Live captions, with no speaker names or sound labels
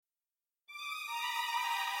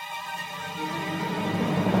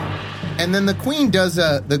And then the queen does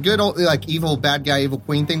the good old, like, evil, bad guy, evil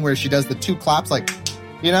queen thing where she does the 2 claps, like,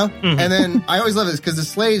 you know? Mm-hmm. And then I always love this because the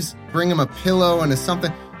slaves bring him a pillow and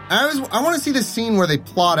something. I want to see the scene where they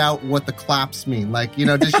plot out what the claps mean. Like, you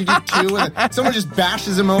know, does she do 2 and then someone just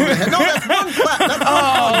bashes him over the head? No, that's 1 clap. That's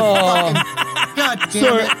God damn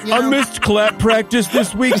Sorry, it. You know? I missed clap practice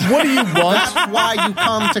this week. What do you want? That's why you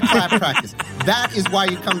come to clap practice. That is why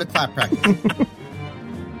you come to clap practice.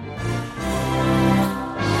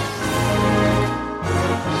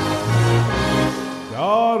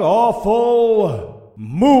 God awful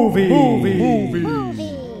movies.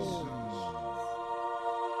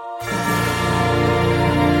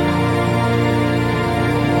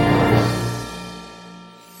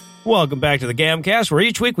 Welcome back to the Gamcast, where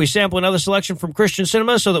each week we sample another selection from Christian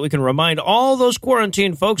cinema so that we can remind all those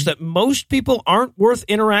quarantine folks that most people aren't worth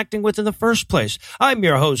interacting with in the first place. I'm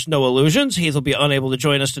your host, No Illusions. Heath will be unable to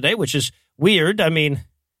join us today, which is weird. I mean,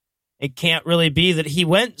 it can't really be that he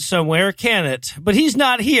went somewhere, can it? But he's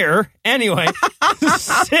not here. Anyway,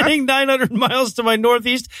 sitting 900 miles to my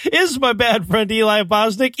northeast is my bad friend Eli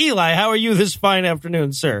Bosnick. Eli, how are you this fine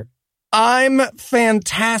afternoon, sir? I'm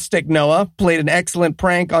fantastic, Noah. Played an excellent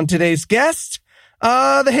prank on today's guest.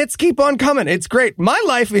 The hits keep on coming. It's great. My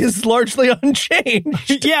life is largely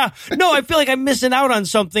unchanged. Yeah. No, I feel like I'm missing out on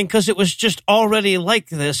something because it was just already like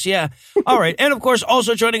this. Yeah. All right. And of course,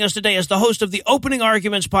 also joining us today is the host of the Opening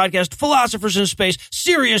Arguments podcast, Philosophers in Space,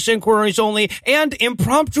 Serious Inquiries Only, and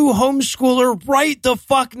Impromptu Homeschooler right the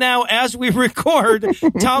fuck now as we record,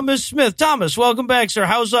 Thomas Smith. Thomas, welcome back, sir.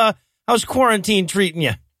 How's quarantine treating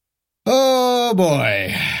you? Oh,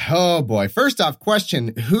 boy. Oh, boy. First off,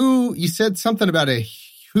 question. You said something about a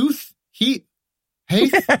Heath?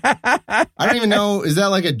 I don't even know. Is that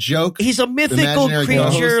like a joke? He's a mythical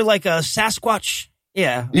creature, like a Sasquatch.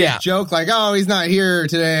 Yeah. Joke like, oh, he's not here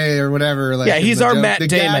today or whatever. Like, yeah, he's our joke. Matt the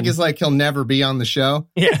Damon. Gag is like he'll never be on the show.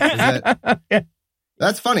 Yeah.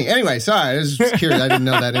 That's funny. Anyway, sorry. I was just curious. I didn't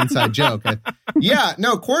know that inside joke.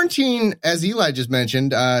 Quarantine, as Eli just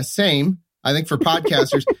mentioned, same. I think for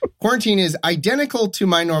podcasters, quarantine is identical to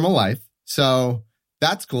my normal life. So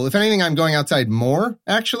that's cool. If anything, I'm going outside more,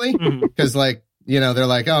 actually, because like, you know, they're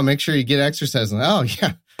like, oh, make sure you get exercise. Like, oh,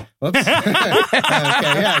 yeah. Whoops. Okay,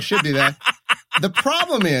 yeah, I should do that. The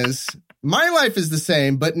problem is my life is the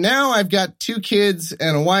same, but now I've got 2 kids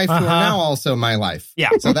and a wife who are now also my life. Yeah.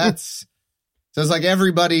 So it's like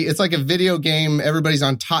everybody, it's like a video game. Everybody's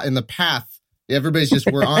on top in the path.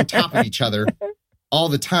 We're on top of each other all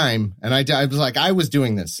the time. And I was like, I was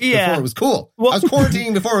doing this before it was cool. Well, I was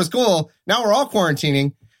quarantining before it was cool. Now we're all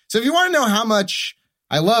quarantining. So if you want to know how much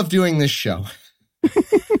I love doing this show,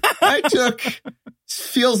 I took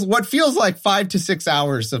what feels like 5 to 6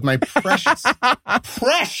 hours of my precious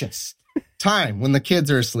time when the kids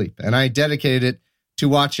are asleep. And I dedicated it to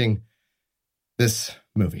watching this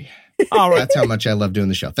movie. All right. That's how much I love doing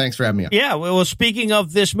the show. Thanks for having me on. Yeah. Well, speaking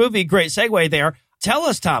of this movie, great segue there. Tell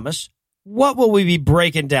us, Thomas, what will we be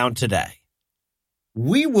breaking down today?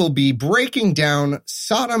 We will be breaking down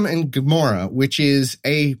Sodom and Gomorrah, which is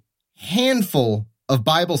a handful of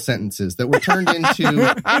Bible sentences that were turned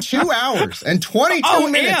into 2 hours and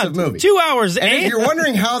 22 minutes of movie. 2 hours. And if you're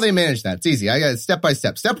wondering how they managed that, it's easy. I got it step by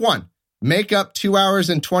step. Step 1, make up 2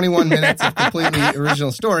 hours and 21 minutes of completely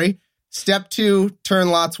original story. Step 2, turn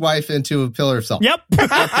Lot's wife into a pillar of salt. Yep.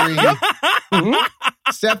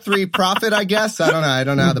 Step 3, profit, I guess. I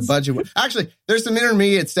don't know how the budget works. Actually, there's some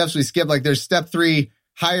intermediate steps we skip. Like there's step 3,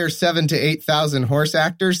 hire 7,000 to 8,000 horse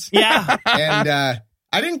actors. Yeah. And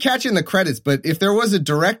I didn't catch in the credits, but if there was a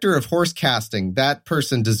director of horse casting, that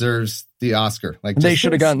person deserves the Oscar. Like they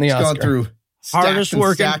should have gotten the Oscar. Gone through hardest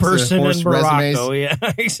working person in Morocco. Resumes. Yeah,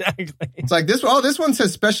 exactly. It's like this. Oh, this one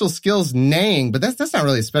says special skills neighing, but that's not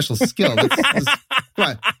really a special skill. Come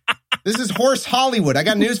on. This is horse Hollywood. I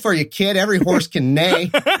got news for you, kid. Every horse can neigh.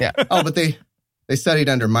 Yeah. Oh, but they studied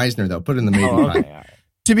under Meisner, though. Put it in the maiden line. Right.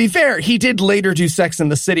 To be fair, he did later do Sex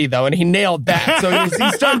and the City, though, and he nailed that. So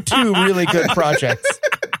he's done 2 really good projects.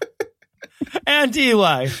 And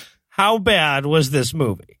Eli, how bad was this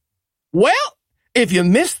movie? Well, if you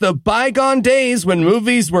miss the bygone days when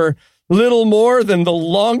movies were little more than the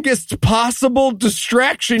longest possible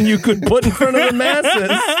distraction you could put in front of the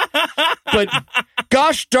masses. But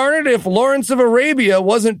gosh darn it, if Lawrence of Arabia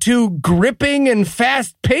wasn't too gripping and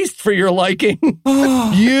fast-paced for your liking,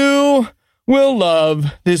 you will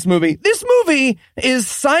love this movie. This movie is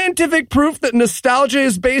scientific proof that nostalgia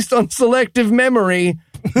is based on selective memory.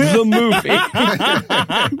 The movie.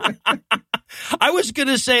 I was going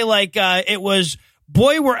to say, like, it was...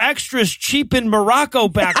 Boy, were extras cheap in Morocco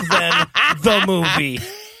back then, the movie.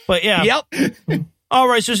 But yeah. Yep. All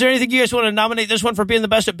right, so is there anything you guys want to nominate this one for being the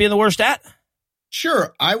best at being the worst at?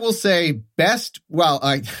 Sure, I will say best. Well,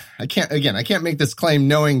 I can't make this claim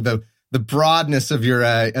knowing the broadness of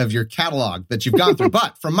your catalog that you've gone through.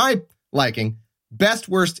 But from my liking, best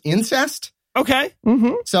worst incest. Okay.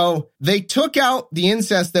 Mm-hmm. So they took out the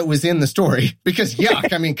incest that was in the story because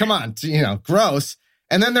yuck. I mean, come on, gross.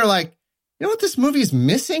 And then they're like, you know what this movie is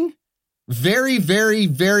missing? Very, very,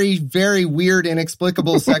 very, very weird,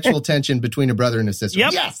 inexplicable sexual tension between a brother and a sister.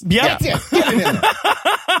 Yep. Yes. Yep. That's it. Get it in there.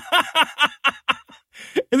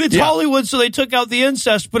 And it's Hollywood, so they took out the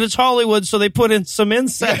incest, but it's Hollywood, so they put in some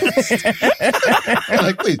incest.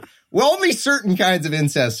 Like, please. Well, only certain kinds of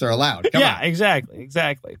incests are allowed. Come on.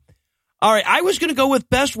 Exactly. All right, I was going to go with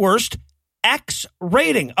best worst X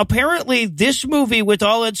rating. Apparently, this movie, with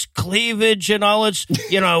all its cleavage and all its,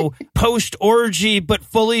 post-orgy but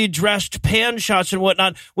fully dressed pan shots and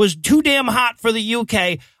whatnot, was too damn hot for the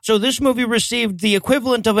UK. So this movie received the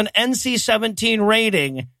equivalent of an NC-17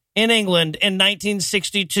 rating in England in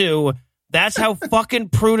 1962. That's how fucking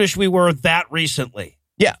prudish we were that recently.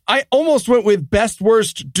 Yeah, I almost went with best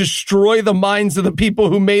worst destroy the minds of the people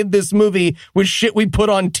who made this movie with shit we put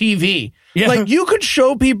on TV. Yeah. Like, you could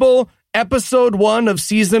show people episode 1 of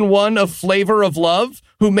season 1 of Flavor of Love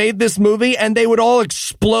who made this movie, and they would all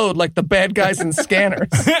explode like the bad guys in Scanners.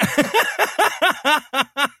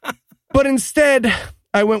 But instead,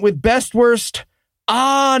 I went with best worst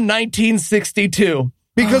 1962.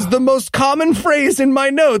 Because the most common phrase in my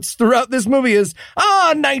notes throughout this movie is,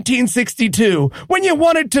 1962. When you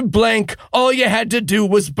wanted to blank, all you had to do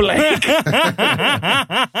was blank.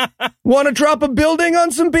 Want to drop a building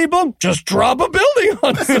on some people? Just drop a building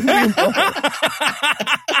on some people.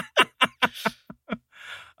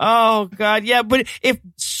 Oh, God, yeah. But if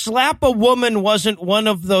slap a woman wasn't one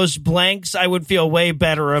of those blanks, I would feel way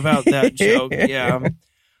better about that joke. Yeah.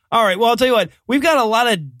 All right, well, I'll tell you what, we've got a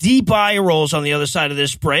lot of deep eye rolls on the other side of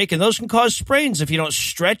this break, and those can cause sprains if you don't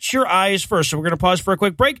stretch your eyes first. So we're going to pause for a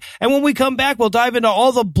quick break, and when we come back, we'll dive into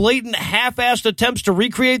all the blatant, half-assed attempts to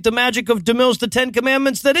recreate the magic of DeMille's The Ten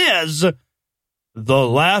Commandments that is The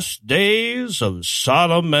Last Days of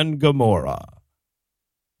Sodom and Gomorrah,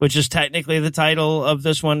 which is technically the title of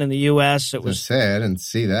this one in the U.S. It was. I didn't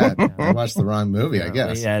see that. I watched the wrong movie, I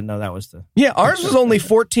guess. Yeah, no, that was the. Yeah, ours was only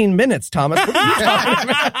 14 minutes, Thomas. What are you talking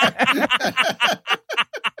about?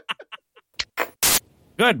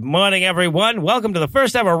 Good morning, everyone. Welcome to the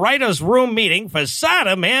first ever writer's room meeting for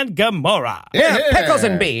Sodom and Gomorrah. Yeah, pickles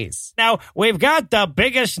and bees. Now, we've got the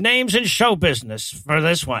biggest names in show business for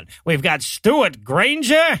this one. We've got Stuart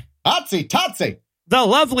Granger. Totsy, Totsy. The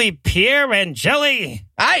lovely Pierre Angeli.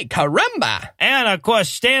 Ay, caramba. And, of course,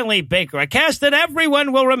 Stanley Baker, a cast that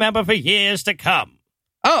everyone will remember for years to come.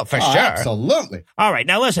 Oh, for sure. Absolutely. All right,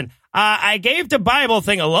 now listen. I gave the Bible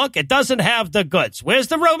thing a look. It doesn't have the goods. Where's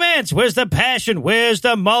the romance? Where's the passion? Where's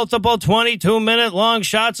the multiple 22-minute long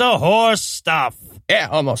shots of horse stuff? Yeah,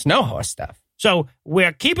 almost no horse stuff. So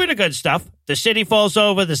we're keeping the good stuff. The city falls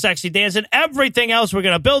over, the sexy dance, and everything else we're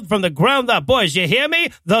going to build from the ground up. Boys, you hear me?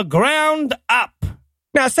 The ground up.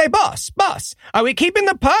 Now say, boss, are we keeping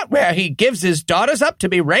the part where he gives his daughters up to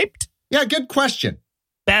be raped? Yeah, good question.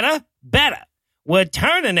 Better. We're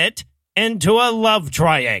turning it into a love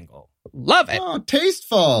triangle. Love it. Oh,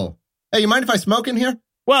 tasteful. Hey, you mind if I smoke in here?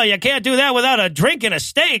 Well, you can't do that without a drink and a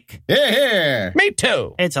steak. Yeah. Me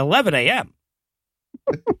too. It's 11 a.m.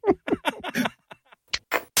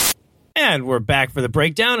 And we're back for the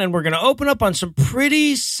breakdown, and we're going to open up on some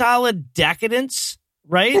pretty solid decadence,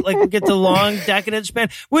 right? Like, we get the long decadence span,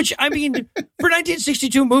 which, I mean, for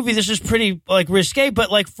 1962 movie, this is pretty, risque,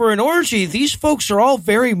 but, for an orgy, these folks are all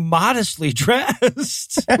very modestly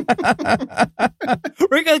dressed.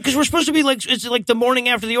 Right? Because we're supposed to be, it's like the morning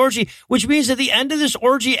after the orgy, which means at the end of this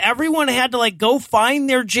orgy, everyone had to, go find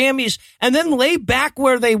their jammies and then lay back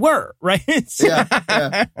where they were, right?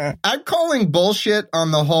 Yeah. I'm calling bullshit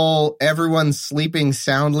on the whole everyone sleeping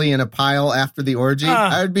soundly in a pile after the orgy.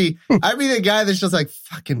 I'd be the guy that's just like,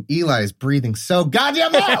 fucking Eli's breathing so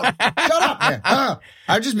goddamn loud. Shut up, man.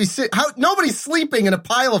 I'd just be nobody's sleeping in a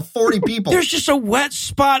pile of 40 people. There's just a wet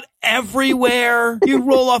spot everywhere. You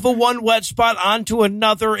roll off of one wet spot onto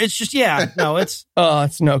another. It's just, it's. Oh,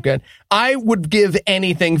 it's no good. I would give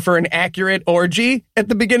anything for an accurate orgy at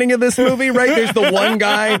the beginning of this movie, right? There's the one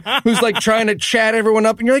guy who's trying to chat everyone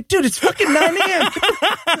up, and you're like, dude, it's fucking 9 a.m.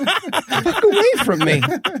 Fuck away from me.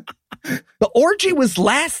 The orgy was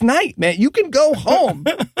last night, man. You can go home.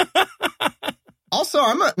 Also,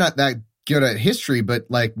 I'm not that good at history, but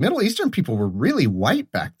Middle Eastern people were really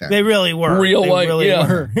white back then. They really were. Real white, really yeah.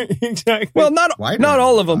 were. Exactly. Well, not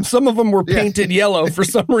all of them. Some of them were painted yellow for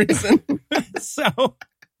some reason. So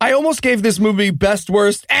I almost gave this movie best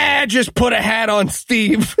worst. Just put a hat on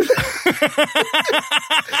Steve.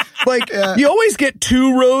 You always get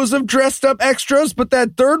 2 rows of dressed up extras, but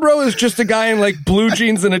that third row is just a guy in like blue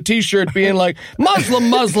jeans and a t-shirt being like, Muslim,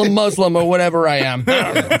 Muslim, Muslim, or whatever I am.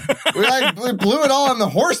 We blew it all on the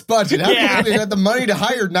horse budget. How do you think we had the money to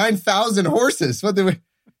hire 9,000 horses? What did we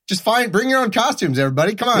just bring your own costumes,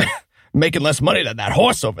 everybody. Come on. Making less money than that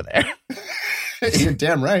horse over there. You're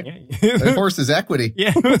damn right. That horse is equity.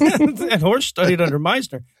 Yeah, that horse studied under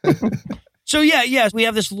Meisner. So we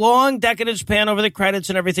have this long decadent span over the credits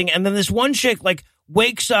and everything, and then this one chick like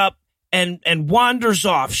wakes up and wanders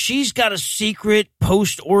off. She's got a secret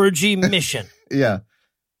post-orgy mission. Yeah.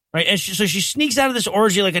 Right, and so she sneaks out of this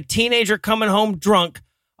orgy like a teenager coming home drunk,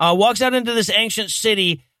 walks out into this ancient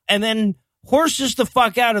city, and then horses the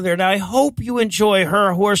fuck out of there. Now, I hope you enjoy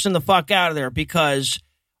her horsing the fuck out of there, because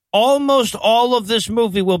almost all of this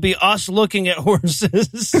movie will be us looking at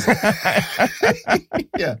horses.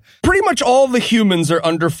 Yeah. Pretty much all the humans are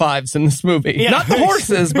under 5s in this movie. Yeah. Not the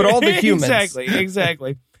horses, but all the humans.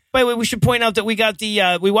 Exactly. By the way, we should point out that we got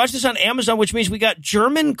we watched this on Amazon, which means we got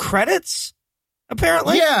German credits,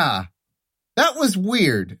 apparently. Yeah. That was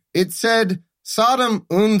weird. It said Sodom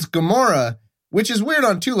und Gomorrah, which is weird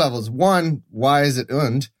on 2 levels. 1, why is it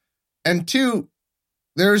und? And 2,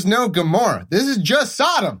 there's no Gomorrah. This is just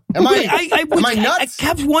Sodom. Am I nuts? I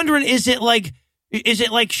kept wondering, is it like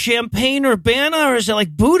Champaign Urbana, or is it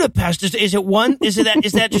like Budapest? Is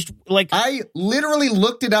that just like... I literally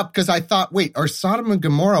looked it up because I thought, wait, are Sodom and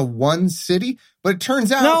Gomorrah one city? But it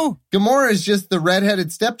turns out no. Gomorrah is just the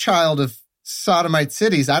redheaded stepchild of Sodomite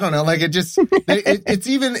cities. I don't know. Like it's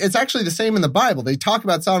actually the same in the Bible. They talk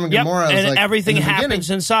about Sodom and Gomorrah and as like everything happens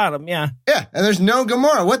in Sodom. Yeah. Yeah. And there's no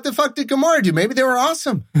Gomorrah. What the fuck did Gomorrah do? Maybe they were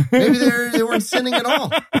awesome. Maybe they weren't sinning at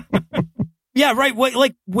all. Yeah. Right.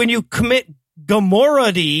 Like when you commit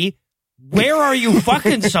Gomorrah-y, where are you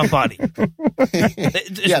fucking somebody?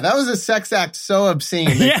 Yeah, that was a sex act so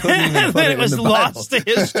obscene they couldn't even put it was in the lost to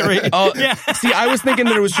history. See, I was thinking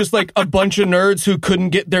that it was just like a bunch of nerds who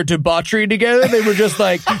couldn't get their debauchery together. They were just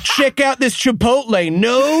like, check out this Chipotle,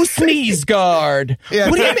 no sneeze guard. Yeah,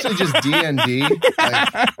 it's actually just D&D.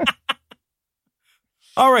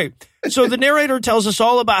 All right. So the narrator tells us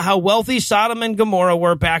all about how wealthy Sodom and Gomorrah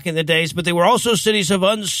were back in the days, but they were also cities of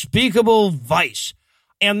unspeakable vice.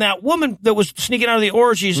 And that woman that was sneaking out of the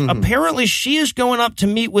orgies, apparently she is going up to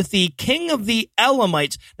meet with the king of the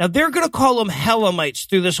Elamites. Now, they're going to call them Helamites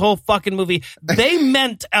through this whole fucking movie. They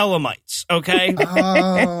meant Elamites, okay?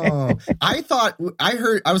 Oh, I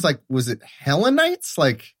was like, was it Hellenites?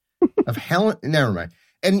 Like, of Helen? Never mind.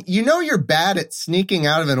 And you know you're bad at sneaking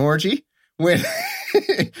out of an orgy? When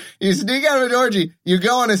you sneak out of an orgy, you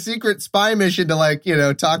go on a secret spy mission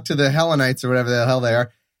to talk to the Hellenites or whatever the hell they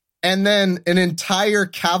are. And then an entire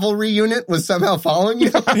cavalry unit was somehow following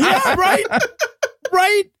you. Yeah, right.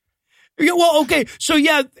 Right. Yeah, well, okay. So,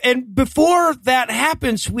 yeah, and before that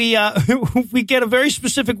happens, we get a very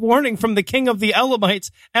specific warning from the king of the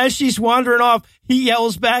Elamites. As she's wandering off, he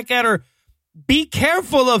yells back at her, "Be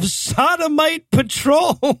careful of sodomite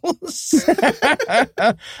patrols." I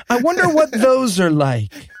wonder what those are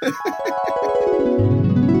like.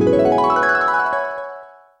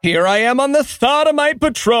 Here I am on the sodomite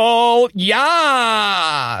patrol.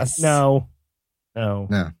 Yas. No.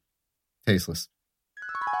 Tasteless.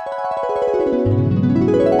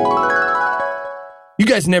 You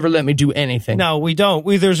guys never let me do anything. No, we don't.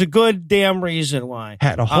 There's a good damn reason why.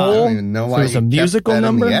 Had a hole. I don't even know why it was a musical kept that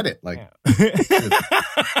number. In the edit. Like,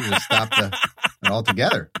 you stopped it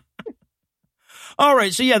altogether. All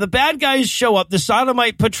right, so yeah, the bad guys show up. The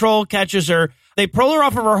sodomite patrol catches her. They pull her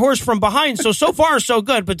off of her horse from behind. So far, so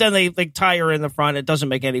good. But then they tie her in the front. It doesn't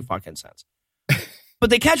make any fucking sense. But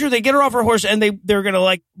they catch her, they get her off her horse, and they're going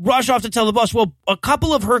to rush off to tell the boss. Well, a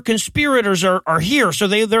couple of her conspirators are here. So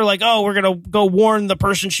they're like, oh, we're going to go warn the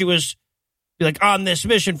person she was on this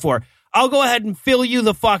mission for. I'll go ahead and fill you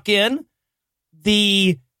the fuck in.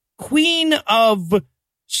 The queen of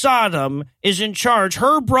Sodom is in charge.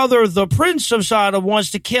 Her brother, the prince of Sodom,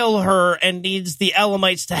 wants to kill her and needs the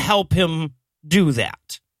Elamites to help him do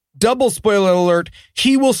that. Double spoiler alert,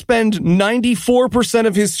 he will spend 94%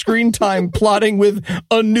 of his screen time plotting with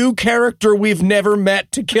a new character we've never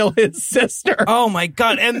met to kill his sister. Oh my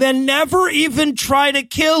God. And then never even try to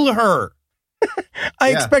kill her.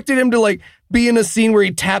 I expected him to be in a scene where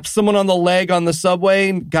he taps someone on the leg on the subway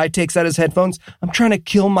and guy takes out his headphones. I'm trying to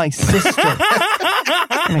kill my sister.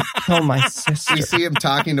 You see him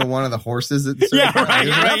talking to one of the horses.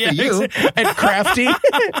 You. And Crafty.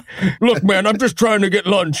 Look, man, I'm just trying to get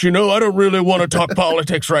lunch, I don't really want to talk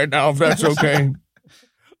politics right now, if that's okay.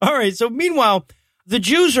 All right. So meanwhile, the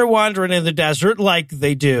Jews are wandering in the desert like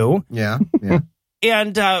they do. Yeah.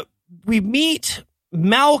 And we meet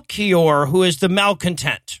Melchior, who is the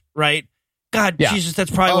malcontent, right? God, Yeah. Jesus,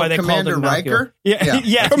 that's probably why they Commander called him Melchior. Riker?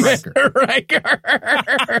 Yeah. Commander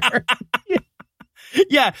Riker.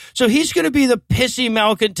 Yeah, so he's going to be the pissy,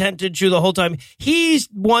 malcontented Jew the whole time. He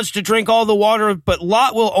wants to drink all the water, but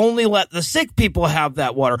Lot will only let the sick people have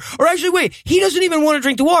that water. Or actually, wait, he doesn't even want to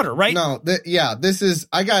drink the water, right? No, this is,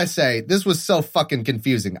 I gotta say, this was so fucking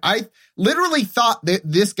confusing. I literally thought that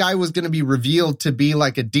this guy was going to be revealed to be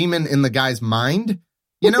like a demon in the guy's mind,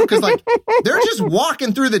 because like they're just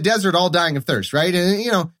walking through the desert all dying of thirst, right?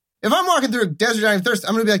 And, if I'm walking through a desert dying of thirst,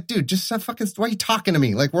 I'm going to be like, dude, just fucking, why are you talking to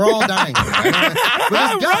me? Like, we're all dying. But this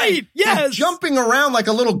guy, Right, yes. he's jumping around like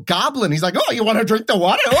a little goblin. He's like, oh, you want to drink the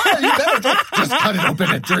water? Oh, you better just cut it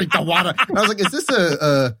open and drink the water. And I was like, is this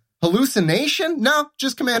a hallucination? No,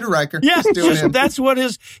 just Commander Riker. Yes, Just doing him. that's what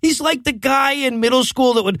he's like the guy in middle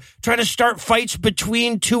school that would try to start fights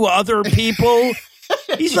between two other people.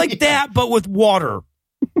 He's like that, but with water.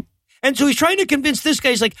 And so he's trying to convince this guy.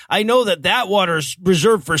 He's like, I know that water's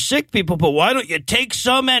reserved for sick people, but why don't you take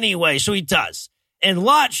some anyway? So he does. And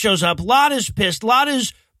Lot shows up. Lot is pissed. Lot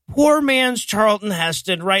is poor man's Charlton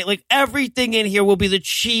Heston, right? Like everything in here will be the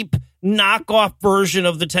cheap knockoff version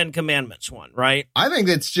of the 10 Commandments one, right? I think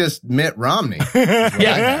it's just Mitt Romney.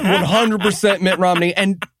 Yeah, 100% Mitt Romney.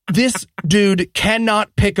 And this dude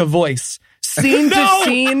cannot pick a voice. Scene to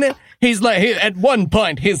scene, he's like, at one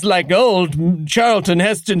point, he's like old Charlton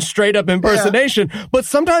Heston straight up impersonation. Yeah. But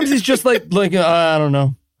sometimes he's just like, I don't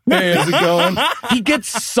know. Hey, how's it going? He gets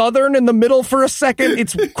Southern in the middle for a second.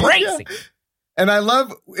 It's crazy. Yeah. And I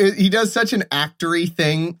love, he does such an actory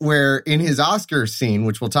thing where in his Oscar scene,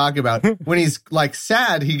 which we'll talk about, when he's like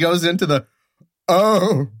sad, he goes into the,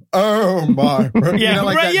 oh my, Yeah,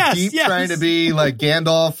 like right, that yes. trying to be like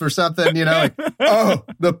Gandalf or something, like, oh,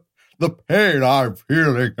 the pain I'm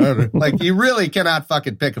feeling. Like, he really cannot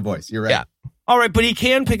fucking pick a voice. You're right. Yeah. All right, but he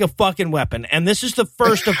can pick a fucking weapon. And this is the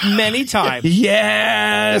first of many times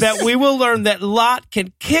Yes. that we will learn that Lot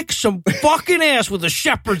can kick some fucking ass with a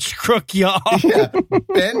shepherd's crook, y'all. Yeah.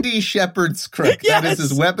 Bendy shepherd's crook. Yes. That is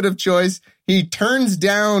his weapon of choice. He turns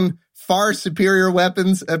down far superior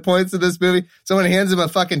weapons at points of this movie. Someone hands him a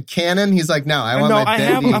fucking cannon. He's like, no, I want my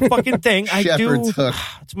bendy have a fucking thing. I do. shepherd's hook.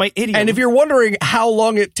 It's my idiom. And if you're wondering how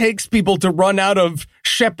long it takes people to run out of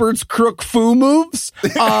shepherd's crook foo moves,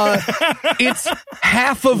 it's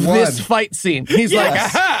half of this fight scene. He's like,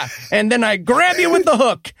 aha! And then I grab you with the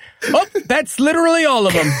hook. Oh, that's literally all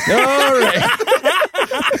of them. All right.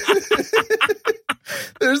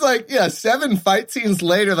 There's like, 7 fight scenes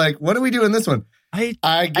later. Like, what do we do in this one?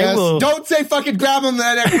 I guess. Don't say fucking grab him in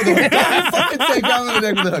the neck with the hook. Don't fucking say grab him in the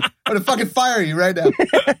neck with the hook. I'm going to fucking fire you right now.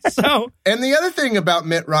 And the other thing about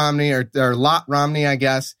Mitt Romney, or Lot Romney, I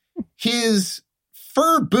guess, his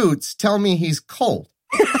fur boots tell me he's cold.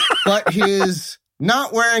 But his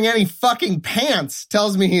not wearing any fucking pants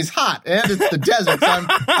tells me he's hot. And it's the desert, so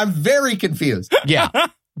I'm very confused. Yeah.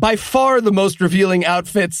 By far the most revealing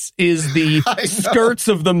outfits is the skirts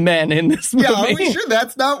of the men in this movie. Yeah, are we sure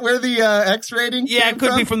that's not where the X rating came it could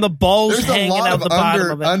from? be from the balls There's hanging a lot out of the bottom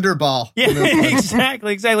of it. underball. Yeah,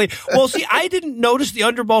 exactly. Well, see, I didn't notice the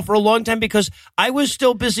underball for a long time because I was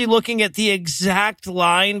still busy looking at the exact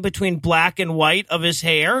line between black and white of his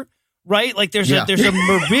hair. Right? Like there's a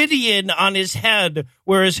meridian on his head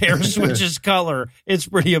where his hair switches color. It's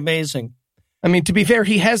pretty amazing. I mean, to be fair,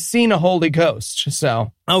 he has seen a Holy Ghost,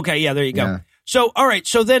 so. Okay, yeah, there you go. Yeah. So, all right,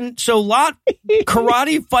 so Lot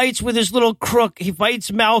karate fights with his little crook. He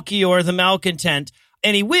fights Melchior, the malcontent,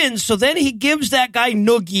 and he wins. So then he gives that guy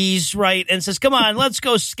noogies, right, and says, come on, let's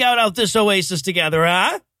go scout out this oasis together,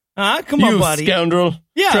 huh? Come on, buddy. You scoundrel.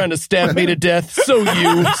 Yeah. Trying to stab me to death. So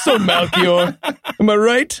Melchior. Am I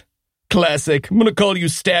right? Classic. I'm going to call you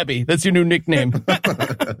Stabby. That's your new nickname.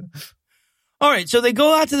 All right, so they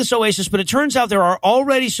go out to this oasis, but it turns out there are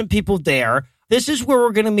already some people there. This is where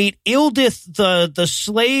we're going to meet Ildith, the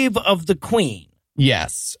slave of the queen.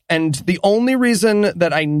 Yes, and the only reason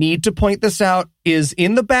that I need to point this out is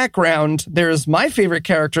in the background, there's my favorite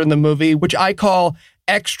character in the movie, which I call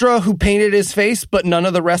Extra, who painted his face, but none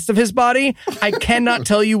of the rest of his body. I cannot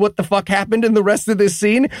tell you what the fuck happened in the rest of this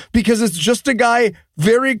scene because it's just a guy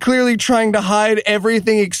very clearly trying to hide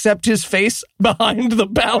everything except his face behind the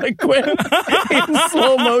palanquin in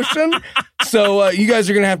slow motion. So you guys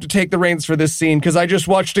are going to have to take the reins for this scene because I just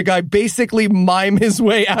watched a guy basically mime his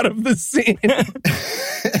way out of the scene.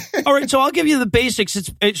 All right, so I'll give you the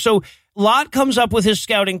basics. So Lot comes up with his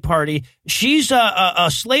scouting party. She's a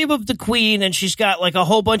slave of the queen, and she's got like a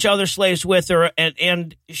whole bunch of other slaves with her.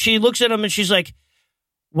 And she looks at him and she's like,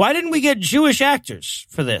 why didn't we get Jewish actors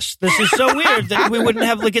for this? This is so weird that we wouldn't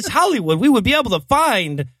have, like, it's Hollywood. We would be able to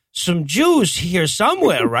find some Jews here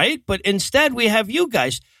somewhere, right? But instead we have you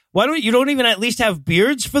guys. Why don't you even at least have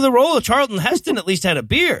beards for the role? Charlton Heston at least had a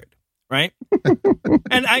beard, right?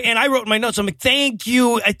 and I wrote in my notes, I'm like, thank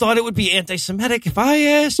you. I thought it would be anti-Semitic if I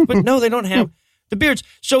asked, but no, they don't have the beards.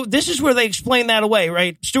 So this is where they explain that away,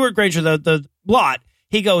 right? Stuart Granger, the Lot,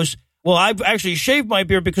 he goes, well, I've actually shaved my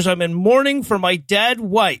beard because I'm in mourning for my dead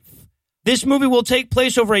wife. This movie will take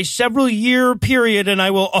place over a several-year period, and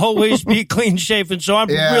I will always be clean-shaven, so I'm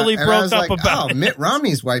really broke up about it. Mitt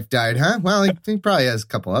Romney's wife died, huh? Well, he probably has a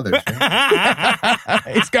couple others. Right?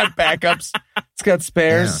 He's got backups. He's got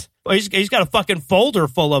spares. Yeah. Well, he's got a fucking folder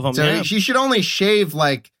full of them. So he should only shave,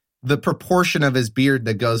 like, the proportion of his beard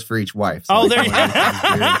that goes for each wife. So there you go.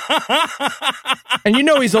 And you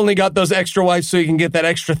know he's only got those extra wives so he can get that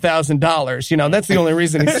extra $1,000. You know, that's the only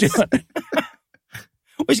reason he's doing it.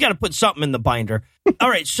 Well, he's got to put something in the binder. All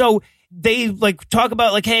right, so they like talk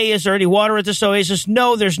about like, hey, is there any water at this oasis?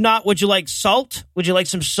 No, there's not. Would you like salt? Would you like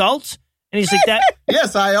some salt? And he's like, that.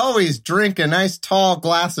 Yes, I always drink a nice tall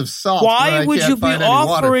glass of salt. Why would you be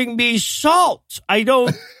offering me salt? I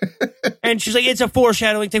don't. And she's like, it's a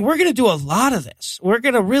foreshadowing thing. We're going to do a lot of this. We're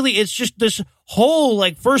going to really, it's just this whole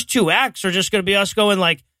like first two acts are just going to be us going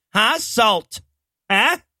like, huh? Salt.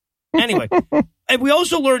 Huh? Anyway. And we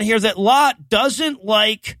also learn here that Lot doesn't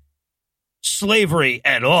like slavery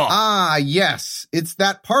at all. Ah, yes. It's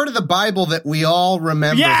that part of the Bible that we all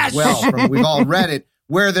remember well. We've all read it.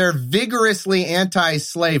 Where they're vigorously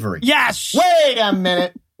anti-slavery. Yes. Wait a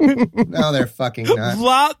minute. No, they're fucking not.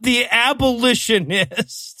 Lot the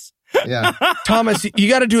abolitionist. Yeah. Thomas, you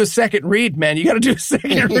got to do a second read, man. You got to do a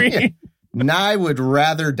second read. I would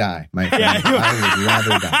rather die, my friend. Yeah. I would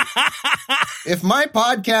rather die. If my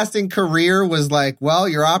podcasting career was like, well,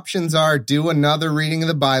 your options are do another reading of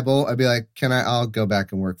the Bible, I'd be like, I'll go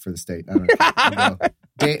back and work for the state. I don't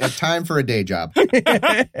know. Time for a day job.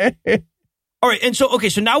 All right, and so, okay,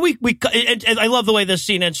 so now we and I love the way this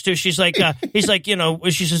scene ends, too. She's like, he's like, you know,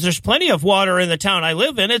 she says, there's plenty of water in the town I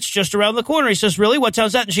live in. It's just around the corner. He says, really? What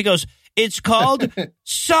town's that? And she goes, it's called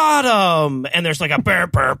Sodom. And there's like a burr,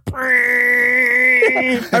 burr,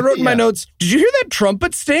 burr. I wrote in my notes, did you hear that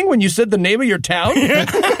trumpet sting when you said the name of your town?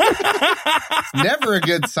 It's never a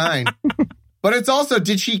good sign. But it's also,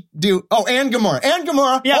 did she do, and Gomorrah. And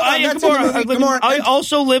Gomorrah. Yeah, Gomorrah. I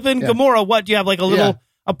also live in Gomorrah. What, do you have like a little...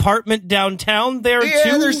 apartment downtown there too?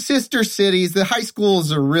 Yeah, there's sister cities. The high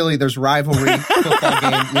schools are really, there's rivalry football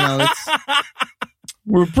game. You know,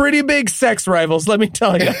 we're pretty big sex rivals, let me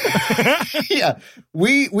tell you. Yeah,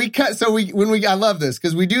 I love this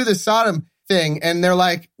because we do the Sodom thing and they're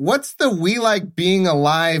like, what's the We Like Being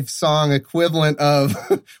Alive song equivalent of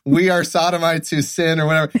We Are Sodomites Who Sin or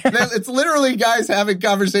whatever? It's literally guys having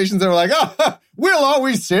conversations that are like, oh, we'll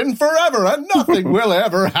always sin forever and nothing will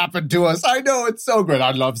ever happen to us. I know, it's so great.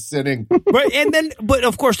 I love sinning. Right, and then, but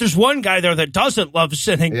of course, there's one guy there that doesn't love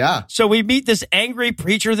sinning. Yeah. So we meet this angry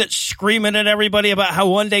preacher that's screaming at everybody about how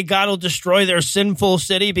one day God will destroy their sinful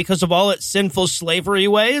city because of all its sinful slavery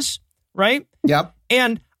ways, right? Yep.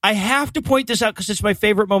 And I have to point this out because it's my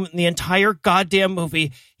favorite moment in the entire goddamn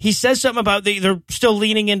movie. He says something about they're still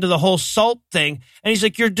leaning into the whole salt thing. And he's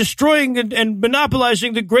like, you're destroying and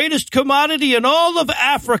monopolizing the greatest commodity in all of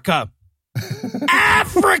Africa.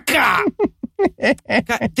 Africa!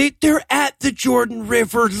 God, they're at the Jordan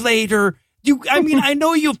River later. I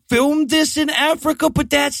know you filmed this in Africa, but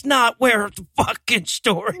that's not where the fucking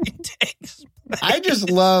story takes place. I just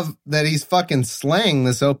love that he's fucking slaying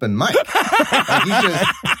this open mic. Like he just,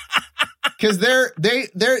 because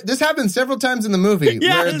this happened several times in the movie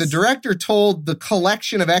where the director told the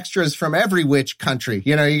collection of extras from every which country.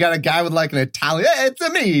 You know, you got a guy with like an Italian, hey, it's a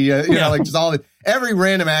me, you know, like just every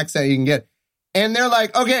random accent you can get. And they're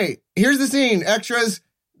like, okay, here's the scene, extras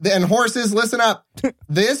and horses, listen up.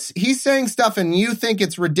 He's saying stuff and you think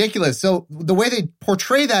it's ridiculous. So the way they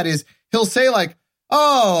portray that is he'll say like,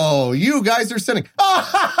 oh, you guys are sinning.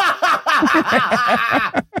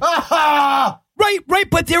 Right,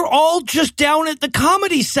 but they're all just down at the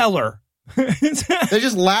Comedy Cellar. They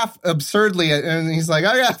just laugh absurdly, and he's like,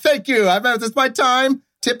 oh yeah, thank you. This is my time.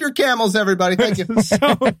 Tip your camels, everybody. Thank you.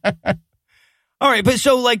 All right, but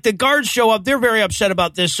so like the guards show up, they're very upset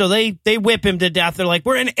about this, so they whip him to death. They're like,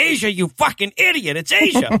 we're in Asia, you fucking idiot. It's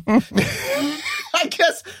Asia. I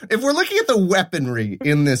guess if we're looking at the weaponry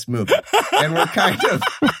in this movie and we're kind of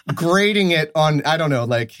grading it on, I don't know,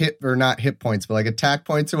 like hit or not hit points, but like attack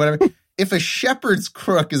points or whatever. If a shepherd's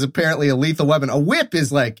crook is apparently a lethal weapon, a whip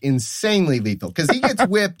is like insanely lethal because he gets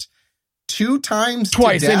whipped 2 times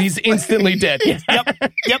Twice, to death. and he's instantly dead.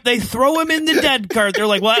 Yep. They throw him in the dead cart. They're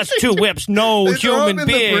like, well, that's 2 whips. No They throw him human in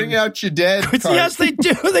being. the bring out your dead cart. Yes, they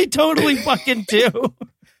do. They totally fucking do.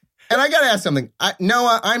 And I got to ask something.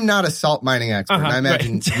 Noah, I'm not a salt mining expert. Uh-huh, and I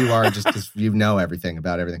imagine you are just because you know everything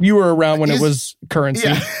about everything. You were around when it was currency.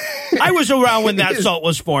 Yeah. I was around when that salt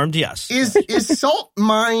was formed, yes. Is salt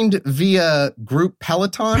mined via group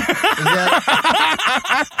Peloton? Is that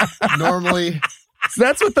normally? So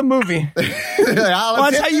that's what the movie. Well,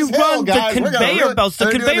 that's how you run the conveyor belts.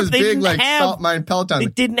 The conveyor, they didn't have salt mine Peloton. They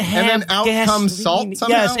didn't have and then out gasoline. comes salt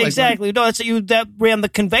somehow? Yes, exactly. No, that's that ran the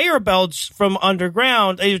conveyor belts from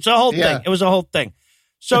underground. It's a whole thing. It was a whole thing.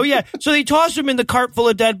 So, yeah. So they tossed him in the cart full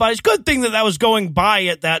of dead bodies. Good thing that was going by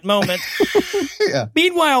at that moment. Yeah.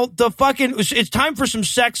 Meanwhile, it's time for some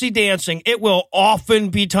sexy dancing. It will often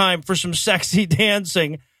be time for some sexy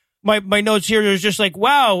dancing. My notes here is just like,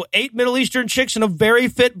 wow, 8 Middle Eastern chicks and a very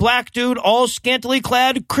fit black dude, all scantily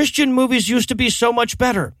clad. Christian movies used to be so much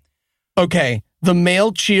better. Okay. The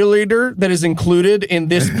male cheerleader that is included in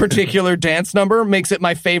this particular dance number makes it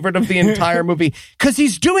my favorite of the entire movie because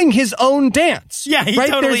he's doing his own dance. Yeah, he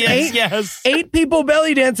totally is. Yes. 8 people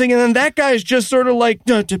belly dancing, and then that guy's just sort of like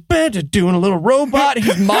doing a little robot.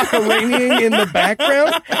 He's macarenaing in the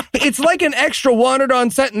background. It's like an extra wandered on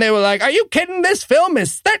set, and they were like, "Are you kidding? This film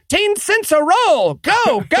is 13 cents a roll.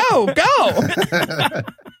 Go, go, go."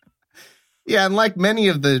 Yeah, and like many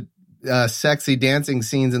of the sexy dancing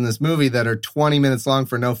scenes in this movie that are 20 minutes long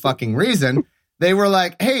for no fucking reason, they were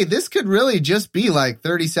like, hey, this could really just be like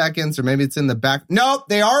 30 seconds or maybe it's in the back. Nope,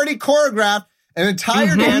 they already choreographed an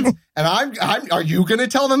entire dance, and are you going to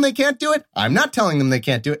tell them they can't do it? I'm not telling them they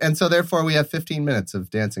can't do it. And so therefore we have 15 minutes of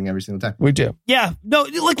dancing every single time. We do. Yeah, no,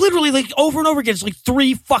 like literally like over and over again. It's like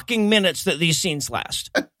 3 fucking minutes that these scenes last.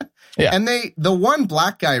 Yeah. And the one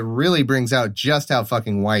black guy really brings out just how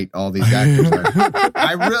fucking white all these actors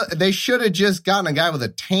are. They should have just gotten a guy with a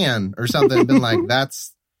tan or something and been like,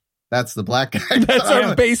 that's the black guy. That's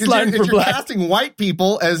our baseline for black. You're casting white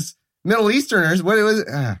people as Middle Easterners. What was it?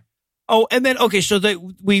 Oh, and then, okay, so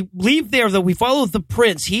we leave there, though. We follow the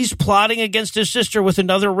prince. He's plotting against his sister with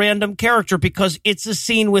another random character because it's a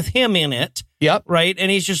scene with him in it. Yep. Right?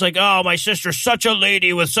 And he's just like, oh, my sister's such a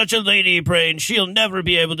lady with such a lady brain. She'll never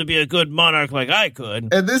be able to be a good monarch like I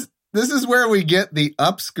could. And this is where we get the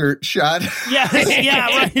upskirt shot. Yes, yeah,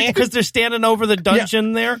 right. Because they're standing over the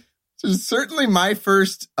dungeon there. This is certainly my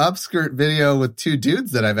first upskirt video with 2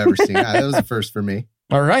 dudes that I've ever seen. That was the first for me.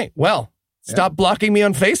 All right. Well, stop blocking me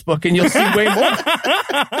on Facebook and you'll see way more.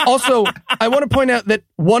 Also, I want to point out that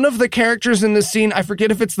one of the characters in this scene, I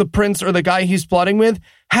forget if it's the prince or the guy he's plotting with,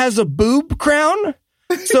 has a boob crown.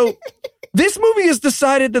 So this movie has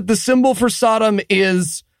decided that the symbol for Sodom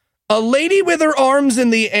is a lady with her arms in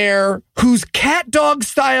the air who's cat dog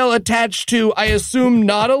style attached to, I assume,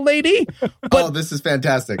 not a lady. But this is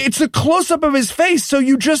fantastic. It's a close-up of his face, so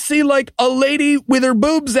you just see like a lady with her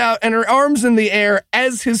boobs out and her arms in the air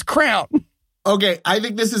as his crown. Okay, I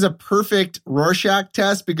think this is a perfect Rorschach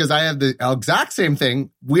test because I have the exact same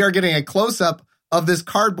thing. We are getting a close-up of this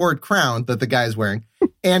cardboard crown that the guy is wearing.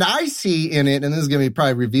 And I see in it, and this is going to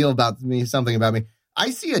probably reveal something about me,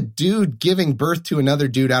 I see a dude giving birth to another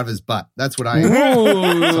dude out of his butt. That's what I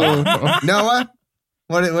am. Noah,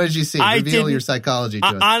 what did you see? Reveal your psychology to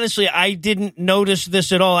us. Honestly, I didn't notice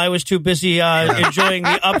this at all. I was too busy enjoying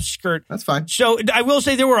the upskirt. That's fine. So I will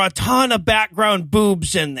say there were a ton of background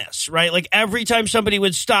boobs in this, right? Like every time somebody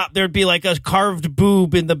would stop, there'd be like a carved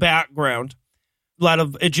boob in the background. A lot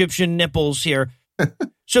of Egyptian nipples here.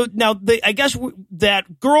 So now, I guess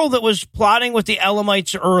that girl that was plotting with the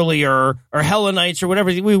Elamites earlier, or Hellenites, or whatever,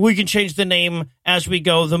 we can change the name as we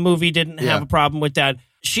go. The movie didn't have a problem with that.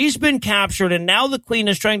 She's been captured, and now the queen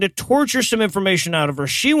is trying to torture some information out of her.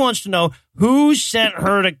 She wants to know who sent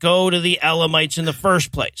her to go to the Elamites in the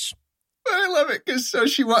first place. I love it, because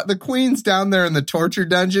the queen's down there in the torture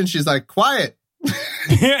dungeon. She's like, quiet.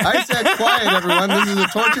 I said quiet, everyone. This is a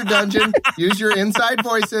torture dungeon. Use your inside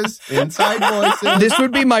voices. Inside voices. This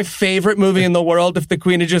would be my favorite movie in the world if the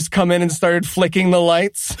queen had just come in and started flicking the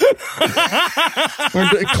lights. We're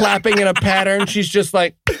clapping in a pattern. She's just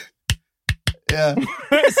like... Yeah.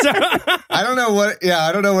 I don't know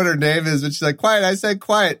what her name is, but she's like, quiet. I said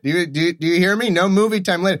quiet. Do you hear me? No movie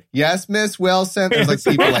time later. Yes, Miss Wilson. There's like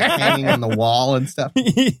people like hanging on the wall and stuff.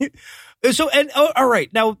 So, all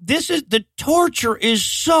right. Now, the torture is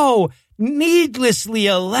so needlessly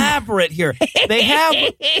elaborate here. They have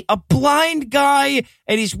a blind guy,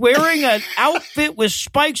 and he's wearing an outfit with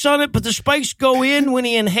spikes on it, but the spikes go in when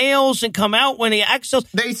he inhales and come out when he exhales.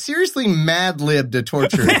 They seriously mad-libbed a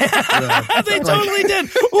torture. They totally did.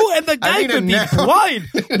 Ooh, and the guy could be blind.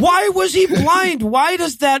 Why was he blind? Why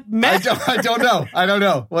does that matter? I don't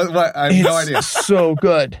know. What? I have no idea. It's so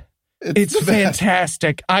good. It's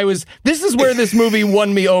fantastic. This is where this movie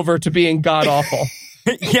won me over to being god-awful.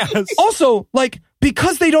 Yes. Also, like,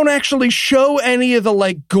 because they don't actually show any of the,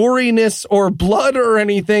 like, goriness or blood or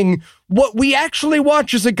anything, what we actually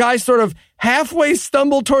watch is a guy sort of halfway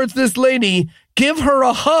stumble towards this lady, give her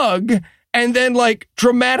a hug, and then, like,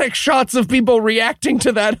 dramatic shots of people reacting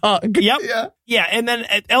to that hug. Yep. Yeah. And then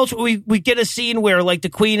else we get a scene where, like, the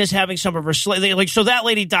queen is having some of her slaves. Like, so that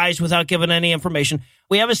lady dies without giving any information.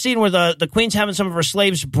 We have a scene where the queen's having some of her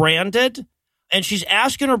slaves branded, and she's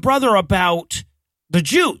asking her brother about the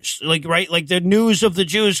Jews. Like, right? Like, the news of the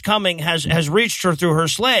Jews coming has reached her through her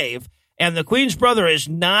slave. And the queen's brother is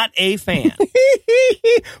not a fan.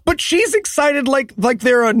 But she's excited like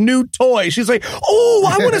they're a new toy. She's like, oh,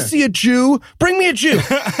 I want to see a Jew. Bring me a Jew.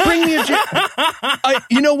 Bring me a Jew.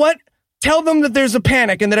 You know what? Tell them that there's a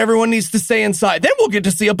panic and that everyone needs to stay inside. Then we'll get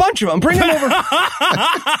to see a bunch of them. Bring them over.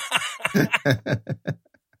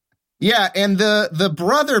 Yeah, and the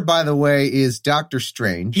brother, by the way, is Doctor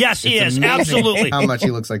Strange. Yes, he is. Absolutely. How much he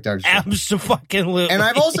looks like Doctor Strange. Absolutely. And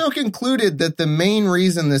I've also concluded that the main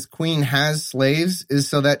reason this queen has slaves is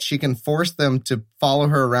so that she can force them to follow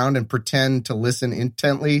her around and pretend to listen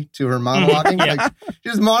intently to her monologuing. Like, she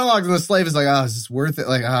just monologues and the slave is like, oh, is this worth it?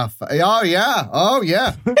 Like, oh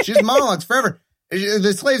yeah. She just monologues forever.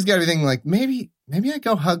 The slave's got everything like, maybe I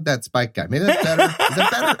go hug that spike guy. Maybe that's better. Is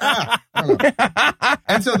that better? I don't know.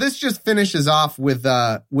 And so this just finishes off with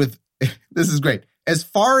this is great. As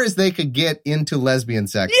far as they could get into lesbian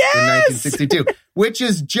sex in 1962, which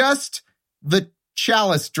is just the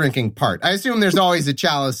chalice drinking part. I assume there's always a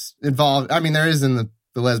chalice involved. I mean, there is in the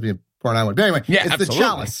lesbian porn I would. But anyway, it's absolutely. The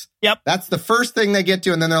chalice. Yep. That's the first thing they get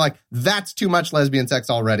to, and then they're like, that's too much lesbian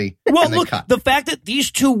sex already. Well, look, the fact that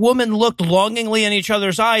these two women looked longingly in each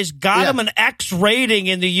other's eyes got them an X rating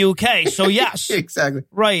in the UK. So, yes. Exactly.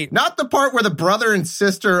 Right. Not the part where the brother and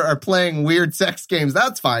sister are playing weird sex games.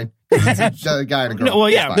 That's fine. It's a guy and a girl. No, well,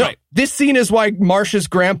 yeah, right. This scene is why Marsh's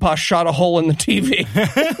grandpa shot a hole in the TV.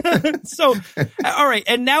 So, all right,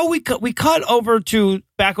 and now we cut back over to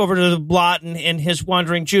the Blot and his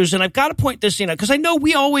wandering Jews, and I've got to point this scene out because I know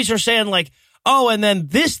we always are saying like, oh, and then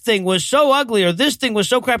this thing was so ugly or this thing was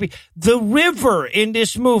so crappy. The river in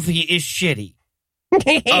this movie is shitty,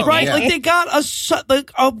 right? Yeah. Like they got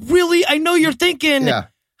a really. I know you're thinking. Yeah.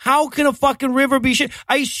 How can a fucking river be shit?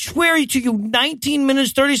 I swear to you, 19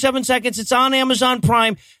 minutes, 37 seconds. It's on Amazon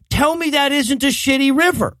Prime. Tell me that isn't a shitty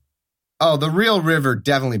river. Oh, the real river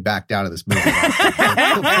definitely backed out of this movie.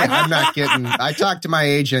 I'm not getting. I talked to my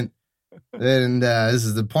agent, and this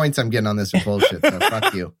is the points I'm getting on this are bullshit. So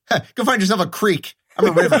fuck you. Go find yourself a creek. I'm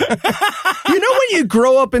a river. You know when you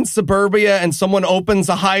grow up in suburbia and someone opens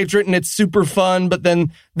a hydrant and it's super fun, but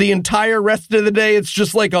then the entire rest of the day it's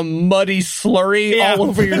just like a muddy slurry all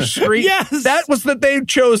over your street? Yes. That was that they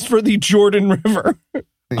chose for the Jordan River.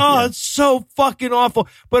 Oh, it's so fucking awful.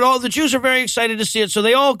 But all the Jews are very excited to see it, so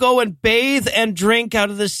they all go and bathe and drink out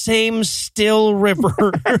of the same still river.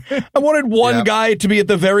 I wanted one guy to be at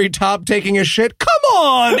the very top taking a shit. Come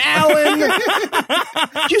on, Alan!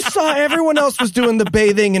 You saw everyone else was doing the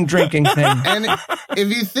bathing and drinking thing. And if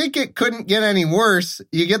you think it couldn't get any worse,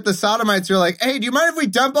 you get the sodomites who are like, hey, do you mind if we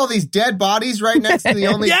dump all these dead bodies right next to the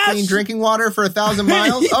only clean drinking water for 1,000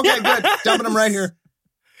 miles? Okay, good. Dumping them right here.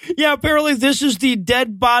 Yeah, apparently this is the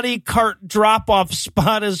dead body cart drop-off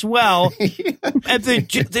spot as well. And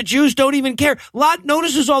the Jews don't even care. Lot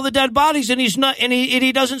notices all the dead bodies, and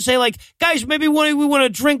he doesn't say like, guys, maybe we want to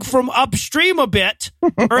drink from upstream a bit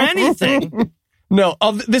or anything. No,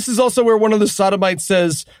 this is also where one of the sodomites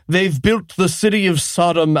says they've built the city of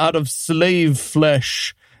Sodom out of slave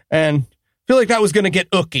flesh, and I feel like that was going to get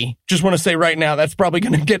ooky. Just want to say right now, that's probably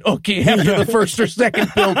going to get ooky after the first or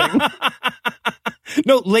second building.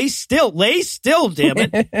 No, lay still, damn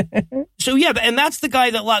it. So yeah, and that's the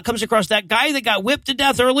guy that Lot comes across. That guy that got whipped to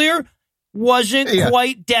death earlier wasn't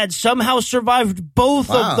quite dead. Somehow survived both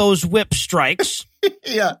of those whip strikes.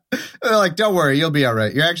 Yeah. They're like, don't worry, you'll be all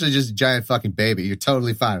right. You're actually just a giant fucking baby. You're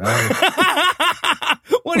totally fine.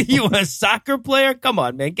 What are you, a soccer player? Come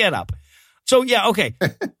on, man, get up. So, yeah, okay.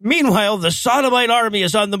 Meanwhile, the Sodomite army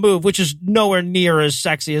is on the move, which is nowhere near as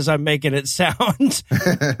sexy as I'm making it sound.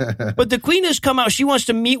 But the queen has come out. She wants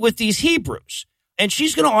to meet with these Hebrews, and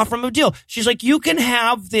she's going to offer them a deal. She's like, you can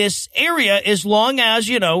have this area as long as,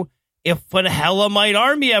 if an Elamite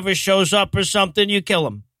army ever shows up or something, you kill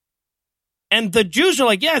them. And the Jews are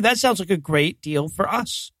like, yeah, that sounds like a great deal for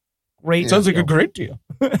us. Sounds like a great deal.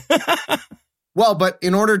 Well, but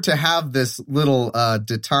in order to have this little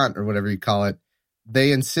detente or whatever you call it,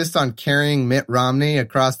 they insist on carrying Mitt Romney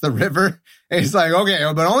across the river. And he's like, okay,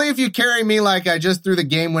 but only if you carry me like I just threw the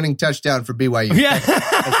game-winning touchdown for BYU. Yeah.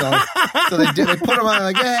 So they put him on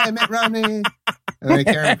like, hey, Mitt Romney. And they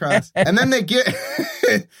carry him across. And then they give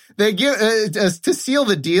to seal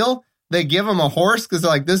the deal, they give him a horse because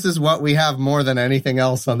they're like, this is what we have more than anything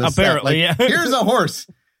else on this Apparently, set. Like, here's a horse.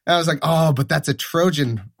 And I was like, oh, but that's a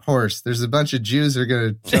Trojan horse. There's a bunch of Jews that are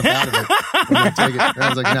going to jump out of it and take it. And I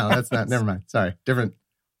was like, no, that's not. Never mind. Sorry. Different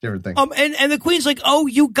thing. And the Queen's like, oh,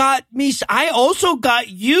 you got me. I also got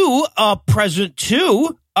you a present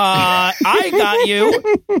too. I got you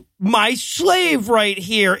my slave right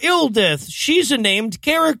here, Ildith. She's a named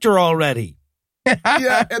character already.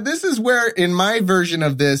 Yeah, and this is where, in my version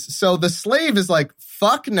of this, so the slave is like,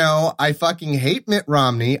 fuck no, I fucking hate Mitt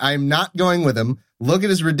Romney. I'm not going with him. Look at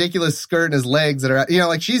his ridiculous skirt and his legs that are,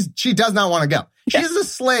 like she does not want to go. She's a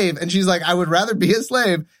slave, and she's like, I would rather be a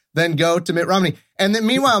slave than go to Mitt Romney. And then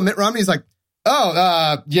meanwhile, Mitt Romney's like,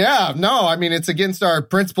 yeah, no, I mean, it's against our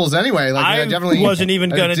principles anyway. Like, I definitely wasn't even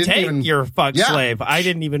going to take your slave. I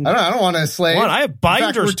didn't even. I don't want a slave. I have binders.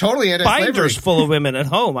 In fact, we're totally binders full of women at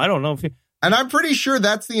home. I don't know if you. And I'm pretty sure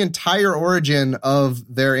that's the entire origin of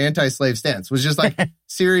their anti-slave stance. Was just like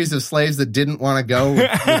series of slaves that didn't want to go.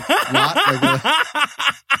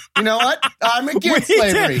 You know what? I'm against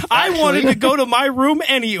slavery. I wanted to go to my room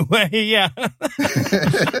anyway. Yeah.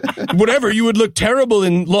 Whatever. You would look terrible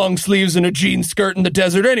in long sleeves and a jean skirt in the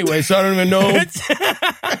desert anyway. So I don't even know.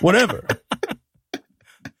 Whatever.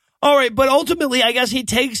 All right. But ultimately, I guess he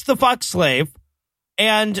takes the fuck slave.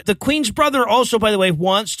 And the Queen's brother also, by the way,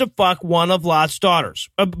 wants to fuck one of Lot's daughters.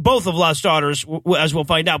 Both of Lot's daughters, as we'll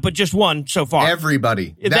find out, but just one so far.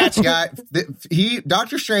 Everybody. That guy,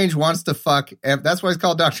 Doctor Strange wants to fuck. That's why he's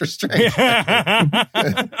called Doctor Strange.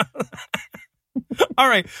 All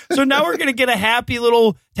right. So now we're going to get a happy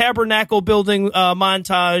little tabernacle building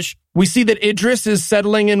montage. We see that Idris is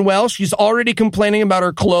settling in well. She's already complaining about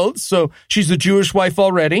her clothes, so she's a Jewish wife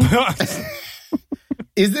already.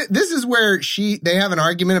 This is where they have an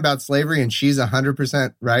argument about slavery and she's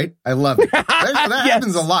 100% right? I love it. That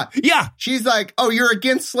happens a lot. Yeah. She's like, oh, you're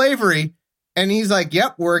against slavery. And he's like,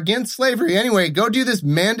 yep, we're against slavery. Anyway, go do this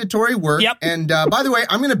mandatory work. Yep. And by the way,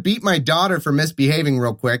 I'm going to beat my daughter for misbehaving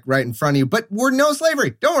real quick right in front of you. But we're no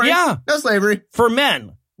slavery. Don't worry. Yeah. No slavery. For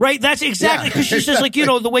men. Right? That's exactly because she says, like,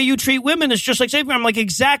 the way you treat women is just like slavery. I'm like,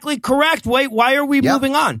 exactly correct. Wait, why are we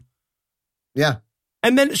moving on? Yeah.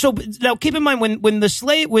 And then, so now keep in mind when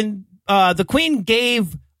the Queen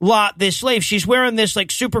gave Lot this slave, she's wearing this like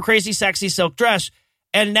super crazy sexy silk dress,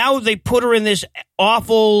 and now they put her in this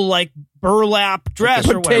awful like burlap dress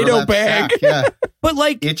or whatever. Potato bag. Sack, yeah. But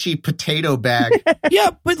like itchy potato bag. Yeah,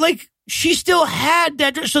 but like she still had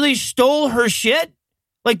that dress, so they stole her shit.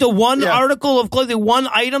 Like the one article of clothing, the one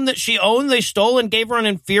item that she owned, they stole and gave her an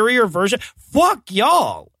inferior version. Fuck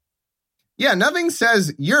y'all. Yeah, nothing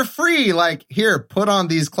says you're free. Like, here, put on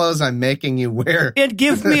these clothes I'm making you wear. And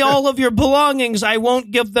give me all of your belongings. I won't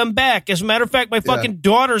give them back. As a matter of fact, my fucking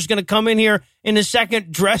daughter's going to come in here in a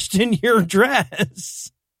second dressed in your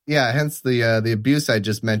dress. Yeah, hence the abuse I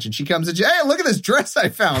just mentioned. She comes and hey, look at this dress I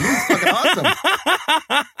found. This is fucking awesome.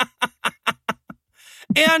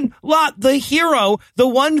 And Lot, the hero, the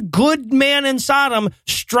one good man in Sodom,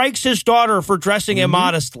 strikes his daughter for dressing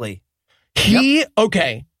immodestly.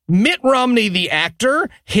 Okay. Mitt Romney, the actor,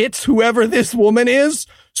 hits whoever this woman is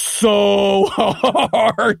so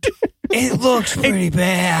hard. It looks pretty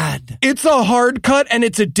bad. It's a hard cut, and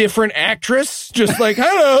it's a different actress. Just like,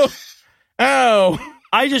 hello. Oh.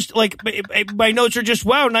 I just, like, my notes are just,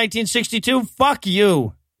 wow, 1962, fuck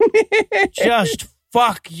you. Just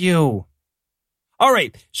fuck you. All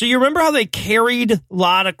right, so you remember how they carried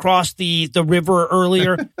Lot across the river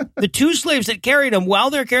earlier? The two slaves that carried him,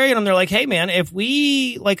 while they're carrying him, they're like, hey, man, if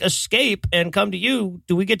we, like, escape and come to you,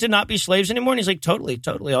 do we get to not be slaves anymore? And he's like, totally.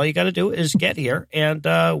 All you got to do is get here, and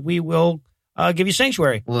we will give you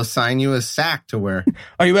sanctuary. We'll assign you a sack to wear.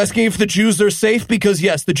 Are you asking if the Jews are safe? Because,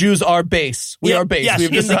 yes, the Jews are base. We are base. Yes,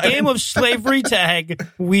 in the game of slavery tag,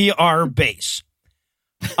 we are base.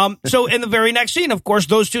 So in the very next scene, of course,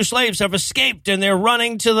 those two slaves have escaped and they're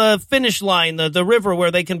running to the finish line, the river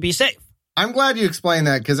where they can be safe. I'm glad you explained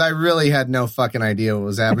that because I really had no fucking idea what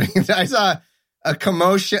was happening. I saw a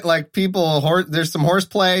commotion, like people, there's some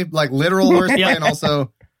horseplay, like literal horseplay, and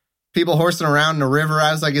also people horsing around in a river.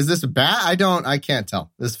 I was like, is this bad? I can't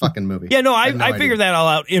tell. This fucking movie. Yeah, no, I figured that all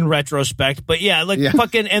out in retrospect. But yeah,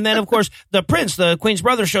 fucking, and then of course the prince, the queen's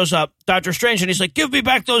brother, shows up, Dr. Strange, and he's like, give me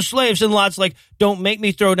back those slaves. And Lot's like, don't make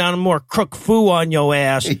me throw down more crook foo on your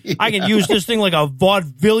ass. I can use this thing like a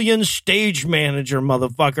vaudevillian stage manager,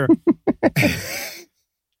 motherfucker.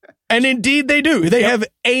 And indeed they do. They have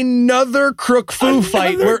another crook foo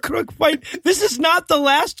fight. Crook fight. This is not the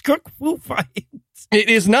last crook foo fight. It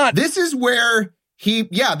is not. This is where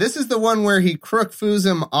this is the one where he crook foos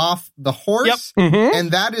him off the horse. Yep. Mm-hmm.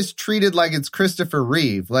 And that is treated like it's Christopher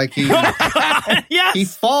Reeve. Like he yes. he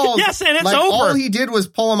falls. Yes, and it's like over. All he did was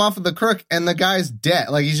pull him off of the crook and the guy's dead.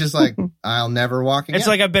 Like he's just like, I'll never walk again. It's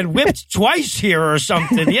like I've been whipped twice here or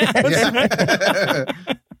something. Yeah. Yeah.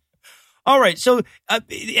 All right. So,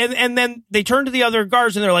 and then they turn to the other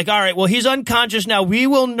guards and they're like, all right, well, he's unconscious now. We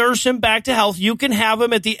will nurse him back to health. You can have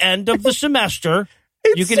him at the end of the semester.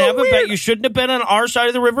 You can have him back. You shouldn't have been on our side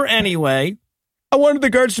of the river anyway. I wanted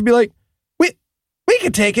the guards to be like, we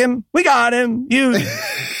could take him. We got him. You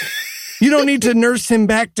don't need to nurse him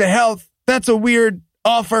back to health. That's a weird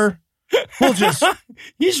offer. We'll just.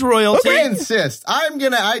 He's royalty. I insist. I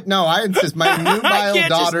insist. My nubile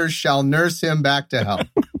daughters shall nurse him back to health.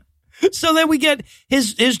 So then we get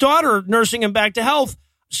his daughter nursing him back to health.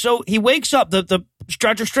 So he wakes up, the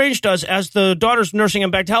Dr. Strange does, as the daughter's nursing him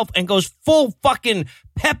back to health, and goes full fucking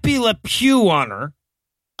Pepe Le Pew on her.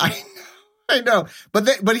 I know.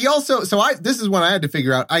 But he also, this is one I had to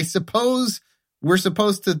figure out. I suppose we're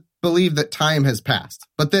supposed to believe that time has passed.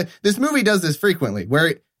 But this movie does this frequently,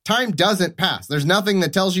 where time doesn't pass. There's nothing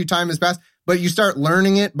that tells you time has passed. But you start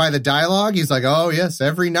learning it by the dialogue. He's like, oh, yes,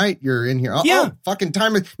 every night you're in here. Oh, fucking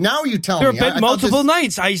time. Now you tell me. There have been multiple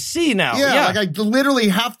nights. I see now. Yeah, like I literally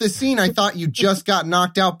half the scene, I thought you just got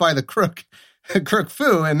knocked out by the crook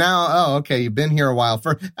foo. And now, okay, you've been here a while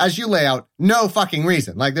for, as you lay out, no fucking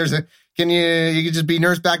reason. Like you could just be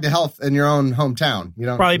nursed back to health in your own hometown. You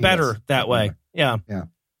don't probably better that way. Yeah. Yeah.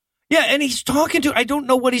 Yeah. And he's talking to, I don't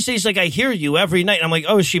know what he says. He's like, I hear you every night. And I'm like,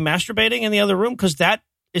 oh, is she masturbating in the other room? Because that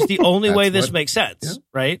is the only way this makes sense,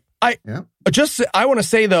 right? I want to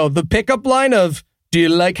say, though, the pickup line of, do you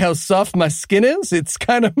like how soft my skin is? It's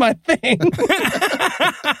kind of my thing.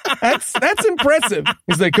 That's impressive.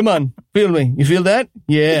 He's like, come on, feel me. You feel that?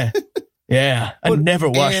 Yeah. Yeah. I never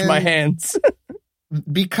wash my hands.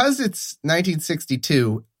 Because it's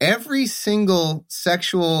 1962, every single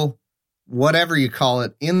sexual, whatever you call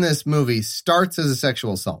it, in this movie starts as a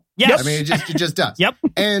sexual assault. Yes. I mean, it just does. Yep.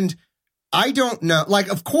 And I don't know, like,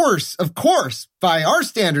 of course, by our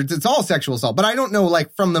standards, it's all sexual assault. But I don't know,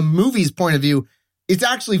 like, from the movie's point of view, it's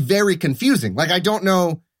actually very confusing. Like, I don't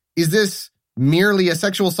know, is this merely a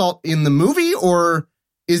sexual assault in the movie? Or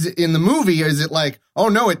is it in the movie? Is it like, oh,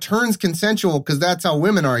 no, it turns consensual because that's how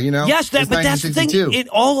women are, you know? Yes, but that's the thing. In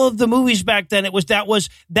all of the movies back then, that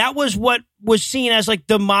was what was seen as like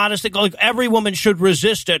the modest, like every woman should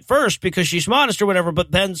resist at first because she's modest or whatever,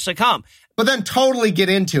 but then succumb. But then totally get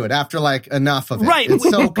into it after like enough of it. Right. It's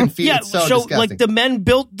so confusing. Yeah, it's so disgusting. Like the men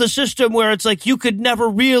built the system where it's like you could never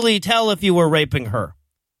really tell if you were raping her.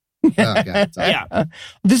 Oh, God. Yeah.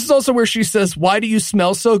 This is also where she says, why do you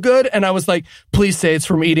smell so good? And I was like, please say it's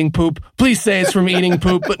from eating poop. Please say it's from eating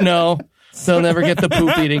poop. But no, they'll never get the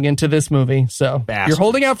poop eating into this movie. So You're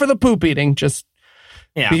holding out for the poop eating. Just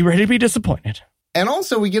be ready to be disappointed. And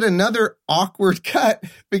also we get another awkward cut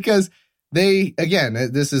because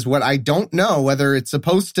this is what I don't know whether it's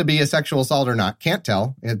supposed to be a sexual assault or not. Can't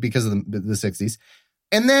tell because of the 60s.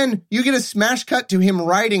 And then you get a smash cut to him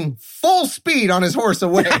riding full speed on his horse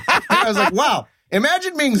away. And I was like, wow,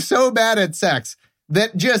 imagine being so bad at sex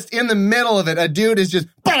that just in the middle of it, a dude is just,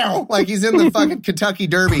 bow, like he's in the fucking Kentucky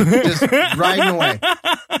Derby, just riding away.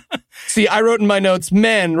 See, I wrote in my notes,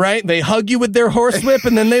 men, right? They hug you with their horsewhip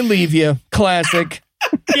and then they leave you. Classic.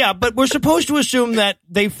 Yeah, but we're supposed to assume that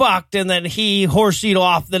they fucked and then he horseyed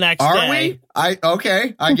off the next day. Are we?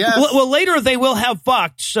 Okay, I guess. Well, later they will have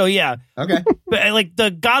fucked, so yeah. Okay. But like the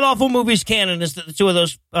god-awful movies canon is that the two of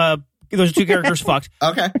those two characters fucked.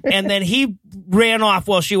 Okay. And then he ran off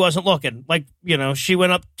while she wasn't looking. Like, you know, she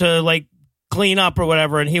went up to like clean up or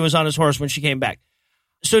whatever, and he was on his horse when she came back.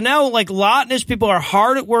 So now like Lot and his people are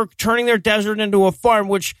hard at work turning their desert into a farm,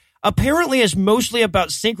 which apparently is mostly about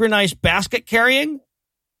synchronized basket carrying.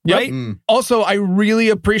 Yep. Right? Also, I really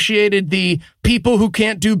appreciated the people who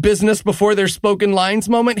can't do business before their spoken lines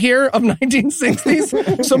moment here of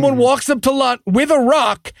 1960s. Someone walks up to Lot with a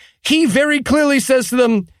rock. He very clearly says to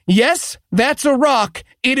them, yes, that's a rock.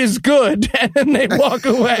 It is good. And then they walk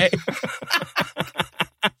away.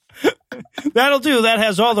 That'll do. That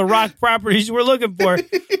has all the rock properties we're looking for.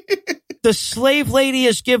 The slave lady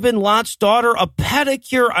has given Lot's daughter a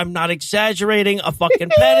pedicure. I'm not exaggerating. A fucking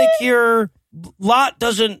pedicure. Lot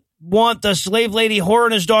doesn't want the slave lady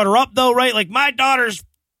whoring his daughter up, though, right? Like, my daughter's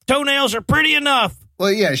toenails are pretty enough.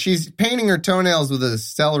 Well, yeah, she's painting her toenails with a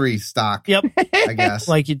celery stalk. Yep. I guess.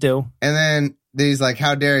 Like you do. And then he's like,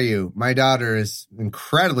 how dare you? My daughter is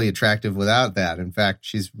incredibly attractive without that. In fact,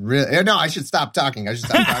 she's really... No, I should stop talking. I should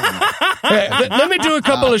stop talking. Let me do a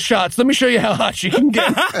couple of shots. Let me show you how hot she can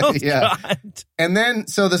get. Yeah. God. And then,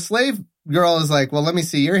 so the slave girl is like, well, let me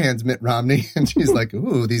see your hands, Mitt Romney. And she's like,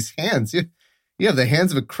 ooh, these hands. You have the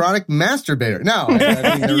hands of a chronic masturbator. No, I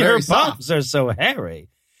mean, they're Your very soft. palms are so hairy.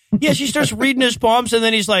 Yeah, she starts reading his palms, and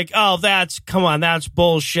then he's like, oh, that's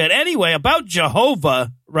bullshit. Anyway, about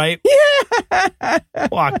Jehovah, right? Yeah.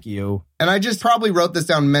 Fuck you. And I just probably wrote this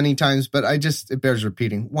down many times, but it bears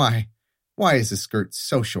repeating. Why? Why is this skirt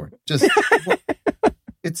so short? Just,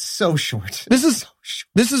 it's so short. This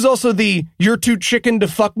is also the "you're too chicken to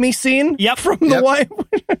fuck me" scene. Yep. From the wife.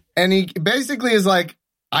 And he basically is like,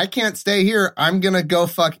 I can't stay here. I'm going to go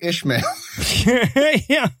fuck Ishmael.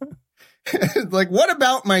 Yeah. Like, what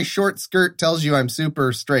about my short skirt tells you I'm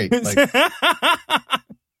super straight? Like,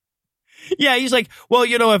 yeah, he's like, well,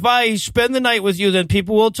 if I spend the night with you, then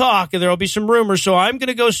people will talk and there'll be some rumors. So I'm going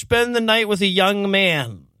to go spend the night with a young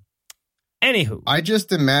man. Anywho. I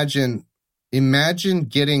just imagine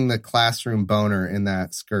getting the classroom boner in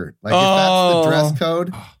that skirt. Like, if that's the dress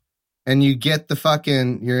code and you get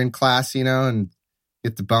the you're in class, and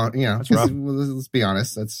get the bone, That's rough. Let's be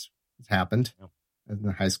honest. It's happened. In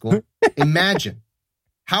high school. Imagine.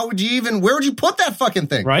 Where would you put that fucking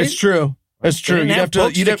thing? Right? It's true. It's true. You'd have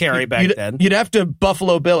to carry back then. You'd have to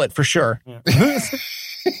Buffalo Bill it for sure. Yeah.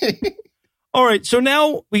 All right. So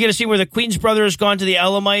now we get to see where the Queen's brother has gone to the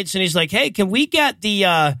Elamites, and he's like, hey, can we get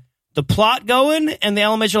the plot going? And the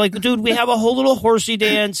Elamites are like, dude, we have a whole little horsey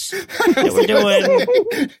dance that we're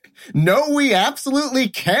doing. No, we absolutely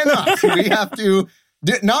cannot. We have to...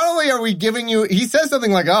 Not only are we giving you, he says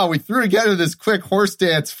something like, oh, we threw together this quick horse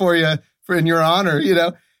dance for you in your honor,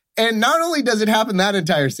 and not only does it happen that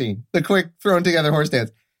entire scene, the quick thrown together horse dance,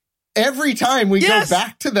 every time we go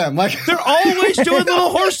back to them, like they're always doing little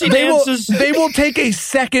horsey dances. They will take a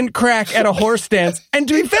second crack at a horse dance. And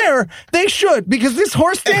to be fair, they should, because this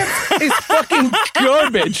horse dance is fucking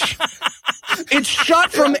garbage. It's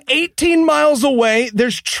shot from 18 miles away.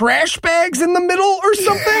 There's trash bags in the middle or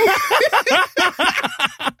something.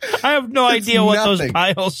 I have no idea what those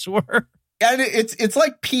piles were. And it's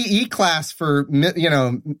like PE class for,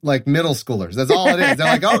 like middle schoolers. That's all it is. They're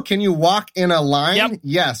like, oh, can you walk in a line? Yep.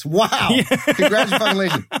 Yes. Wow.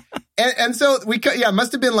 Congratulations. And so it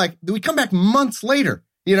must have been like, we come back months later,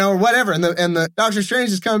 or whatever. And the Doctor Strange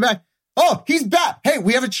is coming back. Oh, he's back. Hey,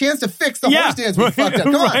 we have a chance to fix the horse dance we fucked up.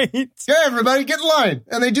 Come on. Hey, everybody, get in line.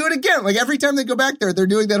 And they do it again. Like every time they go back there, they're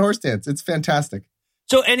doing that horse dance. It's fantastic.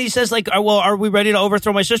 So, and he says like, well, are we ready to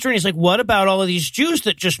overthrow my sister? And he's like, what about all of these Jews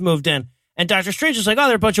that just moved in? And Dr. Strange is like, oh,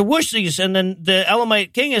 they're a bunch of wussies. And then the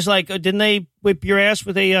Elamite king is like, didn't they whip your ass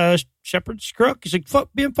with a shepherd's crook? He's like, fuck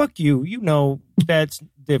you. That's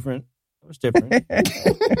different. That was different.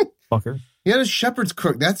 Fucker. He had a shepherd's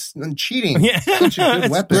crook. That's cheating. Yeah. Such a good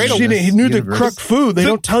weapon. Great. He knew the crook food. They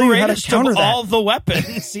don't tell you how to counter that. All the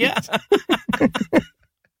weapons. Yeah.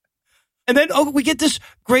 And then, we get this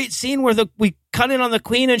great scene where we cut in on the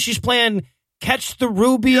queen and she's playing Catch the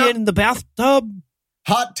Ruby in the bathtub.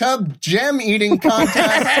 Hot tub gem eating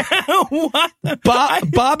contest. What?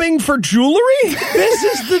 Bobbing for jewelry? This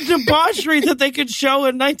is the debauchery that they could show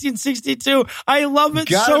in 1962. I love it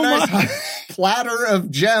Got so a nice much. Platter of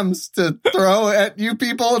gems to throw at you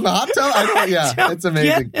people in the hot tub. It's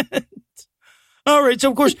amazing. All right, so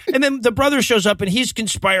of course, and then the brother shows up and he's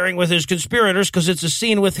conspiring with his conspirators because it's a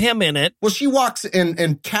scene with him in it. Well, she walks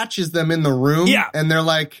and catches them in the room. Yeah. And they're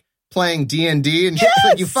like playing D&D and she's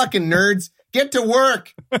like, you fucking nerds. Get to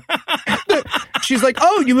work. She's like,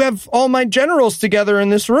 oh, you have all my generals together in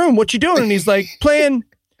this room. What you doing? And he's like, playing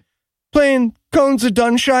Cones of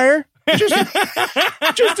Dunshire.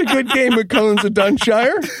 Just a good game of Cones of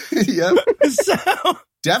Dunshire. Yep. So,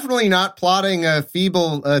 definitely not plotting a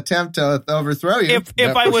feeble attempt to overthrow you.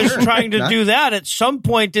 If I was trying to do that at some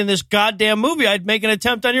point in this goddamn movie, I'd make an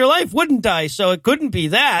attempt on your life, wouldn't I? So it couldn't be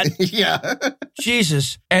that. Yeah.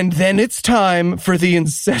 Jesus. And then it's time for the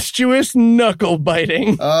incestuous knuckle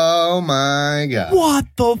biting. Oh my God. What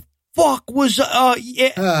the fuck was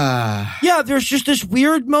yeah, there's just this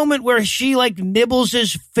weird moment where she like nibbles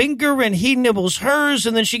his finger and he nibbles hers,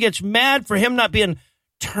 and then she gets mad for him not being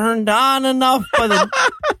turned on enough by the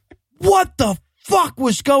what the fuck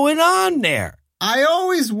was going on there? I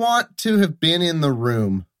always want to have been in the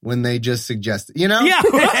room when they just suggested, you know? Yeah.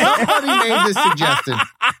 Somebody made this suggestion.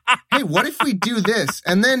 Hey, what if we do this?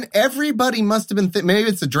 And then everybody must have been, maybe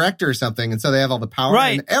it's the director or something, and so they have all the power.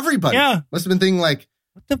 Right. And everybody must have been thinking like,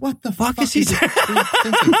 what the fuck is he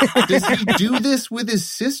thinking? Does he do this with his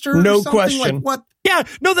sister? No or something? question. Like, what? Yeah,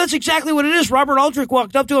 no, that's exactly what it is. Robert Aldrich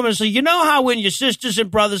walked up to him and said, you know how when your sisters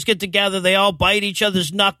and brothers get together, they all bite each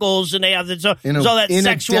other's knuckles and they have there's all that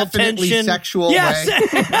sexual tension. Sexual way.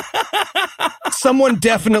 Someone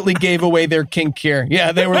definitely gave away their kink here.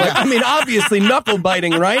 Yeah, they were like, I mean, obviously knuckle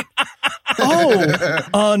biting, right?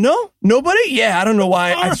 No? Nobody? Yeah, I don't know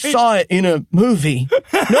why. I saw it in a movie.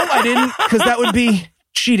 No, I didn't, because that would be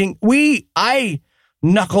cheating. I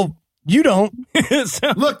knuckle. You don't.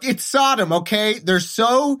 Look, it's Sodom, okay? They're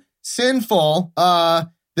so sinful that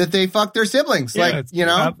they fuck their siblings. Yeah,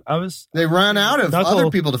 they run out of other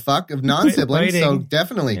people to fuck, of non-siblings, so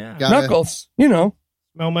definitely. Gotta, knuckles, you know.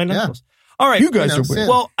 Smell my knuckles. All right. You guys are weird.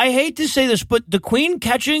 Well, I hate to say this, but the Queen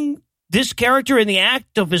catching this character in the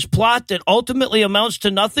act of his plot that ultimately amounts to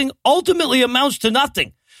nothing.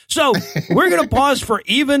 So we're going to pause for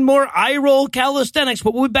even more eye-roll calisthenics,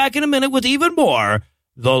 but we'll be back in a minute with even more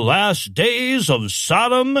The Last Days of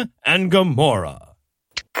Sodom and Gomorrah.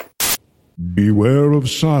 Beware of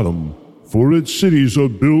Sodom, for its cities are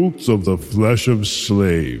built of the flesh of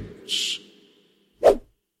slaves.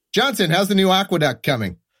 Johnson, how's the new aqueduct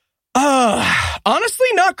coming? Honestly,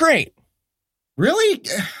 not great. Really?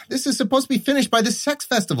 This is supposed to be finished by the sex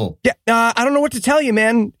festival. Yeah, I don't know what to tell you,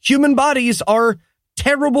 man. Human bodies are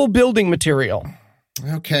terrible building material.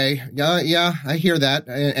 Okay. Yeah, I hear that.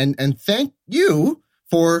 And thank you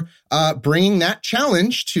for bringing that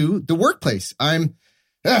challenge to the workplace. I'm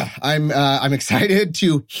excited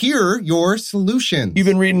to hear your solutions. You've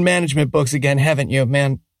been reading management books again, haven't you,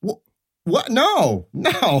 man? What? No.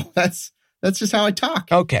 That's just how I talk.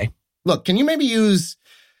 Okay. Look, can you maybe use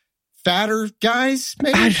fatter guys?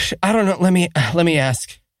 Maybe I don't know. Let me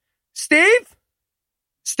ask. Steve,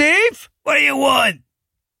 What do you want?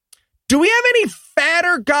 do we have any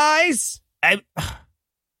fatter guys?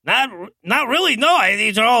 Not really.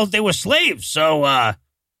 No, they were slaves, so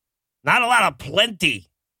not a lot of plenty.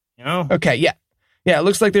 You know. Okay. Yeah. It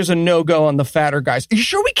looks like there's a no-go on the fatter guys. Are you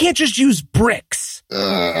sure we can't just use bricks?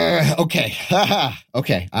 Okay.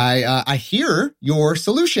 Okay. I hear your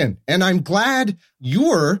solution, and I'm glad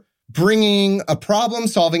you're bringing a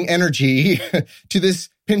problem-solving energy to this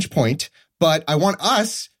pinch point, but I want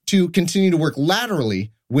us to continue to work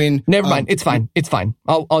laterally when... Never mind. It's fine.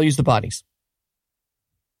 I'll use the bodies.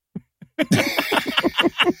 All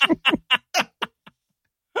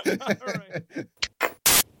right.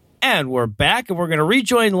 And we're back, and we're going to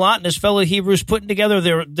rejoin Lot and his fellow Hebrews putting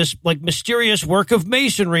together this mysterious work of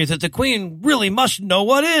masonry that the Queen really must know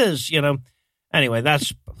what is, you know. Anyway,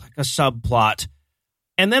 that's like a subplot.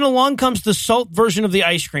 And then along comes the salt version of the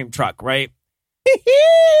ice cream truck, right?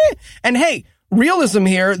 And hey, realism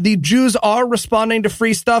here. The Jews are responding to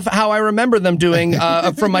free stuff how I remember them doing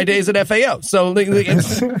from my days at FAO. So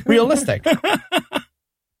it's realistic.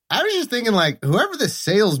 I was just thinking, whoever the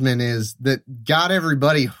salesman is that got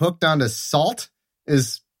everybody hooked onto salt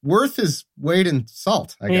is worth his weight in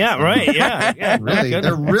salt, I guess. Yeah, right. Yeah. Really,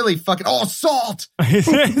 they're really fucking, salt!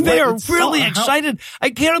 They are really excited. I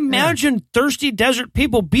can't imagine thirsty desert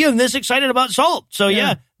people being this excited about salt. So,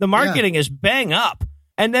 the marketing is bang up.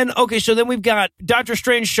 And then, so then we've got Dr.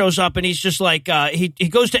 Strange shows up, and he's just like, he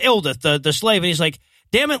goes to Ildith, the slave, and he's like,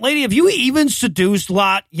 damn it, lady, have you even seduced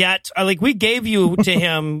Lot yet? We gave you to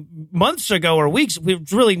him months ago or weeks. We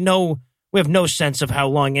have no sense of how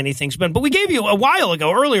long anything's been, but we gave you a while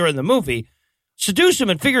ago, earlier in the movie. Seduce him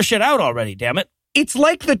and figure shit out already, damn it. It's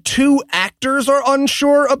like the two actors are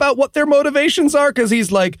unsure about what their motivations are, because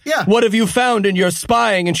he's like, what have you found in your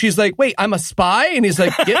spying? And she's like, wait, I'm a spy? And he's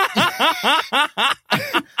like,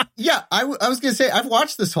 yeah. I was going to say, I've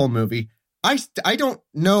watched this whole movie. I don't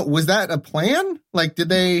know. Was that a plan? Did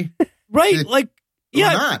they? Right. Or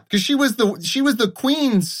not? Because she was the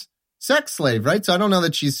Queen's sex slave, right? So I don't know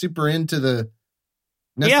that she's super into the.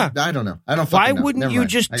 I don't know. I don't. Why wouldn't you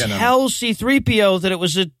just tell C-3PO that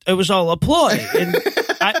it was all a ploy? And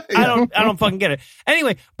I don't fucking get it.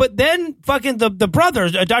 Anyway, but then fucking the brother,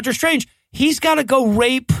 Dr. Strange, he's got to go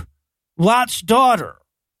rape Lot's daughter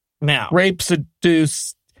now. Rape,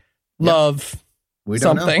 seduce, love. We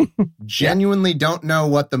don't something. know. Genuinely don't know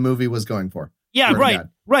what the movie was going for. Yeah,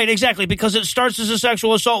 right, exactly. Because it starts as a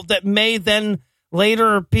sexual assault that may then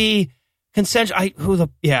later be consensual.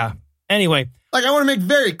 Anyway. I want to make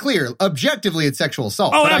very clear, objectively, it's sexual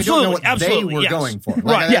assault. Oh, but absolutely. I don't know what they were going for.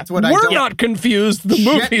 That's what we're not confused. The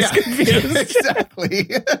movie's confused. Exactly.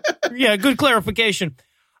 Yeah, good clarification.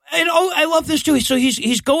 And I love this too. So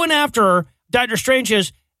he's going after her, Dr. Strange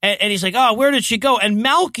is, and he's like, oh, where did she go? And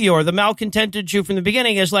Melchior, the malcontented Jew from the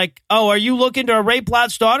beginning, is like, oh, are you looking to rape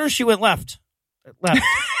Lot's daughter? She went left.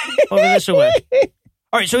 Over this way.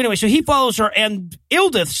 All right, so anyway, so he follows her, and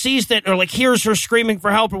Ildith sees that, or like hears her screaming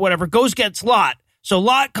for help or whatever, gets Lot. So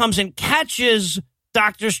Lot comes and catches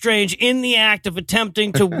Doctor Strange in the act of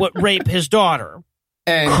attempting to rape his daughter.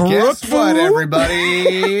 And guess what,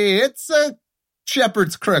 everybody? It's a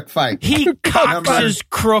shepherd's crook fight. He cocks his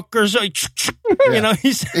crook or so,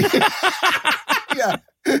 he's... Yeah.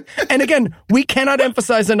 And again, we cannot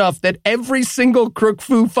emphasize enough that every single crook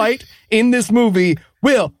fu fight in this movie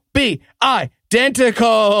will be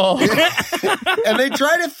identical. And they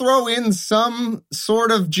try to throw in some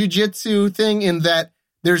sort of jujitsu thing in that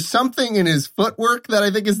there's something in his footwork that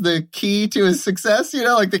I think is the key to his success.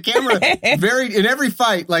 Like the camera in every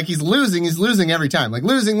fight, like he's losing every time, like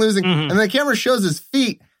losing. Mm-hmm. And the camera shows his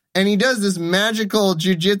feet and he does this magical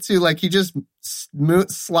jujitsu, like he just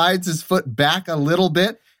slides his foot back a little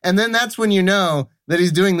bit. And then that's when you know that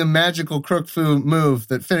he's doing the magical crook fu move,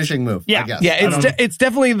 that finishing move. Yeah. I guess. Yeah. It's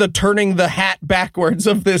definitely the turning the hat backwards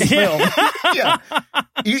of this film. Yeah.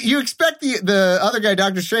 You expect the other guy,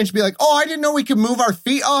 Doctor Strange, to be like, oh, I didn't know we could move our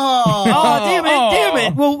feet. Oh, damn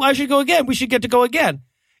it. Well, I should go again. We should get to go again.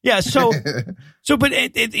 Yeah. But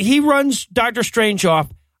he runs Doctor Strange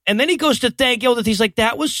off. And then he goes to thank Ildith. He's like,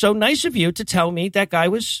 that was so nice of you to tell me that guy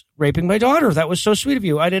was raping my daughter. That was so sweet of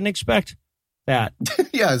you. I didn't expect that.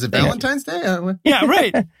 Yeah, is it Valentine's Day? Yeah,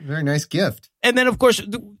 right. Very nice gift. And then, of course,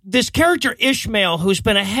 this character Ishmael, who's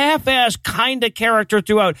been a half-ass kind of character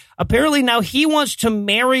throughout, apparently now he wants to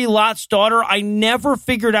marry Lot's daughter. I never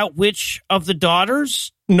figured out which of the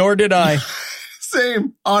daughters. Nor did I.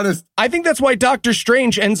 Same, honest. I think that's why Doctor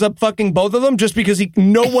Strange ends up fucking both of them, just because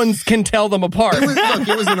no one can tell them apart.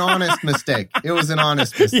 It was an honest mistake. It was an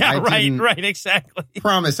honest mistake. Yeah, right, exactly.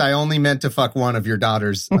 Promise, I only meant to fuck one of your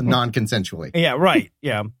daughters non-consensually. Yeah, right,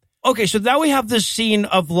 yeah. Okay, so now we have this scene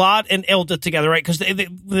of Lot and Ildith together, right? Because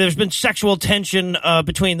there's been sexual tension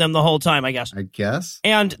between them the whole time, I guess.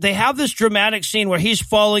 And they have this dramatic scene where he's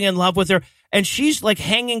falling in love with her, and she's like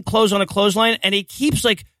hanging clothes on a clothesline, and he keeps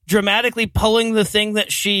like dramatically pulling the thing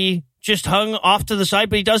that she just hung off to the side,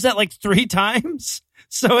 but he does that like 3 times.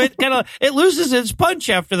 So it loses its punch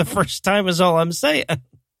after the first time is all I'm saying.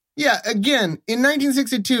 Yeah, again, in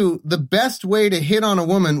 1962, the best way to hit on a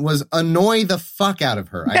woman was annoy the fuck out of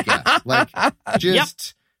her, I guess. Like,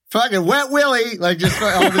 just fucking wet willy, like just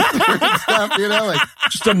all this different stuff, like.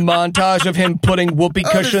 Just a montage of him putting whoopee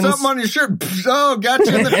cushions. There's something on your shirt. Oh, got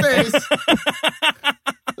you in the face.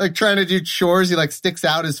 Like trying to do chores, he like sticks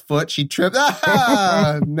out his foot. She trips.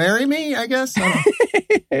 Marry me, I guess.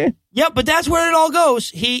 Yeah, but that's where it all goes.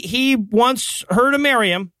 He wants her to marry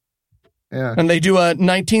him. Yeah. And they do a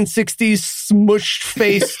 1960s smushed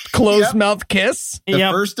face, closed mouth kiss. The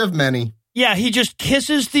first of many. Yeah, he just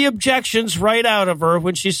kisses the objections right out of her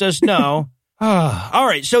when she says no. All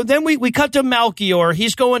right, so then we cut to Melchior.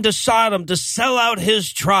 He's going to Sodom to sell out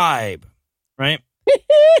his tribe, right?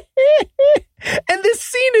 And this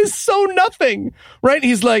scene is so nothing, right?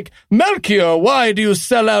 He's like, Melchior, why do you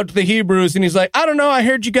sell out the Hebrews? And he's like, I don't know. I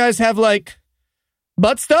heard you guys have like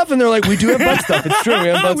butt stuff. And they're like, we do have butt stuff. It's true. We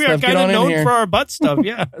have butt we stuff. We are kind of known for our butt stuff.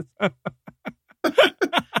 Yeah.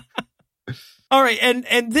 All right.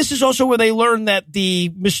 And this is also where they learn that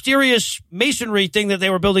the mysterious masonry thing that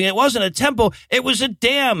they were building, it wasn't a temple. It was a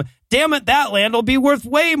dam. Damn it. That land will be worth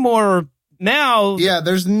way more now. Yeah,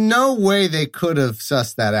 there's no way they could have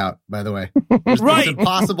sussed that out, by the way. Right. It's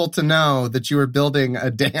impossible to know that you are building a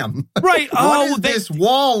dam. Right. What is this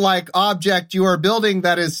wall-like object you are building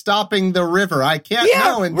that is stopping the river? I can't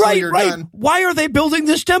know until you're done. Why are they building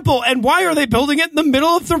this temple? And why are they building it in the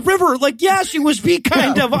middle of the river? Like, yes, it was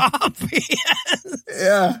kind of obvious.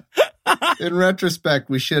 Yeah. In retrospect,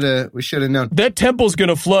 we should have known. That temple's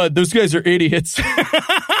gonna flood. Those guys are idiots.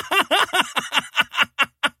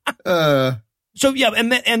 So yeah,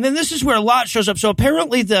 and then this is where Lot shows up. So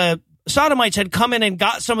apparently the Sodomites had come in and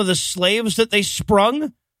got some of the slaves that they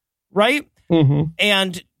sprung, right? Mm-hmm.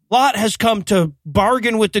 And Lot has come to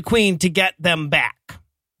bargain with the queen to get them back.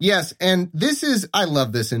 Yes, and I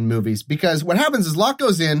love this in movies because what happens is Lot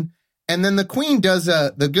goes in, and then the queen does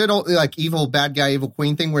the good old like evil bad guy evil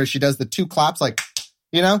queen thing where she does the 2 claps, like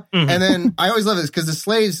Mm-hmm. And then I always love this because the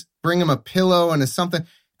slaves bring him a pillow and something.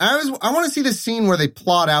 I want to see the scene where they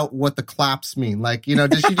plot out what the claps mean. Like,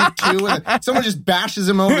 does she do 2 and someone just bashes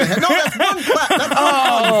him over the head? No, that's 1 clap. That's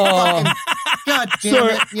one. God damn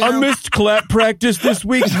Sorry, it. I missed clap practice this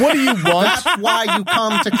week. What do you want? That's why you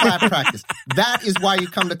come to clap practice. That is why you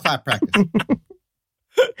come to clap practice.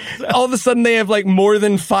 All of a sudden they have like more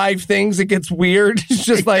than 5 things. It gets weird. It's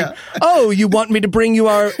just like, oh, you want me to bring you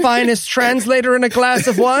our finest translator and a glass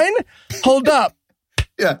of wine? Hold up.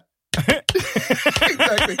 Yeah.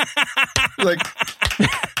 Exactly.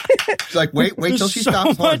 Like, wait till she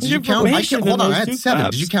stops. Hold on. Did you count? Hold on, I had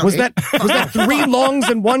 7. Did you count 8? Was that 3 longs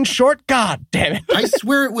and 1 short? God damn it. I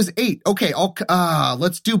swear it was 8. Okay,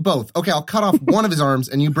 let's do both. Okay, I'll cut off one of his arms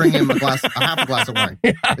and you bring him half a glass of wine.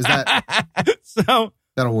 Is that so?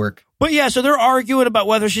 That'll work. But yeah, so they're arguing about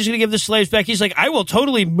whether she's going to give the slaves back. He's like, I will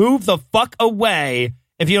totally move the fuck away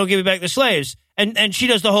if you don't give me back the slaves. And she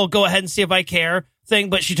does the whole go ahead and see if I care thing,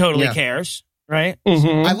 but she totally cares. Right?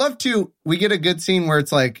 Mm-hmm. I love we get a good scene where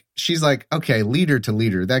it's like, she's like, okay, leader to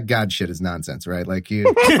leader. That God shit is nonsense, right? Like, it's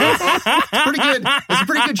pretty good. It's a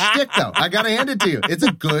pretty good shtick, though. I got to hand it to you. It's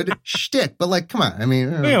a good shtick. But, like, come on. I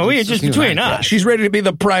mean, we just between us. She's ready to be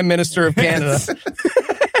the Prime Minister of Canada.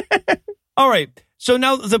 All right. So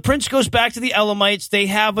now the prince goes back to the Elamites. They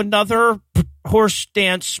have another horse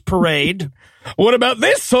dance parade. What about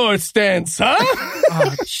this horse dance, huh?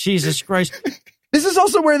 Oh, Jesus Christ. This is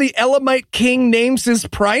also where the Elamite king names his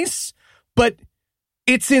price, but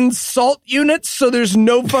it's in salt units, so there's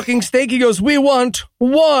no fucking stake. He goes, we want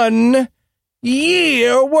 1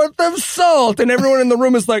 year worth of salt. And everyone in the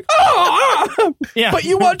room is like, oh! Yeah. But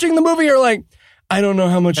you watching the movie are like, I don't know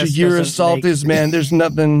how much a year of salt is, man. There's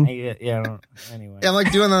nothing. Yeah, anyway. Yeah, I'm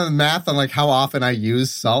like doing the math on like how often I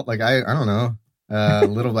use salt. Like, I don't know.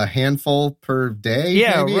 A handful per day.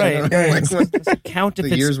 Yeah, maybe? right. Does it count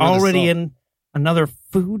if it's already in another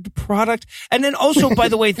food product? And then also, by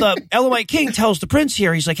the way, the Elamite king tells the prince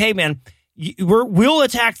here, he's like, hey, man, we'll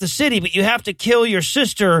attack the city, but you have to kill your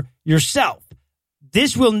sister yourself.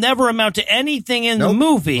 This will never amount to anything in the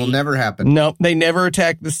movie. Will never happen. Nope, they never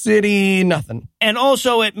attack the city, nothing. And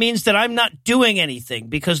also, it means that I'm not doing anything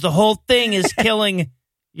because the whole thing is killing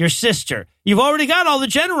your sister. You've already got all the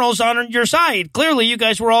generals on your side. Clearly, you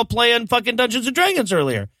guys were all playing fucking Dungeons and Dragons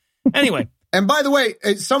earlier. Anyway. And by the way,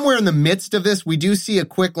 somewhere in the midst of this, we do see a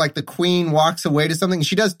quick, like the queen walks away to something.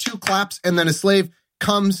 She does 2 claps and then a slave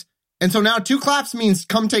comes. And so now 2 claps means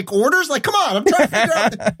come take orders. Like, come on, I'm trying to figure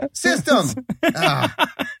out the system.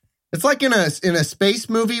 It's like in a space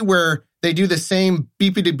movie where they do the same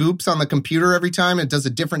beepity boops on the computer every time. It does a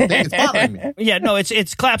different thing. It's bothering me. Yeah, no,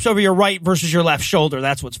 it's claps over your right versus your left shoulder.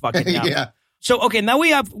 That's what's fucking down. Yeah. So, okay, now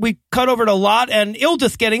we cut over to Lot and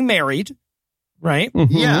Ildith getting married, right?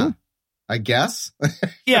 Mm-hmm. Yeah, I guess.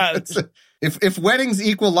 Yeah. If weddings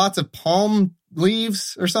equal lots of palm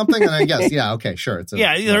leaves or something, and I guess, yeah, okay, sure.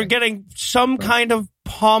 They're getting some kind of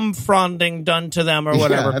palm fronding done to them or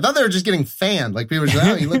whatever. Yeah, I thought they were just getting fanned. Like people were just,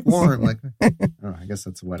 oh, you look warm. Like, oh, I guess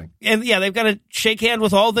that's a wedding. And yeah, they've got to shake hand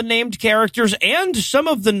with all the named characters and some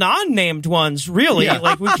of the non-named ones, really. Yeah.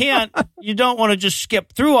 Like you don't want to just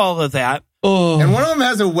skip through all of that. Oh. And one of them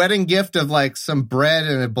has a wedding gift of like some bread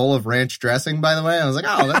and a bowl of ranch dressing, by the way. I was like,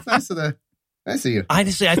 oh, that's nice of the... I see you.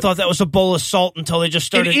 Honestly, I thought that was a bowl of salt until they just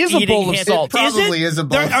started eating. It is a bowl of salt. It probably is a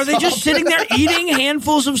bowl of salt. Are they just sitting there eating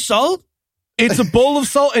handfuls of salt? It's a bowl of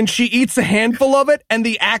salt, and she eats a handful of it, and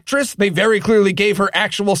the actress, they very clearly gave her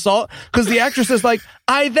actual salt, because the actress is like,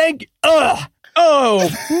 oh,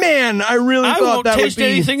 man, I really thought that would be... I won't taste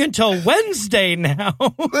anything until Wednesday now.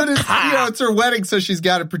 But it's her wedding, so she's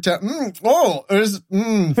got to pretend,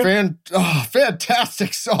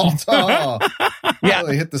 fantastic salt. Oh. Yeah,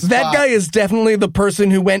 really hit the spot. That guy is definitely the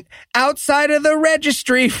person who went outside of the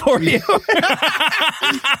registry for you.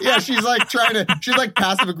 Yeah, she's like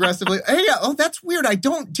passive aggressively. Hey, that's weird.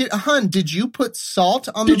 Did you put salt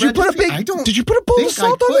on the registry? Did you put a bowl of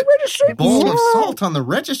salt on the registry? Bowl of salt on the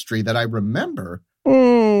registry that I remember.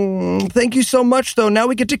 Thank you so much, though. Now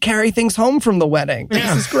we get to carry things home from the wedding.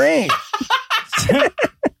 This is great.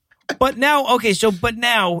 But now at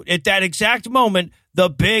that exact moment, the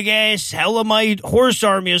big ass Elamite horse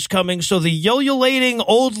army is coming. So the ululating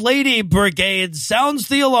old lady brigade sounds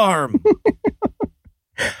the alarm.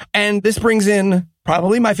 And this brings in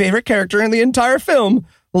probably my favorite character in the entire film,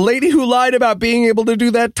 the lady who lied about being able to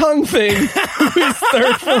do that tongue thing, who is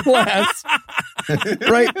third from last.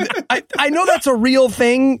 Right? I know that's a real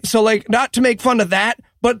thing, so like not to make fun of that,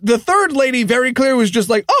 but the third lady very clear was just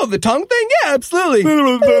like, oh, the tongue thing? Yeah, absolutely.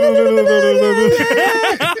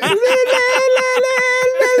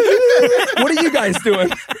 What are you guys doing?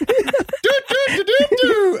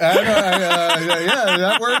 Yeah,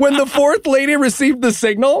 that worked. When the fourth lady received the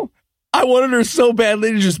signal, I wanted her so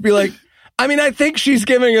badly to just be like, I mean, I think she's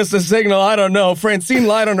giving us a signal. I don't know. Francine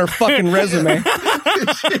lied on her fucking resume.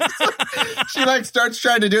 She like starts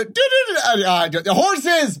trying to do it.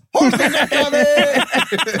 Horses are coming.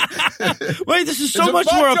 Wait, this is so much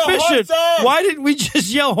more efficient. Why didn't we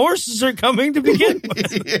just yell horses are coming to begin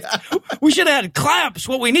with? Yeah. We should have had claps.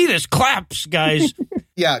 What we need is claps, guys.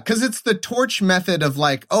 Yeah, because it's the torch method of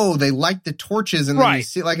like, oh, they light the torches, and then you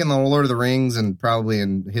see like in the Lord of the Rings and probably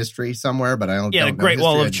in history somewhere, but I don't. Yeah, don't the Great know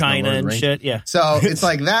Wall history, of China and shit. Yeah. So it's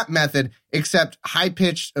like that method, except high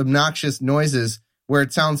pitched, obnoxious noises where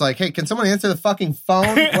it sounds like, hey, can someone answer the fucking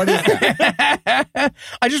phone? What is that?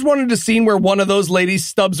 I just wanted a scene where one of those ladies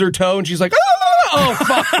stubs her toe and she's like, oh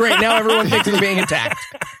fuck, great! Now everyone thinks they're being attacked.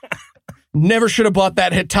 Never should have bought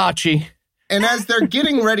that Hitachi. And as they're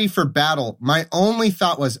getting ready for battle, my only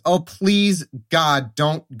thought was, oh, please, God,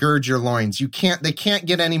 don't gird your loins. They can't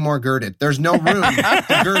get any more girded. There's no room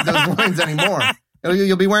to gird those loins anymore.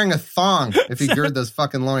 You'll be wearing a thong if you gird those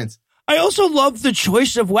fucking loins. I also love the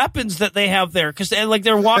choice of weapons that they have there because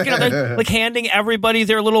they're walking out there, like handing everybody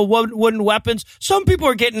their little wooden weapons. Some people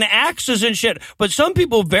are getting axes and shit, but some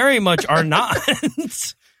people very much are not.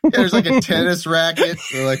 Yeah, there's like a tennis racket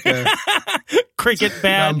or like a cricket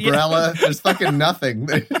bat, umbrella. There's fucking nothing.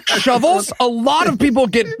 Shovels? A lot of people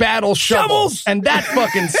get battle shovels, and that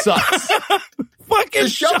fucking sucks. Fucking the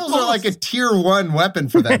shovels are like a tier 1 weapon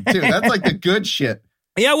for them too. That's like the good shit.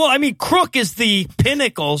 Yeah, well, I mean, crook is the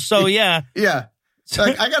pinnacle, so yeah. Yeah.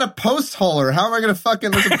 Like, I got a post holer. How am I going to fucking...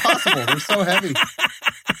 It's impossible. They're so heavy.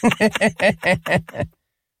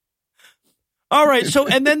 All right, so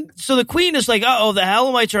the queen is like, uh-oh, the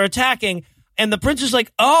Elamites are attacking, and the prince is like,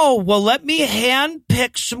 oh, well, let me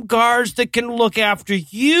handpick some guards that can look after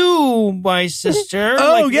you, my sister.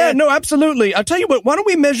 Oh, like, yeah, no, absolutely. I'll tell you what, why don't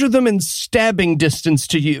we measure them in stabbing distance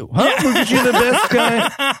to you? Huh? Yeah. Look at you, the best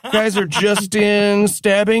guy. Guys are just in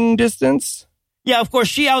stabbing distance. Yeah, of course,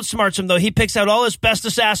 she outsmarts him, though. He picks out all his best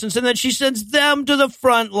assassins, and then she sends them to the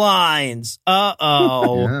front lines.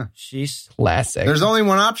 Uh-oh. Yeah. She's classic. There's only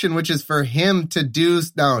one option, which is for him to do...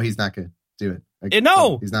 No, he's not going to do it.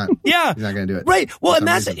 No. He's not. Yeah. He's not going to do it. Right. Well, and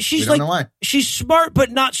that's... reason. She's we don't like... know why. She's smart, but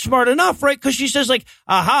not smart enough, right? Because she says, like,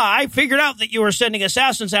 aha, I figured out that you were sending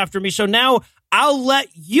assassins after me, so now I'll let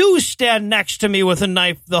you stand next to me with a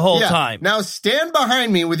knife the whole time. Now stand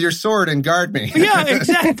behind me with your sword and guard me. Yeah,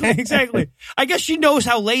 exactly. I guess she knows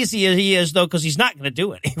how lazy he is, though, because he's not going to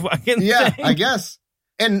do any fucking thing. I guess.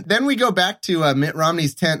 And then we go back to Mitt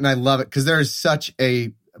Romney's tent, and I love it because there is such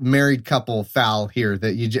a married couple foul here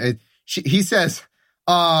that he says,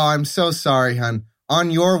 "Oh, I'm so sorry, hon. On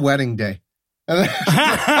your wedding day." And then, on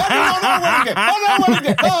our wedding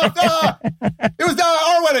day. It was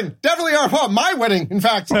our wedding. Definitely my wedding. In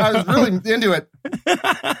fact, I was really into it.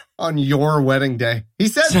 On your wedding day. He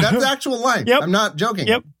says that's the actual line. Yep. I'm not joking.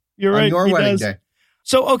 Yep. You're right. On your wedding day.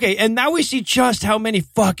 So, okay, and now we see just how many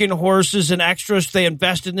fucking horses and extras they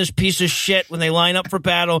invest in this piece of shit when they line up for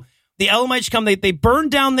battle. The Elamites come, they burn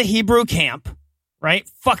down the Hebrew camp, right?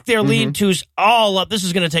 Fuck their lean-tos all up. This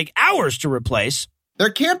is going to take hours to replace. Their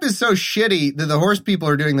camp is so shitty that the horse people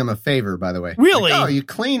are doing them a favor, by the way. Really? Like, oh, you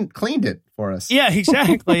cleaned it for us. Yeah,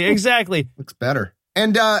 exactly. Looks better.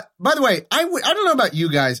 And by the way, I don't know about you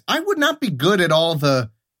guys. I would not be good at all the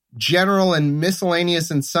general and miscellaneous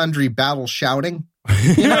and sundry battle shouting.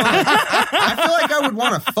 You know, I feel like I would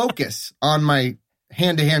want to focus on my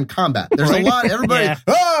hand-to-hand combat. There's a lot, everybody, and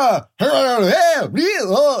I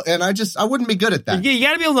wouldn't be good at that. You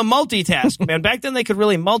got to be able to multitask, man. Back then, they could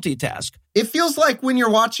really multitask. It feels like when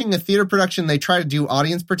you're watching a theater production, they try to do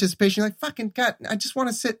audience participation. You're like, fucking God, I just want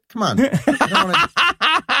to sit. Come on.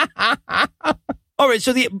 All right,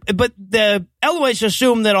 so the Elamites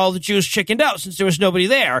assume that all the Jews chickened out since there was nobody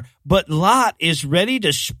there, but Lot is ready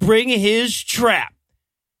to spring his trap.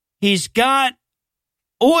 He's got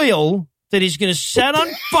oil that he's going to set on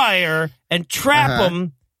fire and trap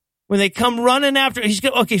them when they come running after.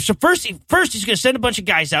 So first he's going to send a bunch of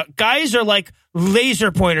guys out. Guys are like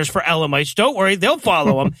laser pointers for Elamites. Don't worry, they'll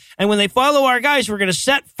follow them. And when they follow our guys, we're going to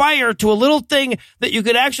set fire to a little thing that you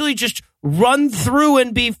could actually just run through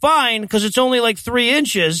and be fine because it's only like 3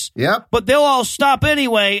 inches. Yep. But they'll all stop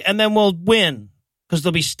anyway, and then we'll win because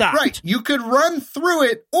they'll be stopped. Right. You could run through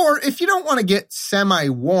it, or if you don't want to get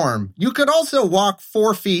semi-warm, you could also walk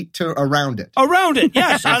 4 feet around it. Around it,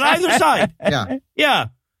 yes, on either side. Yeah. Yeah.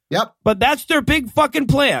 Yep. But that's their big fucking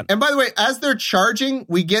plan. And by the way, as they're charging,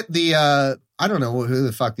 we get the, I don't know who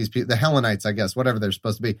the fuck these people, the Hellenites, I guess, whatever they're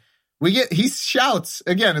supposed to be. He shouts,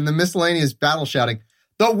 again, in the miscellaneous battle shouting,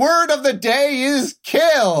 "The word of the day is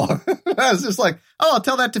kill." I was just like, oh, I'll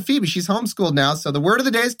tell that to Phoebe. She's homeschooled now. So the word of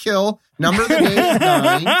the day is kill. Number of the day is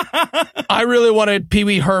 9. I really wanted Pee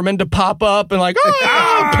Wee Herman to pop up and like,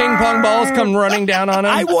 ping pong balls come running down on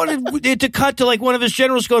him. I wanted it to cut to like one of his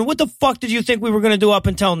generals going, "What the fuck did you think we were going to do up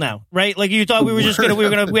until now?" Right? Like you thought we were just going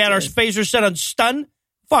to, we had our phasers set on stun.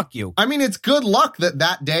 fuck you. I mean, it's good luck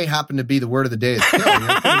that day happened to be the word of the day. It's kill. It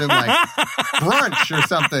could have been like brunch or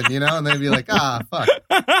something, and they'd be like, fuck.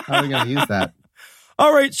 How are we going to use that?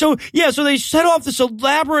 All right. So they set off this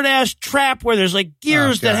elaborate ass trap where there's like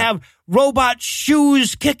gears that have robot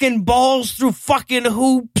shoes kicking balls through fucking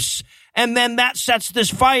hoops. And then that sets this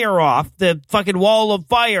fire off, the fucking wall of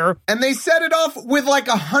fire. And they set it off with like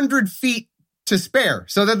 100 feet to spare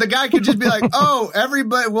so that the guy could just be like,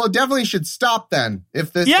 everybody, well, definitely should stop then.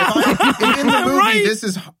 If in the movie this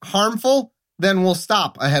is harmful, then we'll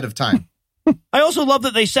stop ahead of time. I also love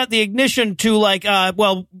that they set the ignition to like,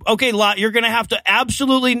 okay, Lot, you're going to have to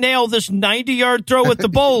absolutely nail this 90-yard throw with the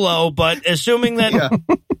bolo, but assuming that,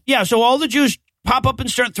 so all the Jews pop up and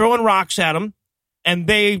start throwing rocks at him, and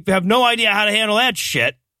they have no idea how to handle that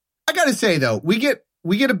shit. I got to say, though, we get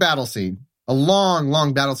a battle scene, a long,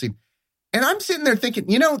 long battle scene. And I'm sitting there thinking,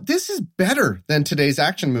 this is better than today's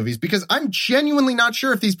action movies because I'm genuinely not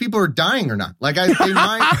sure if these people are dying or not. Like, half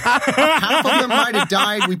of them might have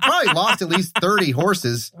died. We probably lost at least 30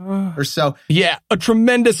 horses or so. Yeah, a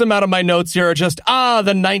tremendous amount of my notes here are just,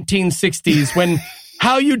 the 1960s when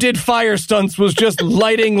how you did fire stunts was just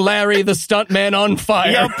lighting Larry the stuntman on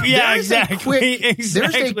fire. Yep, yeah, exactly.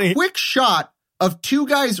 There's a quick shot of two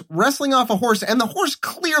guys wrestling off a horse, and the horse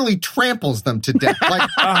clearly tramples them to death. Like,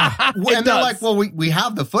 and they're like, "Well, we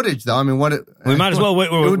have the footage, though. I mean, we might as well.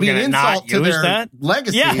 It would be an insult to their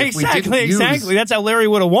legacy. Yeah, exactly. That's how Larry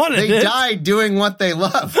would have wanted it. They died doing what they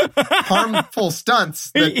love, harmful stunts.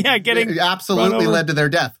 That getting absolutely led to their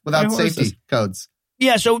death without safety codes.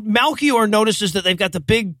 Yeah, so Melchior notices that they've got the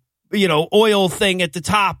big, oil thing at the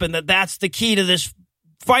top, and that's the key to this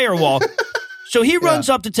firewall. So he runs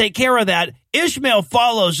up to take care of that. Ishmael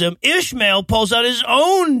follows him. Ishmael pulls out his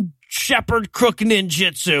own shepherd crook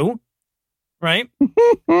ninjutsu, right?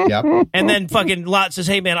 Yep. And then fucking Lot says,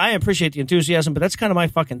 "Hey man, I appreciate the enthusiasm, but that's kind of my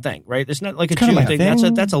fucking thing, right? It's not like a Jew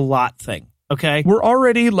thing. That's a Lot thing." Okay. We're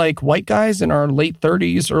already like white guys in our late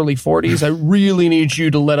 30s, early 40s. I really need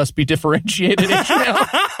you to let us be differentiated, Ishmael.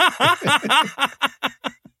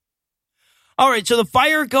 All right. So the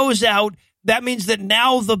fire goes out. That means that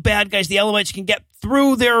now the bad guys, the Elamites, can get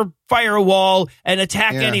through their firewall and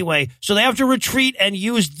attack anyway. So they have to retreat and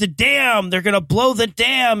use the dam. They're going to blow the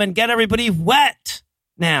dam and get everybody wet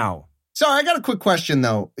now. Sorry, I got a quick question,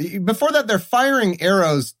 though. Before that, they're firing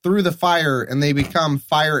arrows through the fire, and they become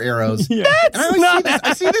fire arrows. Yeah.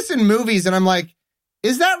 I see this in movies, and I'm like,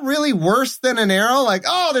 is that really worse than an arrow? Like,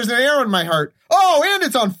 there's an arrow in my heart. Oh, and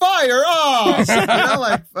it's on fire.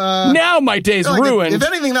 Oh, now my day's ruined. If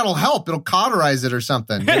anything, that'll help. It'll cauterize it or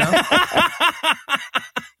something.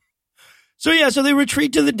 So they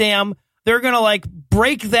retreat to the dam. They're going to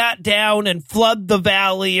break that down and flood the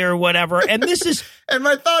valley or whatever. And this is. And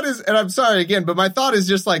my thought is, and I'm sorry again, but my thought is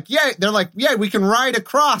just they're like, we can ride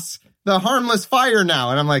across the harmless fire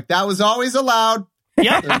now. And I'm like, that was always allowed.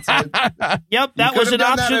 Yep. Yep. That was an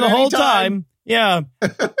option the whole time. Yeah.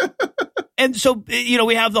 And so,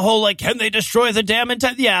 we have the whole, can they destroy the dam in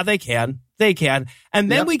time? Yeah, they can. They can.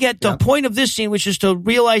 And then we get the point of this scene, which is to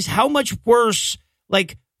realize how much worse,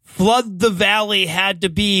 flood the valley had to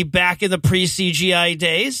be back in the pre-CGI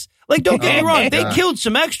days. Don't get me wrong. They killed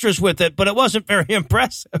some extras with it, but it wasn't very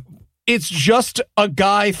impressive. It's just a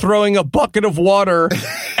guy throwing a bucket of water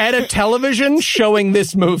at a television showing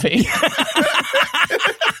this movie.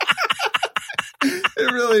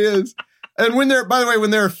 It really is. And when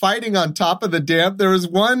they're fighting on top of the dam, there was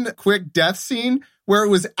one quick death scene where it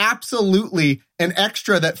was absolutely an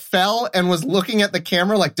extra that fell and was looking at the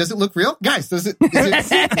camera like, does it look real? Guys, is it good?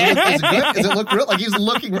 Does it look real? Like he's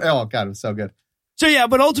looking. Oh, God, it was so good. So, yeah,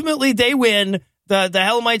 but ultimately they win. The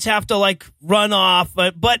Helmites have to run off.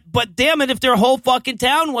 But damn it, if their whole fucking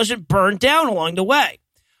town wasn't burned down along the way.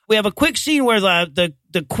 We have a quick scene where the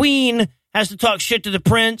queen has to talk shit to the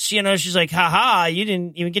prince. She's like, ha, you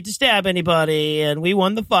didn't even get to stab anybody, and we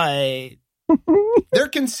won the fight. They're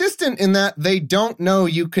consistent in that they don't know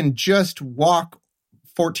you can just walk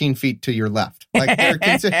 14 feet to your left. They can't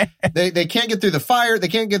get through the fire. They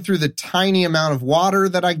can't get through the tiny amount of water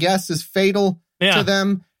that I guess is fatal to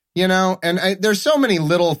them, and there's so many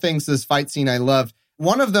little things this fight scene I loved.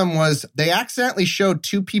 One of them was they accidentally showed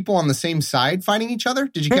two people on the same side fighting each other.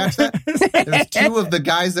 Did you catch that? There's two of the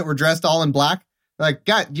guys that were dressed all in black. Like,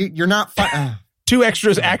 God, you're not fighting. Two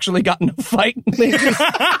extras actually got in a fight. They just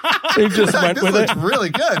went with it. Looks really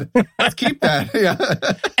good. Let's keep that. Yeah.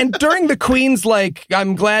 And during the Queen's,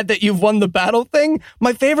 I'm glad that you've won the battle thing,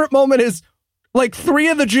 my favorite moment is, three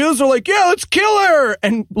of the Jews are like, yeah, let's kill her.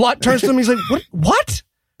 And Lot turns to them, he's like, what?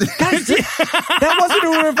 Guys, that wasn't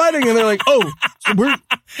who we were fighting. And they're like, so we're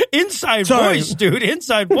inside voice, dude.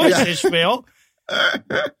 Inside voice, Ishmael.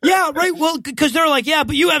 Yeah, right. Well, because they're like, yeah,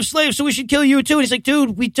 but you have slaves, so we should kill you too. And he's like,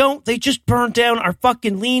 dude, we don't. They just burned down our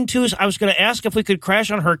fucking lean-tos. I was going to ask if we could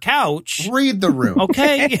crash on her couch. Read the room.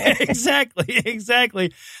 Okay, yeah,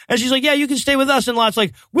 exactly. And she's like, yeah, you can stay with us. And Lot's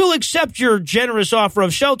like, we'll accept your generous offer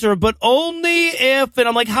of shelter, but only if. And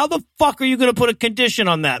I'm like, how the fuck are you going to put a condition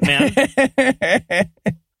on that, man?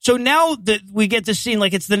 So now that we get this scene,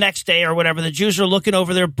 like it's the next day or whatever, the Jews are looking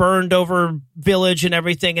over their burned over village and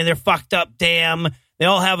everything, and they're fucked up dam. They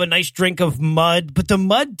all have a nice drink of mud, but the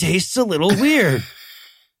mud tastes a little weird.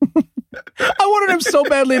 I wanted him so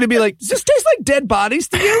badly to be like, does this taste like dead bodies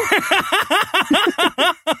to you?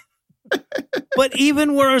 But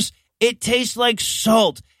even worse, it tastes like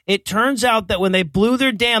salt. It turns out that when they blew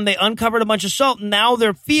their dam, they uncovered a bunch of salt, and now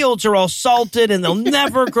their fields are all salted, and they'll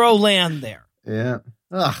never grow land there. Yeah.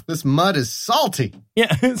 Ugh, this mud is salty.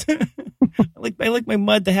 Yeah. I like my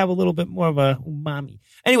mud to have a little bit more of a umami.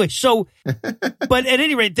 Anyway, so, but at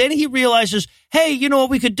any rate, then he realizes, hey, you know what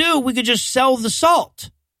we could do? We could just sell the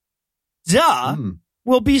salt. Duh.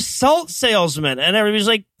 We'll be salt salesmen. And everybody's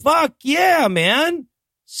like, fuck yeah, man.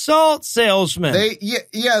 Salt salesmen.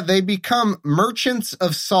 They become merchants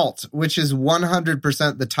of salt, which is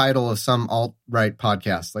 100% the title of some alt-right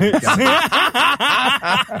podcast. Like,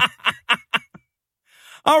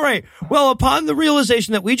 All right. Well, upon the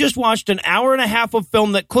realization that we just watched an hour and a half of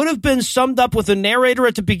film that could have been summed up with a narrator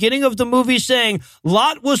at the beginning of the movie saying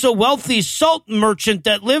Lot was a wealthy salt merchant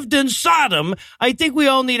that lived in Sodom, I think we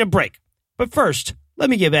all need a break. But first,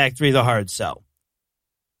 let me give Act 3 the hard sell.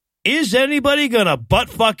 Is anybody gonna butt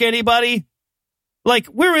fuck anybody? Like,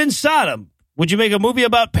 we're in Sodom. Would you make a movie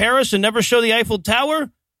about Paris and never show the Eiffel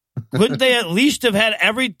Tower? Couldn't they at least have had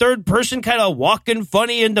every third person kind of walking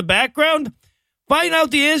funny in the background? Find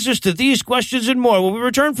out the answers to these questions and more when we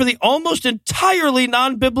return for the almost entirely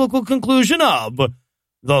non-biblical conclusion of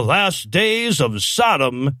The Last Days of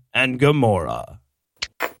Sodom and Gomorrah.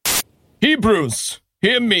 Hebrews,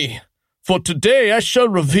 hear me, for today I shall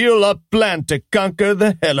reveal our plan to conquer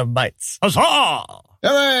the Helamites. Huzzah!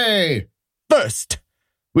 hooray! First,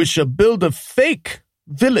 we shall build a fake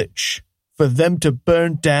village for them to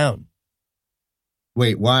burn down.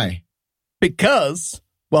 Wait, why? Because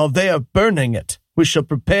while they are burning it, we shall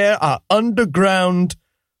prepare our underground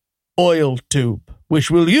oil tube,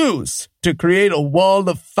 which we'll use to create a wall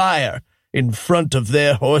of fire in front of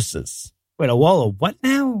their horses. Wait, a wall of what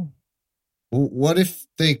now? What if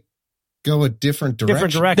they go a different direction?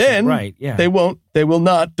 Different direction, Then, right, yeah. They will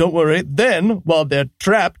not, don't worry. Then, while they're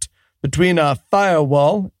trapped between our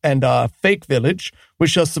firewall and our fake village, we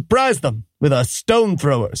shall surprise them with our stone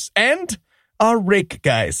throwers and our rake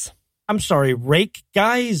guys. I'm sorry, rake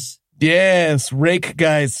guys? Yes, rake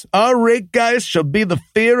guys. Our rake guys shall be the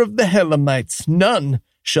fear of the Helamites. None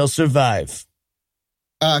shall survive.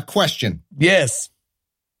 Question. Yes.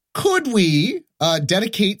 Could we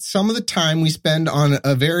dedicate some of the time we spend on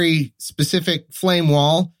a very specific flame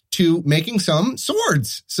wall to making some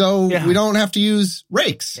swords so we don't have to use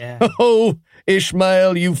rakes? Yeah. Oh,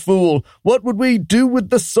 Ishmael, you fool. What would we do with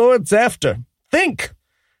the swords after? Think.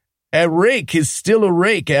 A rake is still a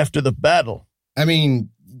rake after the battle. I mean,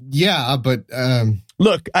 yeah, but...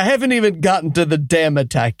 Look, I haven't even gotten to the dam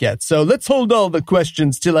attack yet, so let's hold all the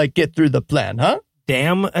questions till I get through the plan, huh?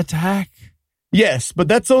 Dam attack? Yes, but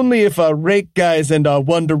that's only if our rake guys and our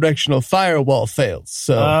one-directional firewall fails,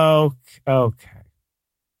 so... Okay.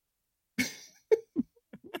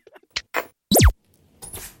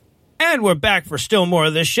 And we're back for still more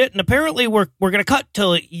of this shit, and apparently we're going to cut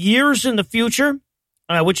to years in the future,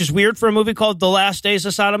 which is weird for a movie called The Last Days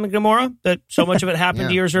of Sodom and Gomorrah, that so much of it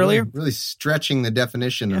happened years earlier. Really stretching the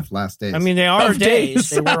definition of last days. I mean, they are days.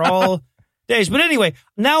 They were all days. But anyway,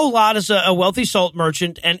 now Lot is a wealthy salt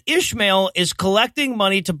merchant, and Ishmael is collecting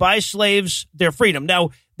money to buy slaves their freedom. Now,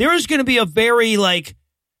 there is going to be a very, like,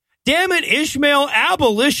 damn it, Ishmael,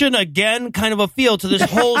 abolition again kind of a feel to this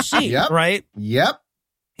whole scene, right? Yep.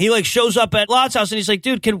 He, like, shows up at Lot's house, and he's like,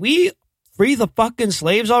 dude, can we free the fucking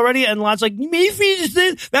slaves already? And Lot's like, me free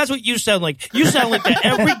this? That's what you sound like. You sound like that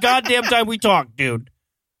every goddamn time we talk, dude.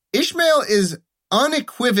 Ishmael is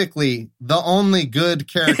unequivocally the only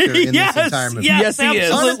good character in this entire movie. Yes, he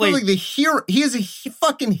is. Unequivocally the hero. He is a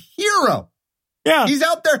fucking hero. Yeah. He's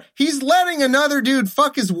out there. He's letting another dude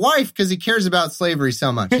fuck his wife because he cares about slavery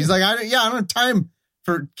so much. He's like, I don't have time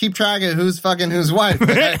for keep track of who's fucking whose wife.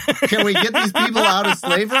 Can we get these people out of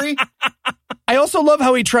slavery? I also love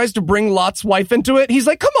how he tries to bring Lot's wife into it. He's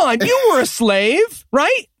like, come on, you were a slave,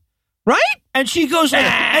 right? Right? And she goes, like,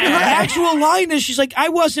 and her actual line is, she's like, I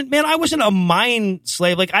wasn't a mine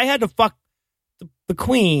slave. Like, I had to fuck the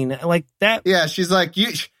queen. Like that. Yeah, she's like,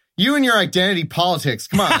 You and your identity politics.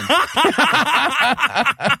 Come on.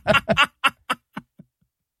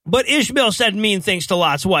 But Ishmael said mean things to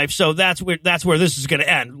Lot's wife, so that's where this is going to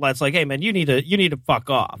end. Lot's like, hey man, you need to fuck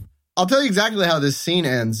off. I'll tell you exactly how this scene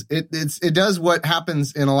ends. It does what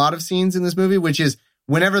happens in a lot of scenes in this movie, which is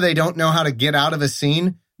whenever they don't know how to get out of a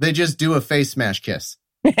scene, they just do a face smash kiss.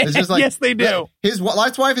 It's just like, yes, they do.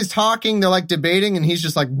 Lot's wife is talking, they're like debating, and he's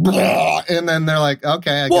just like, blah, and then they're like,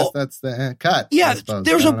 okay, I guess that's the cut. Yeah,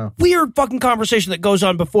 there's a weird fucking conversation that goes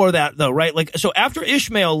on before that, though, right? Like, so after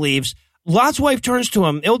Ishmael leaves, Lot's wife turns to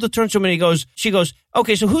him, Ilda turns to him, and she goes,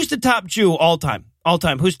 okay, so who's the top Jew all time?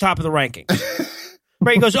 Who's top of the ranking?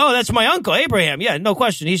 Right, he goes, oh, that's my uncle, Abraham. Yeah, no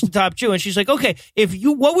question. He's the top Jew. And she's like, okay,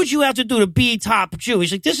 what would you have to do to be top Jew?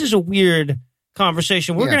 He's like, this is a weird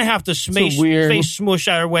conversation. We're going to have to face smush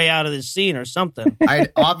our way out of this scene or something.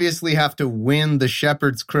 I'd obviously have to win the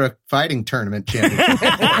Shepherd's Crook fighting tournament championship,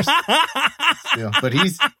 of course. But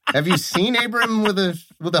have you seen Abraham with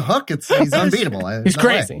a hook? He's unbeatable. He's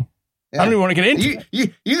crazy. Yeah. I don't even want to get into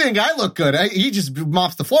it. You think I look good? He just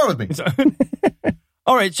mops the floor with me.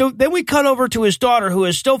 All right, so then we cut over to his daughter, who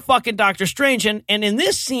is still fucking Doctor Strange, and in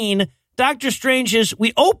this scene, Doctor Strange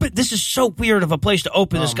this is so weird of a place to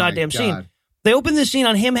open this goddamn scene. They open this scene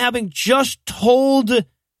on him having just told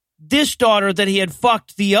this daughter that he had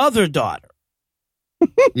fucked the other daughter.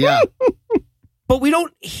 Yeah. But we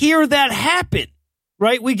don't hear that happen,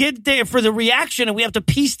 right? We get there for the reaction, and we have to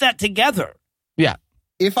piece that together. Yeah.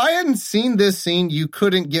 If I hadn't seen this scene, you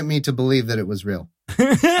couldn't get me to believe that it was real.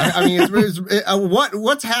 I mean,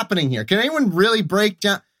 what's happening here? Can anyone really break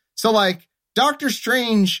down? So, like, Doctor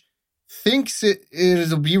Strange thinks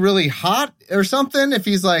it'll be really hot or something if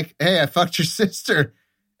he's like, hey, I fucked your sister.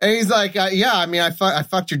 And he's like, yeah, I mean, I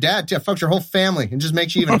fucked your dad too. I fucked your whole family. And just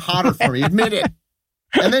makes you even hotter for me. Admit it.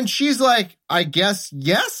 And then she's like, I guess,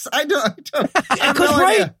 yes. I don't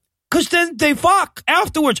right. Because then they fuck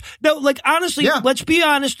afterwards. No, like, honestly, Let's be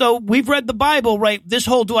honest, though. We've read the Bible, right? This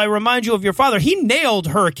whole, do I remind you of your father? He nailed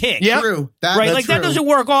her king. Yeah. True. That doesn't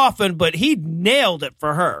work often, but he nailed it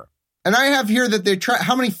for her. And I have here that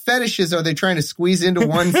how many fetishes are they trying to squeeze into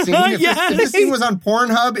one scene? If this scene was on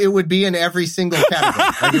Pornhub, it would be in every single category.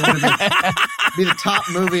 Like, it would be the top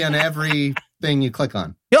movie on every thing you click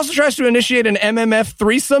on. He also tries to initiate an MMF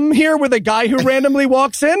threesome here with a guy who randomly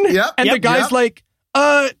walks in. And the guy's like,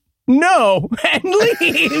 no, and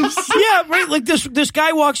leaves. Yeah, right. Like this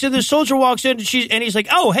guy walks in, this soldier walks in, and he's like,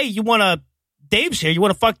 oh, hey, Dave's here. You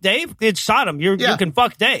want to fuck Dave? It's Sodom. You can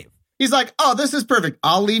fuck Dave. He's like, oh, this is perfect.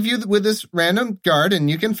 I'll leave you with this random guard, and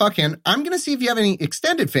you can fuck him. I'm going to see if you have any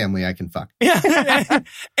extended family I can fuck. Yeah,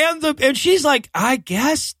 and she's like, I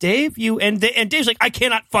guess, Dave, and Dave's like, I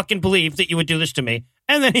cannot fucking believe that you would do this to me.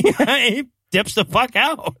 And then he dips the fuck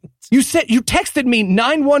out. You texted me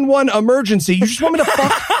 911 emergency. You just want me to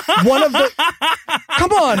fuck one of the...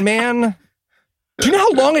 Come on, man. Do you know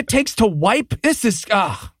how long it takes to wipe? This is...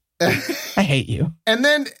 I hate you. And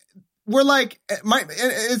then we're like,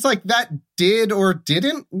 it's like that did or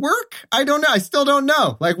didn't work? I don't know. I still don't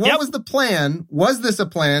know. Like, what was the plan? Was this a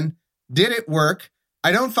plan? Did it work?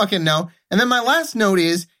 I don't fucking know. And then my last note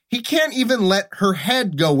is, he can't even let her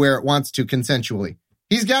head go where it wants to consensually.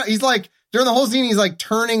 He's like... During the whole scene, he's like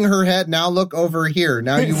turning her head. Now look over here.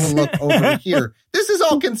 Now you will look over here. This is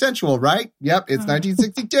all consensual, right? Yep, it's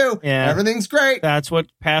 1962. Yeah. Everything's great. That's what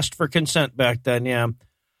passed for consent back then, yeah.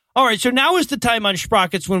 All right, so now is the time on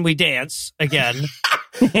Sprockets when we dance again.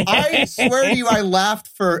 I swear to you, I laughed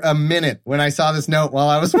for a minute when I saw this note while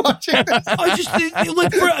I was watching this. I just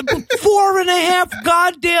like for 4.5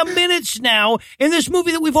 goddamn minutes now in this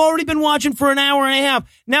movie that we've already been watching for an hour and a half.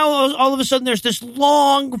 Now all of a sudden there's this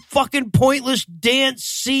long fucking pointless dance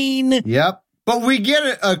scene. Yep. But we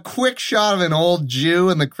get a quick shot of an old Jew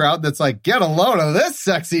in the crowd that's like, get a load of this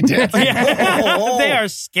sexy dance. They are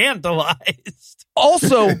scandalized.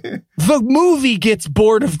 Also, the movie gets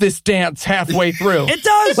bored of this dance halfway through. It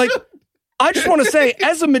does. Like, I just want to say,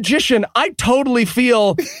 as a magician, I totally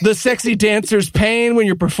feel the sexy dancer's pain when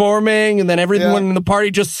you're performing, and then everyone in the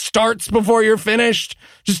party just starts before you're finished,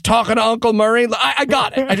 just talking to Uncle Murray. I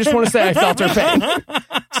got it. I just want to say I felt her pain.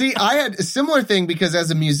 See, I had a similar thing because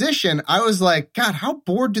as a musician, I was like, God, how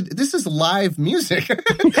bored this is live music.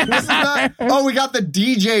 This is not, we got the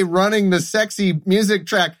DJ running the sexy music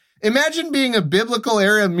track. Imagine being a biblical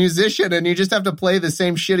era musician and you just have to play the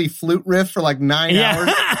same shitty flute riff for like 9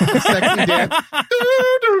 hours. Sexy dance.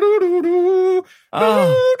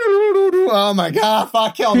 Oh my God,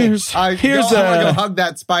 fuck, kill me. I want to go hug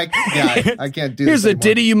that Spike guy. I can't do this Here's a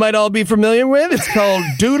ditty you might all be familiar with. It's called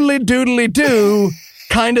Doodly Doodly Doo,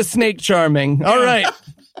 Kinda Snake Charming. All right.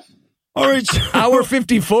 All right. Hour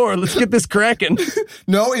 54. Let's get this cracking.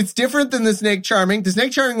 No, it's different than the Snake Charming. The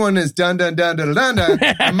Snake Charming one is dun dun dun dun dun dun.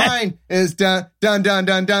 And mine is dun dun dun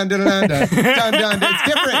dun dun dun dun dun dun dun. It's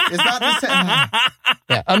different. It's not the same.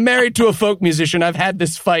 Yeah, I'm married to a folk musician. I've had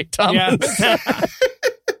this fight, Thomas. Yeah.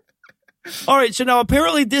 All right, so now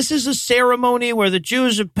apparently this is a ceremony where the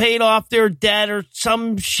Jews have paid off their debt or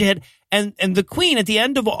some shit, and the queen, at the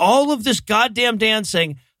end of all of this goddamn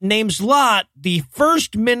dancing, names Lot the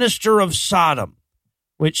first minister of Sodom,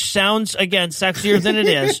 which sounds, again, sexier than it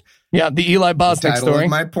is. Yeah, the Eli Bosnick story. Of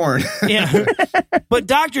my porn. Yeah. But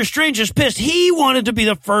Dr. Strange is pissed. He wanted to be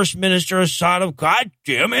the first minister of Sodom. God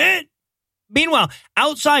damn it. Meanwhile,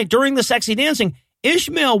 outside during the sexy dancing,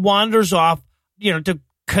 Ishmael wanders off, to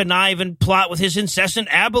connive and plot with his incessant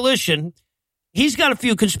abolition. He's got a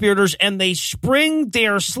few conspirators, and they spring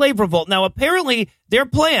their slave revolt. Now, apparently, their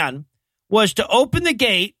plan was to open the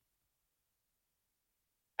gate.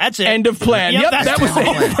 That's it. End of plan. Yep, that was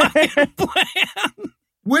the plan.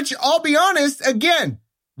 Which, I'll be honest, again,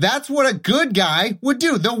 that's what a good guy would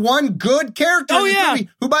do. The one good character in this movie,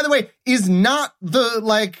 who, by the way, is not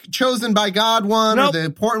the, chosen by God one or the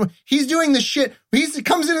important one. He's doing the shit. He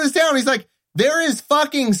comes into this town, he's like, there is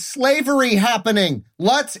fucking slavery happening.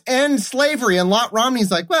 Let's end slavery. And Lot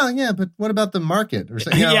Romney's like, well, yeah, but what about the market? Or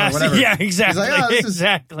something, or whatever. Yeah, exactly. He's like, oh,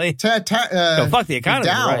 exactly. Fuck the economy.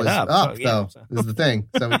 The Dow right is up, though, is the thing.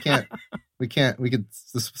 So we could,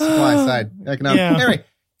 the supply side, economic. Yeah. Anyway,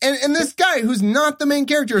 and this guy who's not the main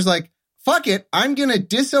character is like, fuck it, I'm going to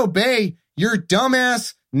disobey your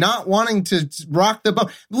dumbass not wanting to rock the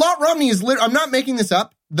boat. Lot Romney is I'm not making this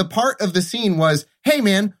up. The part of the scene was, hey,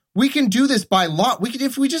 man, we can do this by law.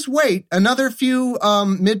 If we just wait another few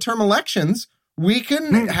midterm elections, we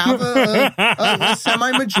can have a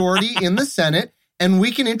semi-majority in the Senate, and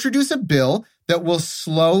we can introduce a bill that will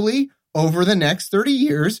slowly, over the next 30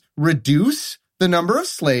 years, reduce the number of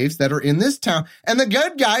slaves that are in this town. And the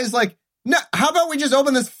good guy is like, no, how about we just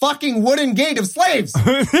open this fucking wooden gate of slaves?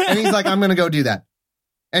 And he's like, I'm going to go do that.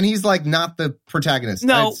 And he's like not the protagonist.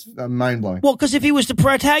 No. It's mind-blowing. Well, because if he was the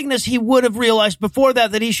protagonist, he would have realized before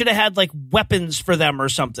that he should have had weapons for them or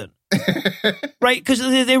something. Right? Because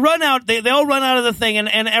they run out, they all run out of the thing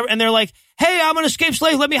and they're like, hey, I'm an escaped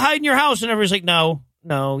slave. Let me hide in your house. And everybody's like, no,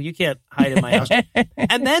 you can't hide in my house.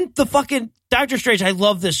 And then the fucking Dr. Strange, I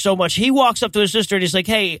love this so much. He walks up to his sister and he's like,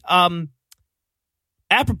 hey,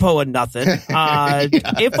 apropos of nothing,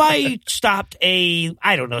 if I stopped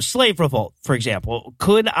slave revolt, for example,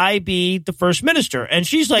 could I be the first minister? And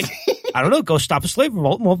she's like, I don't know, go stop a slave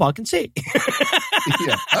revolt and we'll fucking see.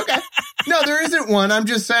 Yeah, okay. No, there isn't one. I'm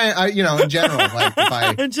just saying, in general, if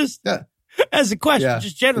I... just as a question,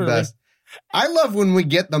 just generally. I love when we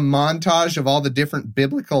get the montage of all the different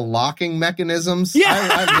biblical locking mechanisms. Yeah.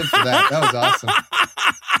 I live for that. That was awesome.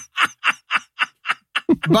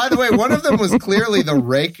 By the way, one of them was clearly the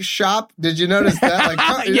rake shop. Did you notice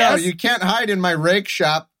that? Yes. You can't hide in my rake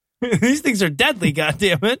shop. These things are deadly,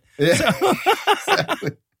 goddammit. Yeah.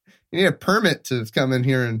 Exactly. You need a permit to come in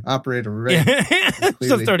here and operate a rake.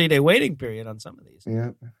 It's a 30-day waiting period on some of these.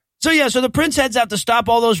 Yeah. So the prince heads out to stop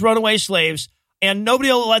all those runaway slaves, and nobody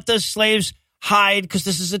will let the slaves hide because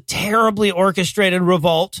this is a terribly orchestrated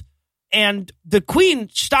revolt. And the queen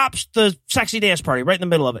stops the sexy dance party right in the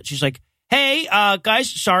middle of it. She's like, hey, guys,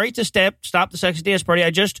 sorry to stop the sexy dance party.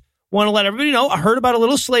 I just want to let everybody know I heard about a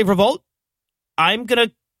little slave revolt. I'm going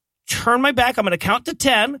to turn my back. I'm going to count to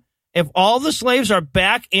 10. If all the slaves are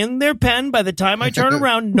back in their pen by the time I turn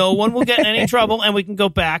around, no one will get in any trouble, and we can go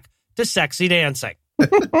back to sexy dancing. But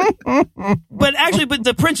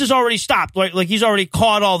the prince has already stopped. Like he's already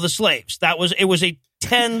caught all the slaves. It was a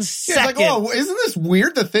 10-second. Like, oh, isn't this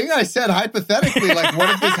weird? The thing I said hypothetically, what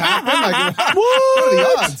if this happened? What are the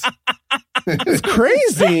odds? It's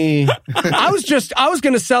crazy. I was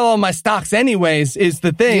going to sell all my stocks anyways, is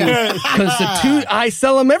the thing. Because I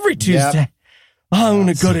sell them every Tuesday. Yep. Oh, I'm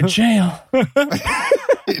going to go to jail.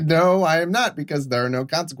 No, I am not, because there are no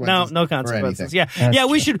consequences. No consequences. Yeah.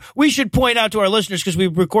 That's true. We should point out to our listeners, because we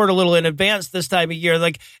record a little in advance this time of year.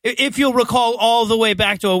 If you'll recall, all the way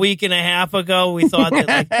back to a week and a half ago, we thought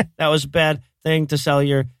that that was a bad thing to sell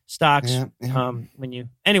your stocks. Yeah.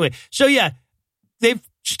 Anyway. So they've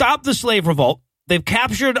stopped the slave revolt. They've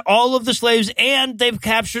captured all of the slaves, and they've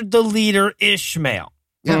captured the leader Ishmael.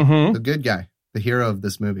 Yeah, the good guy. The hero of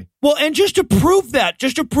this movie. Well, and just to prove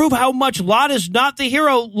how much Lot is not the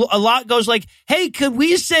hero, Lot goes like, hey, could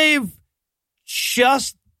we save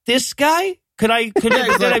just this guy? We're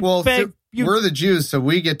the Jews, so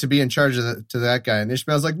we get to be in charge to that guy. And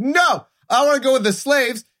Ishmael's like, no, I want to go with the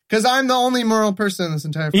slaves because I'm the only moral person in this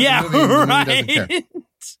entire movie. Right.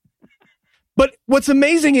 But what's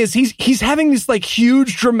amazing is he's having this like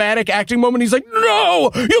huge dramatic acting moment. He's like,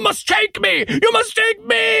 no, you must take me. You must take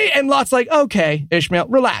me. And Lot's like, okay, Ishmael,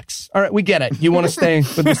 relax. All right, we get it. You want to stay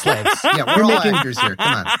with the slaves. Yeah, we're all actors here.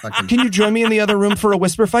 Come on. Fucking. Can you join me in the other room for a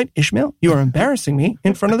whisper fight? Ishmael, you are embarrassing me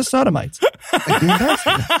in front of the Sodomites. You're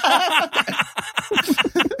embarrassing me.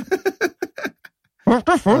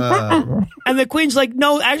 And the queen's like,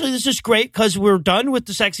 no, actually, this is great because we're done with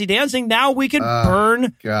the sexy dancing. Now we can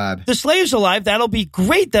burn the slaves alive. That'll be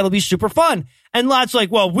great. That'll be super fun. And Lot's like,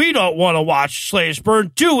 well, we don't want to watch slaves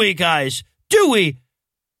burn, do we, guys? Do we?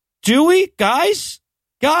 Do we, guys?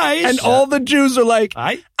 Guys? And all the Jews are like,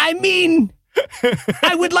 I mean,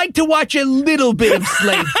 I would like to watch a little bit of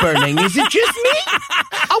slave burning. Is it just me?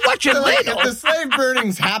 I'll watch a little. If the slave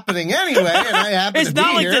burning's happening anyway, and I happen to be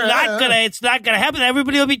here. It's not gonna happen.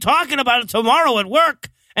 Everybody will be talking about it tomorrow at work,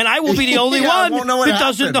 and I will be the only one that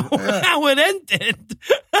doesn't know how it ended.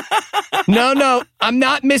 No, I'm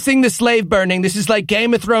not missing the slave burning. This is like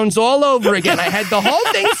Game of Thrones all over again. I had the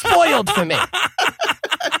whole thing spoiled for me.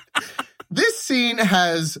 This scene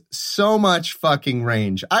has so much fucking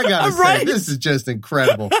range. I gotta say, this is just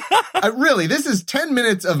incredible. This is 10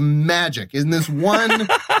 minutes of magic in this one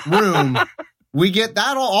room. We get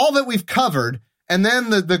that all that we've covered, and then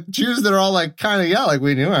the Jews that are all like, kind of, like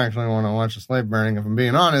we do actually want to watch a slave burning, if I'm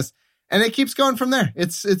being honest. And it keeps going from there.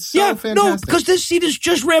 It's so fantastic. No, because this scene is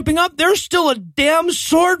just ramping up. There's still a damn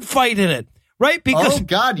sword fight in it. Right? Because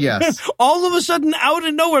God, yes. All of a sudden, out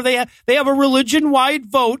of nowhere, they have a religion-wide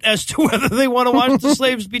vote as to whether they want to watch the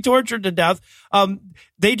slaves be tortured to death.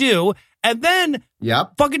 They do. And then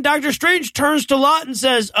fucking Dr. Strange turns to Lot and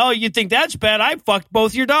says, oh, you think that's bad? I fucked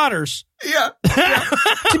both your daughters. Yeah.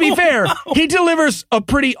 To be fair, he delivers a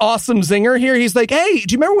pretty awesome zinger here. He's like, hey,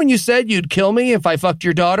 do you remember when you said you'd kill me if I fucked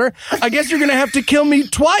your daughter? I guess you're going to have to kill me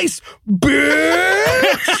twice,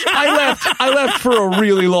 bitch. I left for a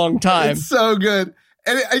really long time. It's so good.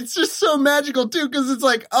 And it's just so magical, too, because it's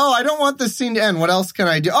like, oh, I don't want this scene to end. What else can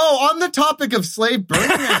I do? Oh, on the topipic of slave burning,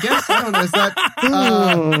 I guess. I don't know. Is that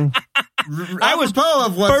I was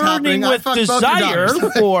of what's burning happening. with desire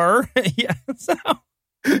for...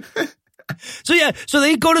 So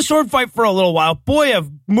they go to sword fight for a little while. Boy, have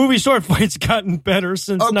movie sword fights gotten better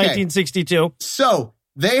since 1962. So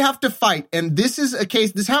they have to fight, and this is a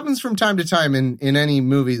case. This happens from time to time in any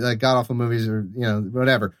movie, like god awful movies or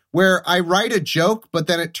whatever, where I write a joke, but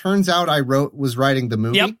then it turns out I was writing the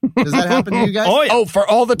movie. Yep. Does that happen to you guys? Oh, for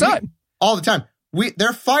all the time. All the time.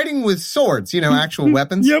 They're fighting with swords, actual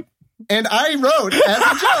weapons. Yep. And I wrote as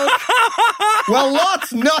a joke, well,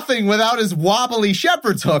 Lot's nothing without his wobbly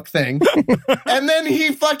shepherd's hook thing. And then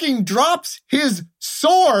he fucking drops his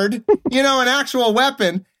sword, an actual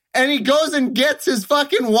weapon, and he goes and gets his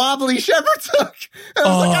fucking wobbly shepherd's hook. And I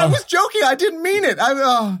was like, I was joking. I didn't mean it.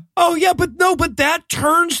 Oh, yeah, but that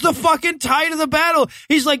turns the fucking tide of the battle.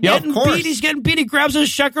 He's like getting beat. He's getting beat. He grabs his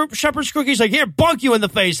shepherd's crook. He's like, here, bonk you in the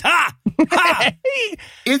face. Ha! Ha!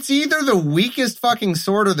 It's either the weakest fucking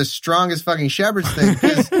sword or the strongest fucking shepherd's thing,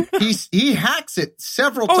 because he hacks it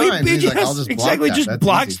several times. He's like, I'll just block that. Just That's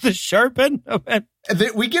blocks easy. the sharp end of it.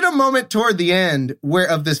 We get a moment toward the end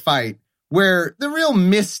of this fight where the real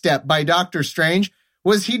misstep by Doctor Strange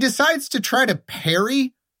was he decides to try to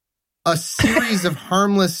parry a series of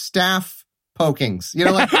harmless staff pokings. He's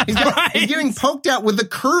getting poked out with the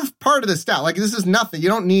curved part of the staff. Like, this is nothing. You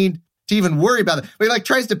don't need to even worry about it. But he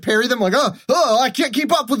tries to parry them like, oh, I can't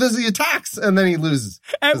keep up with the attacks. And then he loses.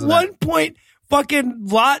 At one point, fucking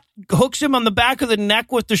Lot hooks him on the back of the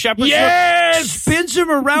neck with the shepherd's hook, spins him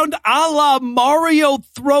around a la Mario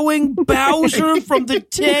throwing Bowser from the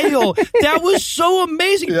tail. That was so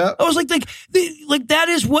amazing. Yeah. I was like that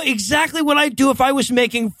is exactly what I'd do if I was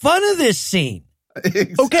making fun of this scene.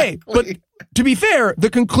 Exactly. Okay, but to be fair, the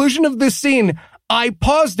conclusion of this scene, I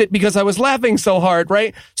paused it because I was laughing so hard,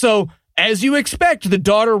 right? So, as you expect, the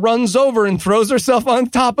daughter runs over and throws herself on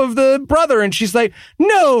top of the brother, and she's like,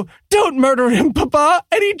 no, don't murder him, Papa.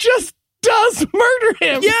 And he just does murder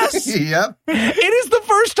him. Yes. Yep. It is the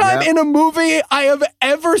first time in a movie I have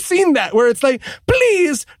ever seen that, where it's like,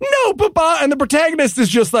 please, no, Papa. And the protagonist is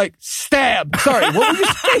just like, stab. Sorry, what were you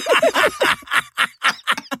saying?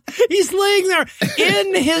 He's laying there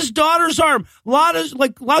in his daughter's arm.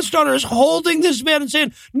 Lot's daughter is holding this man and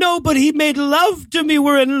saying, no, but he made love to me.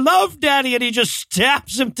 We're in love, Daddy. And he just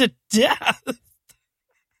stabs him to death.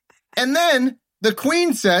 And then the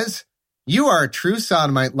queen says, you are a true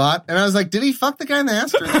sodomite, Lot. And I was like, did he fuck the guy in the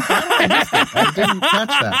ass? I didn't catch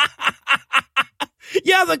that.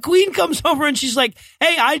 Yeah, the queen comes over and she's like,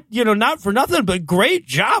 hey, not for nothing, but great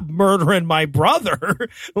job murdering my brother.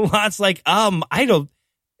 Lot's like, I don't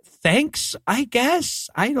thanks, I guess.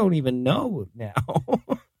 I don't even know now.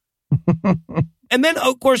 And then,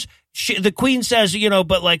 of course, the queen says,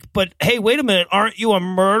 but hey, wait a minute. Aren't you a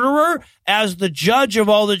murderer? As the judge of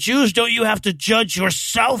all the Jews, don't you have to judge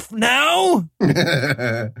yourself now?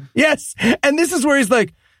 Yes. And this is where he's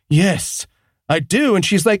like, yes, I do. And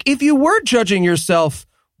she's like, if you were judging yourself,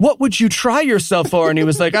 what would you try yourself for? And he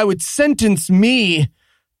was like, I would sentence me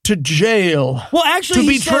to jail. Well, actually, to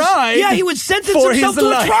be tried. Yeah, he would sentence himself to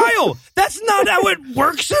a trial. That's not how it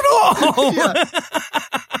works at all. Yeah.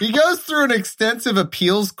 He goes through an extensive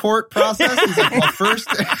appeals court process. He's like, well, first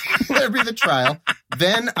there'd be the trial.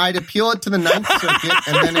 Then I'd appeal it to the Ninth Circuit.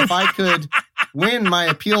 And then if I could win my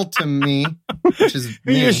appeal to me, which is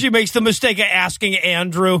me. She makes the mistake of asking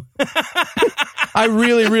Andrew. I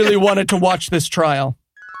really, really wanted to watch this trial.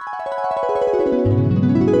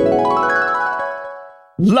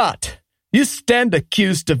 Lot, you stand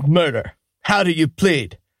accused of murder. How do you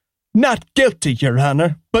plead? Not guilty, Your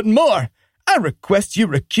Honor, but more. I request you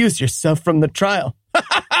recuse yourself from the trial.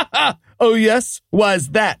 Oh, yes? Why is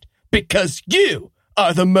that? Because you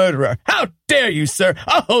are the murderer. How dare you, sir?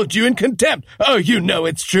 I'll hold you in contempt. Oh, you know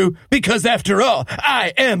it's true, because after all,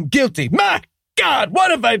 I am guilty. My God,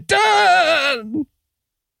 what have I done?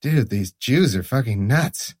 Dude, these Jews are fucking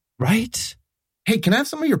nuts. Right? Hey, can I have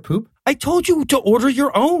some of your poop? I told you to order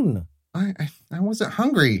your own. I wasn't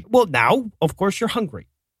hungry. Well, now, of course, you're hungry.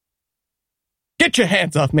 Get your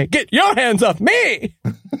hands off me. Get your hands off me.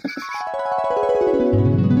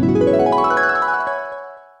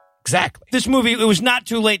 Exactly. This movie, it was not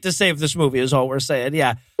too late to save this movie, is all we're saying.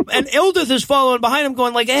 Yeah. And Ildith is following behind him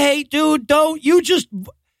going like, hey, dude,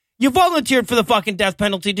 you volunteered for the fucking death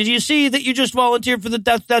penalty. Did you see that you just volunteered for the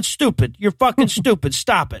death? That's stupid. You're fucking stupid.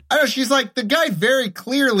 Stop it. I know. She's like, the guy very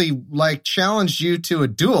clearly challenged you to a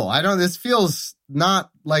duel. This feels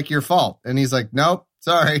not like your fault. And he's like, nope,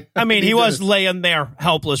 sorry. I mean, he was laying there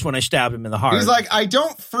helpless when I stabbed him in the heart. He's like, I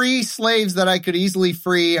don't free slaves that I could easily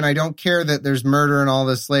free. And I don't care that there's murder and all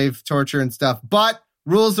this slave torture and stuff. But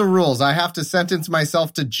rules are rules. I have to sentence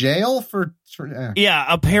myself to jail for. Yeah,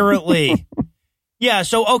 apparently. Yeah,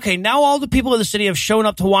 so, okay, now all the people in the city have shown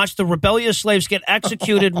up to watch the rebellious slaves get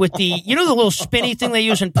executed with the little spinny thing they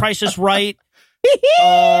use in Price is Right?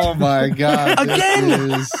 Oh, my God.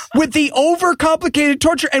 Again, with the overcomplicated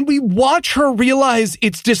torture, and we watch her realize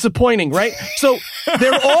it's disappointing, right? So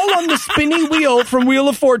they're all on the spinny wheel from Wheel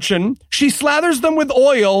of Fortune. She slathers them with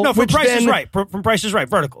oil. No, from Price is Right. From Price is Right,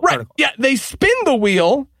 vertical. Right, vertical. Yeah, they spin the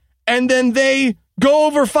wheel, and then they go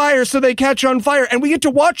over fire so they catch on fire. And we get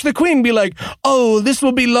to watch the queen be like, oh, this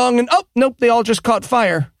will be long. And oh, nope, they all just caught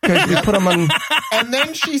fire because we put them on. And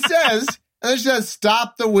then she says,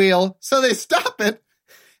 stop the wheel. So they stop it.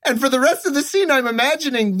 And for the rest of the scene, I'm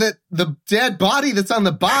imagining that the dead body that's on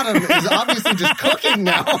the bottom is obviously just cooking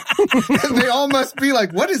now. And they all must be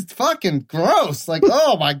like, what is fucking gross? Like,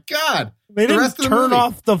 oh my God. They didn't turn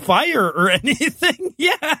off the fire or anything.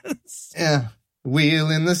 Yes. Yeah. Wheel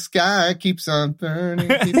in the sky keeps on burning,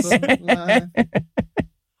 keeps on alive.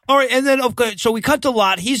 All right, and then so we cut to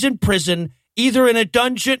Lot. He's in prison, either in a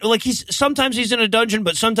dungeon, like sometimes he's in a dungeon,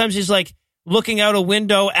 but sometimes he's like looking out a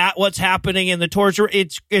window at what's happening in the torture.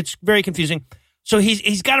 It's very confusing. So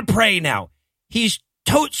he's got to pray now. He's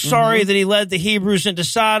totes sorry that he led the Hebrews into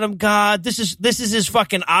Sodom. God, this is his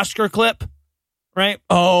fucking Oscar clip, right?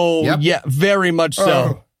 Oh, yep. Yeah, very much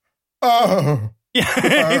so. Oh.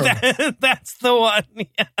 Yeah, that's the one,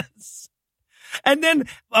 yes. And then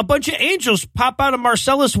a bunch of angels pop out of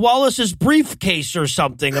Marcellus Wallace's briefcase or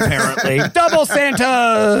something, apparently. Double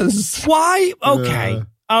Santas! Why?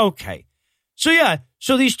 Okay.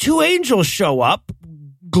 So these two angels show up,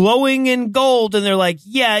 glowing in gold, and they're like,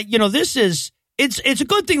 yeah, it's a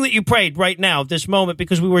good thing that you prayed right now, this moment,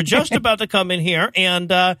 because we were just about to come in here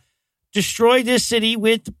and destroy this city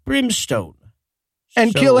with brimstone.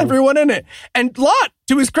 And kill everyone in it. And Lot,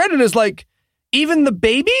 to his credit, is like, even the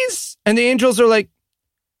babies? And the angels are like,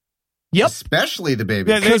 yep. Especially the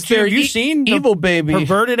babies. Because they're you seen evil baby.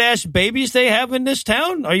 Perverted-ass babies they have in this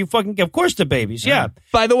town? Are you fucking... Of course the babies, yeah.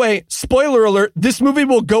 By the way, spoiler alert, this movie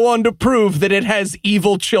will go on to prove that it has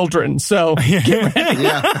evil children. So, get ready.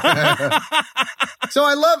 Yeah. So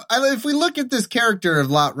if we look at this character of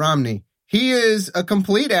Lot Romney, he is a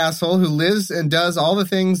complete asshole who lives and does all the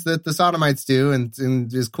things that the Sodomites do and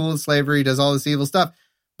is cool with slavery, does all this evil stuff.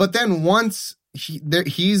 But then once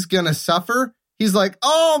he's going to suffer, he's like,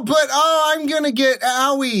 I'm going to get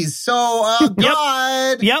owies. So,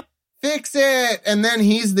 God, fix it. And then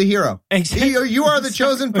he's the hero. Exactly. You are the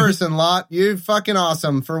chosen person, Lot. You're fucking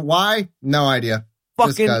awesome. For why? No idea.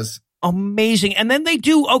 Fucking amazing. And then they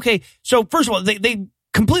do, okay, so first of all, they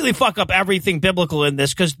completely fuck up everything biblical in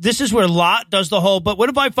this, because this is where Lot does the whole, but what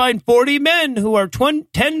if I find 40 men who are 10,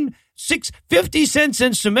 6, 50 cents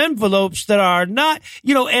in some envelopes that are not,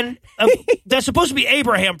 and that's supposed to be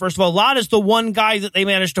Abraham, first of all. Lot is the one guy that they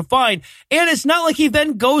managed to find. And it's not like he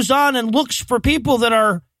then goes on and looks for people that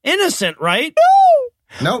are innocent, right?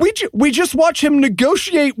 No. We just watch him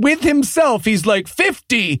negotiate with himself. He's like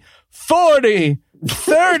 50, 40,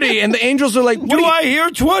 30, and the angels are like, do I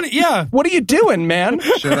hear 20? Yeah. What are you doing, man?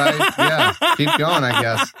 Should I? Yeah, keep going, I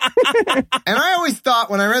guess. And I always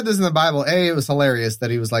thought when I read this in the Bible, A, it was hilarious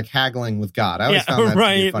that he was like haggling with God. I always found that to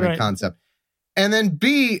be a funny concept. And then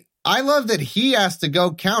B, I love that he has to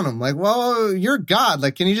go count them. Like, well, you're God.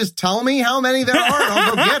 Like, can you just tell me how many there are and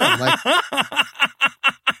I'll go get them? Like,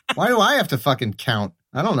 why do I have to fucking count?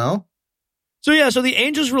 I don't know. So the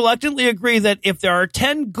angels reluctantly agree that if there are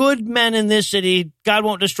 10 good men in this city, God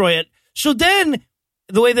won't destroy it. So then,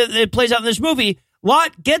 the way that it plays out in this movie,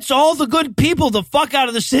 Lot gets all the good people the fuck out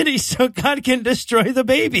of the city so God can destroy the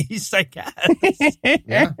babies, I guess.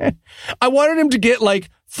 Yeah. I wanted him to get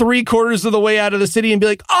like 3/4 of the way out of the city and be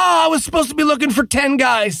like, I was supposed to be looking for 10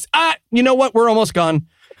 guys. You know what? We're almost gone.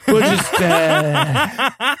 We'll just,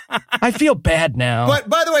 I feel bad now. But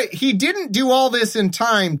by the way, he didn't do all this in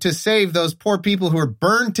time to save those poor people who are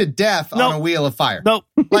burned to death on a wheel of fire. Nope.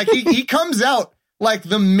 Like he comes out like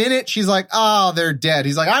the minute she's like, oh, they're dead.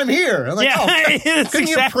 He's like, I'm here. I'm like, couldn't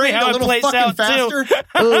you have prayed a little fucking faster?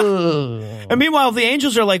 And meanwhile, the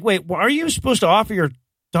angels are like, wait, are you supposed to offer your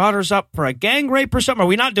daughters up for a gang rape or something? Are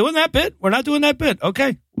we not doing that bit? We're not doing that bit.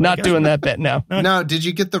 Okay. Not doing that bit, no. No, did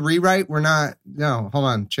you get the rewrite? We're not. No, hold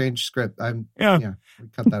on. Change script. Yeah, we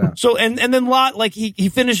cut that out. So, and then Lot, like, he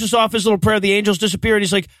finishes off his little prayer. The angels disappear, and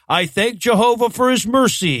he's like, I thank Jehovah for his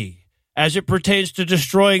mercy as it pertains to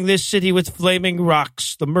destroying this city with flaming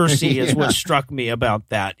rocks. The mercy is what struck me about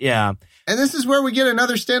that. Yeah. And this is where we get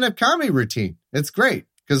another stand-up comedy routine. It's great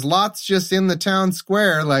because Lot's just in the town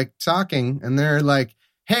square, like, talking, and they're like,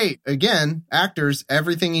 hey, again, actors,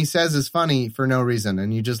 everything he says is funny for no reason,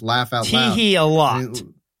 and you just laugh out loud. Tee-hee a lot.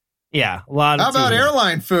 Yeah, a lot of How about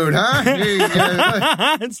airline food, huh?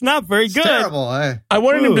 It's not very good. It's terrible. I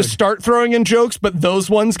wanted him to start throwing in jokes, but those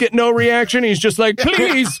ones get no reaction. He's just like,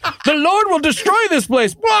 please, the Lord will destroy this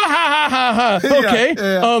place. Okay.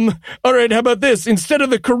 Yeah. All right, how about this? Instead of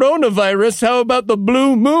the coronavirus, how about the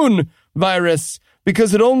blue moon virus?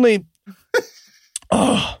 Because it only...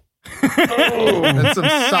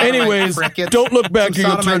 Anyways, crickets. Don't look back.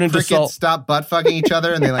 You'll turn into salt. Stop butt fucking each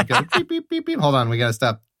other, and they like go beep beep beep beep. Hold on, we gotta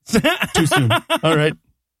stop. Too soon. All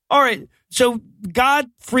right. So God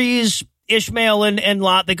frees Ishmael and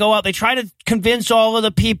Lot. They go out. They try to convince all of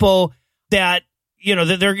the people that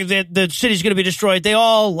that the city's going to be destroyed. They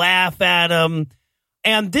all laugh at him.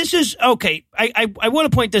 And this is, okay, I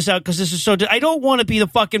want to point this out because this is so, I don't want to be the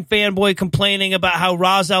fucking fanboy complaining about how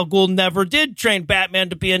Ra's al Ghul never did train Batman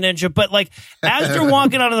to be a ninja, but like, as they're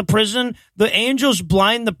walking out of the prison, the angels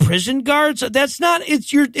blind the prison guards. That's not,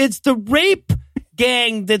 it's the rape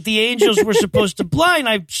gang that the angels were supposed to blind.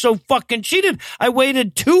 I'm so fucking cheated. I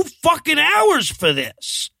waited 2 fucking hours for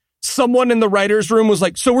this. Someone in the writer's room was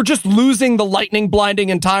like, so we're just losing the lightning blinding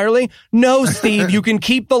entirely? No, Steve, you can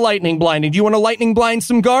keep the lightning blinding. Do you want to lightning blind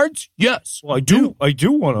some guards? Yes. Well, I do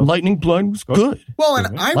want to. Lightning blind was good. Well,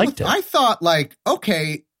 and I thought, like,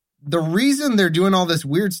 okay, the reason they're doing all this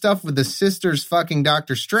weird stuff with the sisters fucking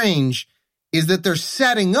Doctor Strange is that they're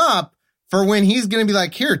setting up for when he's going to be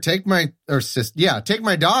like, here, take my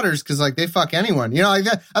daughters, because like they fuck anyone. Like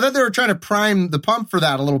that. I thought they were trying to prime the pump for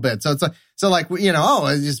that a little bit. So it's like,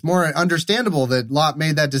 it's just more understandable that Lot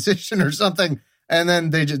made that decision or something. And then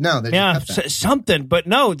they just cut that. Something, but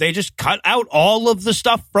no, they just cut out all of the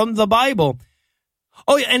stuff from the Bible.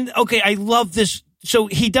 Oh, yeah, and okay, I love this. So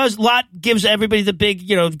Lot gives everybody the big,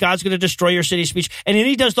 God's going to destroy your city speech. And then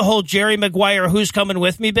he does the whole Jerry Maguire, who's coming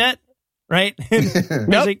with me bit. Right? Yep.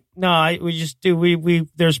 Like, no, we just do. We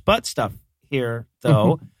there's butt stuff here,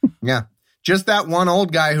 though. Yeah. Just that one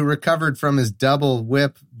old guy who recovered from his double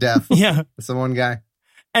whip death. Yeah. That's the one guy.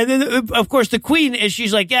 And then, of course, the queen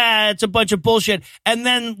she's like, yeah, it's a bunch of bullshit. And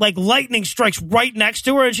then, like, lightning strikes right next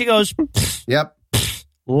to her, and she goes, yep.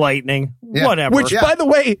 Lightning. Yeah. Whatever. Which, by the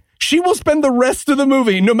way, she will spend the rest of the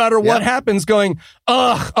movie, no matter what happens, going,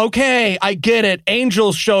 ugh, okay, I get it.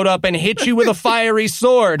 Angels showed up and hit you with a fiery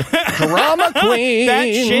sword. Drama queen. That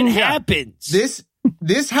shit happens.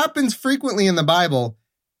 This happens frequently in the Bible,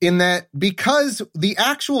 in that because the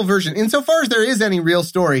actual version, insofar as there is any real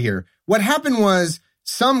story here, what happened was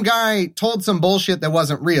some guy told some bullshit that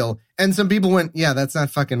wasn't real, and some people went, yeah, that's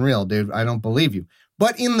not fucking real, dude. I don't believe you.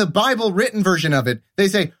 But in the Bible written version of it, they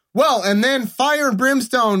say, Well, and then fire and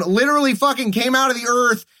brimstone literally fucking came out of the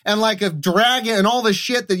earth and like a dragon and all the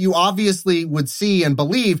shit that you obviously would see and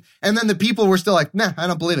believe. And then the people were still like, nah, I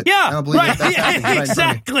don't believe it. Yeah, I don't believe right. it. That's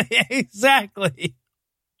happening Exactly.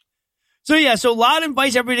 So Lot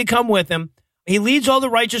invites everybody to come with him. He leads all the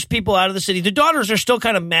righteous people out of the city. The daughters are still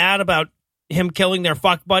kind of mad about him killing their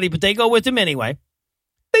fuck buddy, but they go with him anyway.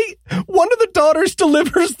 One of the daughters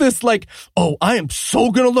delivers this like, oh, I am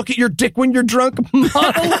so going to look at your dick when you're drunk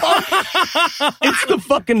monologue. It's the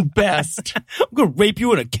fucking best. I'm going to rape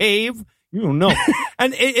you in a cave. You don't know.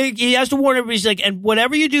 And he has to warn everybody. He's like, and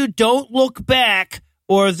whatever you do, don't look back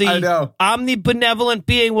or the omnibenevolent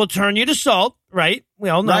being will turn you to salt. Right? We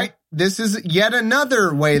all know. Right. This is yet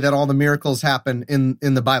another way that all the miracles happen in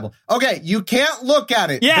the Bible. Okay, you can't look at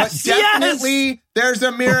it. Yes, but definitely there's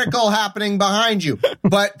a miracle happening behind you.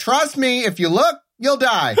 But trust me, if you look, you'll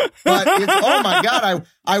die. But it's, oh my God,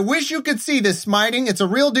 I wish you could see this smiting. It's a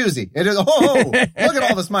real doozy. It is. Oh, look at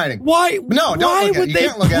all the smiting. Why? No, don't why look at would it. You they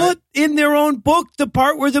can't look at put in their own book the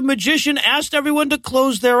part where the magician asked everyone to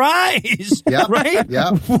close their eyes? Yep, right?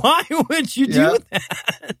 yep. Why would you do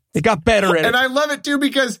that? They got better at it. And I love it too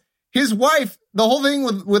because his wife, the whole thing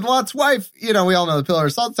with Lot's wife, you know, we all know the pillar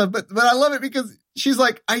of salt stuff, but I love it because she's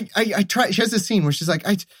like, I try. She has this scene where she's like,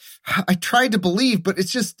 I tried to believe, but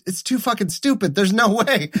it's too fucking stupid. There's no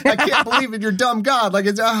way. I can't believe in your dumb God. Like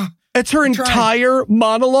it's her entire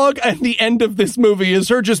monologue at the end of this movie is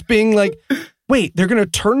her just being like, wait, they're going to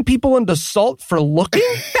turn people into salt for looking?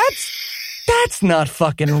 That's not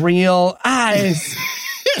fucking real.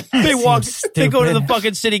 They go to the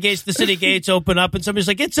fucking city gates. The city gates open up, and somebody's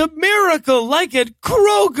like, "It's a miracle, like at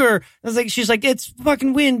Kroger." She's like, "It's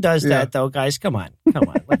fucking wind does that, though, guys. Come on."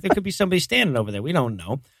 Like there could be somebody standing over there. We don't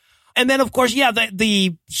know. And then, of course,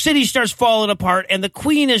 the city starts falling apart, and the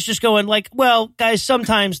queen is just going like, "Well, guys,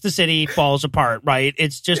 sometimes the city falls apart, right?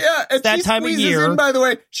 It's just that time of year." By the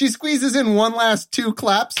way, she squeezes in one last 2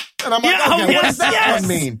 claps, and I'm like, what does that one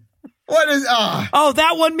mean? What is Oh,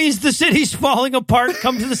 that one means the city's falling apart.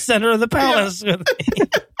 Come to the center of the palace with me.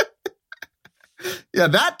 Yeah,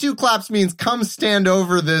 that 2 claps means come stand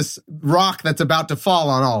over this rock that's about to fall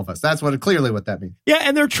on all of us. That's clearly what that means. Yeah,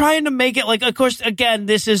 and they're trying to make it like, of course, again,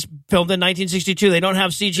 this is filmed in 1962. They don't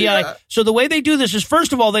have CGI. Yeah. So the way they do this is,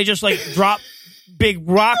 first of all, they just like drop big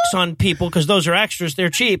rocks on people because those are extras. They're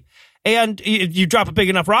cheap. And you drop a big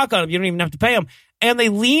enough rock on them, you don't even have to pay them. And they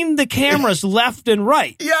lean the cameras left and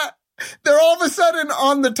right. Yeah. They're all of a sudden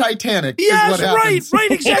on the Titanic. Yes,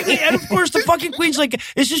 right, exactly. And of course, the fucking queen's like,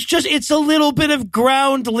 it's a little bit of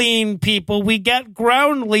ground lean, people. We get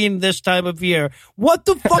ground lean this time of year. What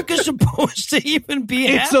the fuck is supposed to even be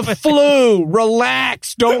It's happening? a flu.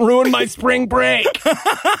 Relax. Don't ruin my spring break.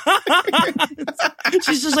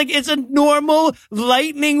 She's just like, it's a normal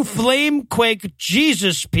lightning flame quake.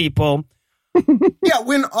 Jesus, people. Yeah,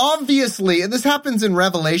 when obviously, and this happens in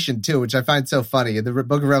Revelation too, which I find so funny in the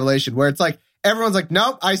book of Revelation, where it's like, everyone's like,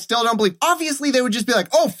 nope, I still don't believe. Obviously, they would just be like,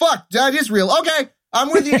 oh, fuck, that is real. Okay,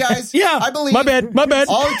 I'm with you guys. Yeah, I believe. My bad.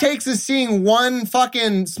 All it takes is seeing one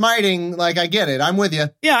fucking smiting. Like, I get it. I'm with you.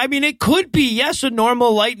 Yeah, I mean, it could be, yes, a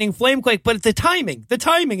normal lightning flame quake, but the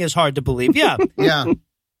timing is hard to believe. Yeah. Yeah.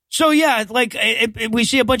 So, yeah, like, we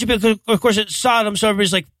see a bunch of people, of course, it's Sodom, so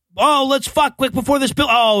everybody's like, oh, let's fuck quick before this bill.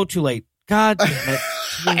 Oh, too late. God damn it.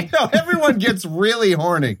 I know, everyone gets really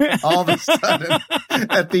horny all of a sudden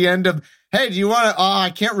at the end of, hey, do you want to,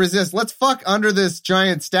 I can't resist. Let's fuck under this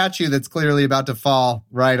giant statue that's clearly about to fall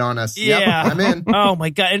right on us. Yeah. Yep, I'm in. Oh, my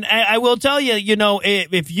God. And I will tell you,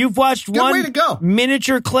 if you've watched one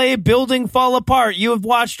miniature clay building fall apart, you have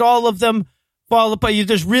watched all of them fall apart.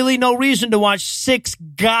 There's really no reason to watch 6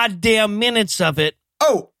 goddamn minutes of it.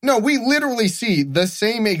 Oh, no, we literally see the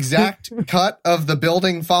same exact cut of the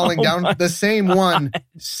building falling down, the same one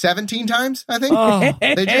 17 times, I think. Oh.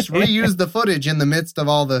 They just reused the footage in the midst of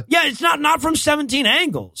all the... Yeah, it's not from 17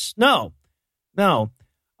 angles. No.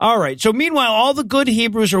 All right. So meanwhile, all the good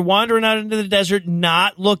Hebrews are wandering out into the desert,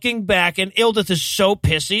 not looking back. And Ildith is so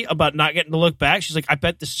pissy about not getting to look back. She's like, I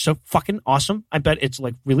bet this is so fucking awesome. I bet it's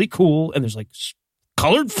like really cool. And there's like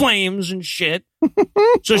colored flames and shit.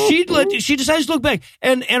 So she decides to look back.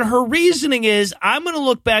 And her reasoning is, I'm going to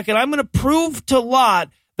look back and I'm going to prove to Lot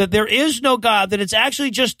that there is no God, that it's actually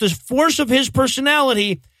just the force of his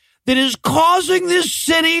personality that is causing this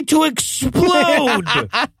city to explode.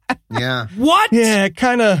 Yeah. What? Yeah, it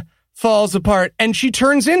kind of falls apart. And she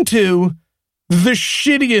turns into the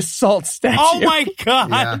shittiest salt statue. Oh, my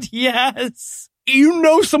God. Yeah. Yes.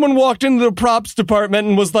 someone walked into the props department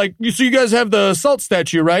and was like, so you guys have the salt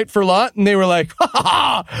statue, right, for Lot? And they were like,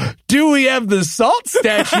 do we have the salt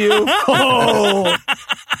statue? Oh,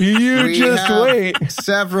 we just wait.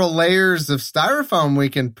 Several layers of styrofoam we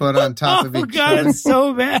can put on top of each other. Oh, God, it's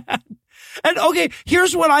so bad. And okay,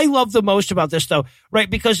 here's what I love the most about this, though, right?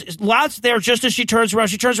 Because Lot's there just as she turns around.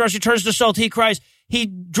 She turns to salt. He cries. He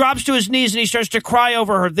drops to his knees and he starts to cry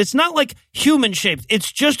over her. It's not like human shaped. It's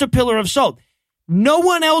just a pillar of salt. No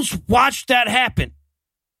one else watched that happen,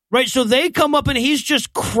 right? So they come up and he's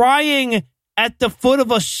just crying at the foot of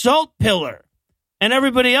a salt pillar. And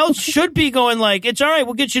everybody else should be going like, it's all right,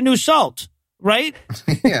 we'll get you new salt, right?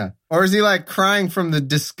 Yeah. Or is he like crying from the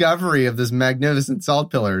discovery of this magnificent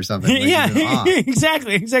salt pillar or something? Like, yeah,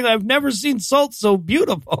 exactly. I've never seen salt so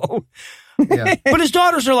beautiful. Yeah. But his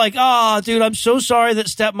daughters are like, oh, dude, I'm so sorry that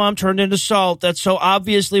stepmom turned into salt. That's so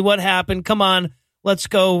obviously what happened. Come on, let's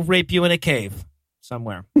go rape you in a cave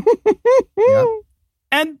somewhere. Yep.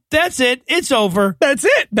 And that's it. It's over. That's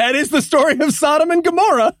it. That is the story of Sodom and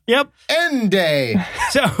Gomorrah. Yep. End day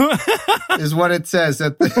So is what it says.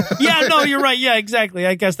 yeah, no, you're right. Yeah, exactly.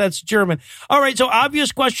 I guess that's German. All right. So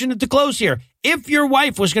obvious question at the close here. If your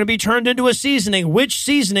wife was going to be turned into a seasoning, which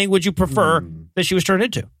seasoning would you prefer that she was turned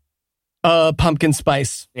into? Pumpkin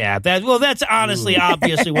spice. Yeah. That's honestly,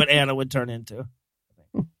 obviously what Anna would turn into.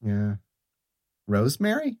 Yeah.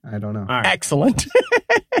 Rosemary? I don't know. All right. Excellent.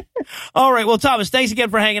 All right. Well, Thomas, thanks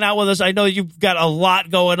again for hanging out with us. I know you've got a lot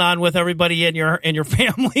going on with everybody in your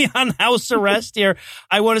family on house arrest here.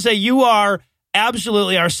 I want to say you are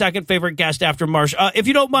absolutely our second favorite guest after Marsh. If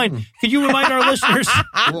you don't mind, could you remind our listeners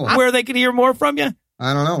where they can hear more from you?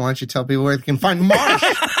 I don't know. Why don't you tell people where they can find Marsh?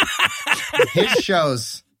 His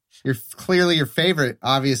shows. You're clearly your favorite,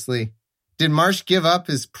 obviously. Did Marsh give up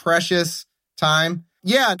his precious time?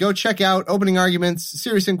 Yeah, go check out Opening Arguments,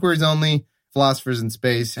 Serious Inquiries Only, Philosophers in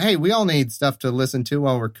Space. Hey, we all need stuff to listen to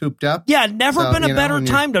while we're cooped up. Yeah, never been a better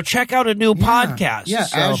time to check out a new podcast. Yeah,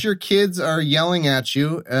 as your kids are yelling at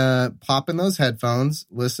you, pop in those headphones,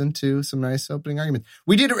 listen to some nice opening arguments.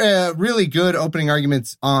 We did really good opening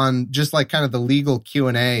arguments on just like kind of the legal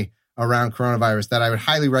Q&A around coronavirus that I would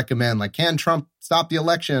highly recommend, like can Trump stop the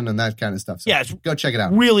election and that kind of stuff. So yeah, go check it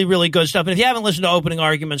out. Really, really good stuff. And if you haven't listened to opening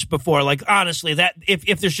arguments before, like honestly, that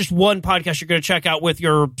if there's just one podcast you're going to check out with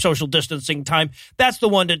your social distancing time, that's the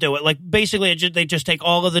one to do it. Like basically, they just take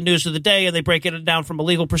all of the news of the day and they break it down from a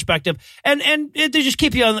legal perspective, and they just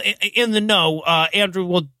keep you in the know. Andrew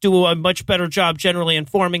will do a much better job generally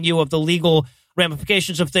informing you of the legal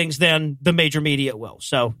ramifications of things than the major media will.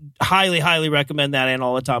 So highly, highly recommend that and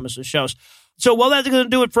all of Thomas's shows. So, well, that's going to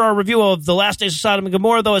do it for our review of The Last Days of Sodom and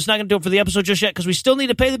Gomorrah, though it's not going to do it for the episode just yet because we still need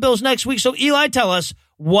to pay the bills next week. So, Eli, tell us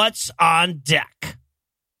what's on deck.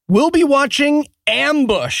 We'll be watching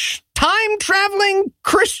Ambush, time-traveling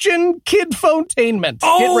Christian kid-fotainment.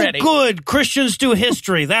 Oh, get ready. Good. Christians do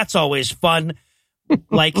history. That's always fun.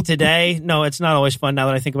 Like today. No, it's not always fun. Now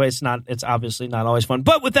that I think about it, it's obviously not always fun.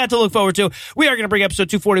 But with that to look forward to, we are going to bring episode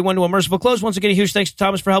 241 to a merciful close. Once again, a huge thanks to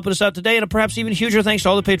Thomas for helping us out today, and a perhaps even huger thanks to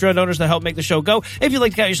all the Patreon donors that help make the show go. If you'd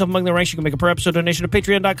like to count yourself among the ranks, you can make a per episode donation at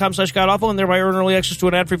patreon.com/godawful and thereby earn early access to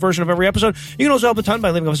an ad-free version of every episode. You can also help a ton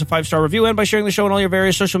by leaving us a 5-star review and by sharing the show on all your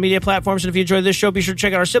various social media platforms. And if you enjoyed this show, be sure to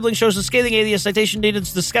check out our sibling shows, The Scathing Atheist, Citation Needed,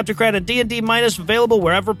 The Skeptocrat, and D&D Minus, available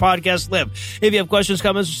wherever podcasts live. If you have questions,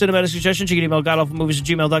 comments, or cinematic suggestions, you can email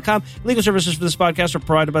godawfulmovies@gmail.com. Legal services for this podcast are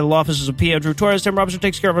provided by the law offices of P. Andrew Torres. Tim Robinson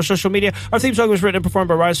takes care of our social media. Our theme song was written and performed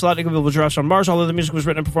by Ryan Slotnick of Village Drafts on Mars. All of the music was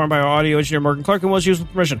written and performed by our audio engineer Morgan Clark and was used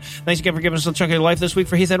with permission. Thanks again for giving us a chunk of your life this week.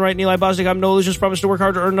 For Heath Enright and Eli Bosnick, I'm Noah Lucius. Promise to work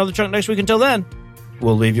hard to earn another chunk next week. Until then,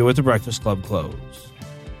 we'll leave you with the Breakfast Club close.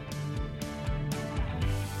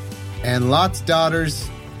 And Lot's daughters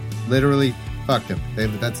literally fucked him.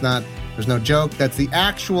 There's no joke. That's the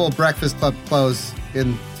actual Breakfast Club close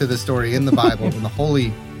into the story in the Bible, in the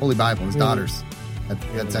Holy Bible. His daughters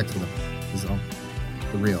had sex with him. This is all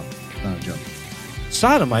for real, not a joke.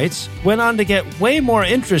 Sodomites went on to get way more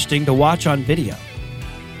interesting to watch on video.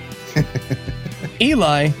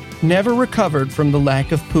 Eli never recovered from the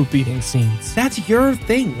lack of poop eating scenes. That's your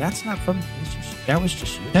thing. That's not from. That was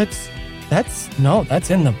just you. That's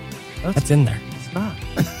in there. It's not.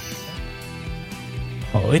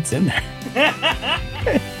 Oh, it's in there.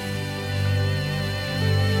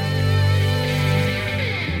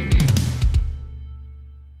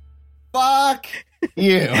 Fuck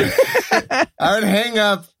you. I would hang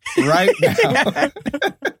up right now.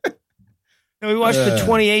 We watched the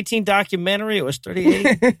 2018 documentary. It was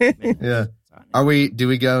 38. Yeah. Do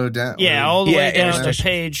we go down? Yeah, all the way down to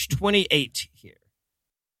page 28 here.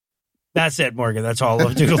 That's it, Morgan. That's all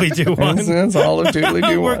of Doodly-Doo 1. That's all of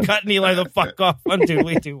Doodly-Doo 1. We're cutting Eli the fuck off on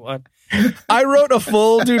Doodly-Doo 1. I wrote a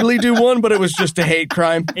full Doodly-Doo 1, but it was just a hate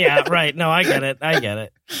crime. Yeah, right. No, I get it.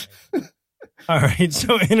 All right,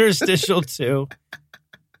 so Interstitial 2.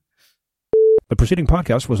 The preceding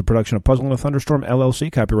podcast was a production of Puzzle in a Thunderstorm,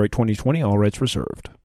 LLC, copyright 2020, all rights reserved.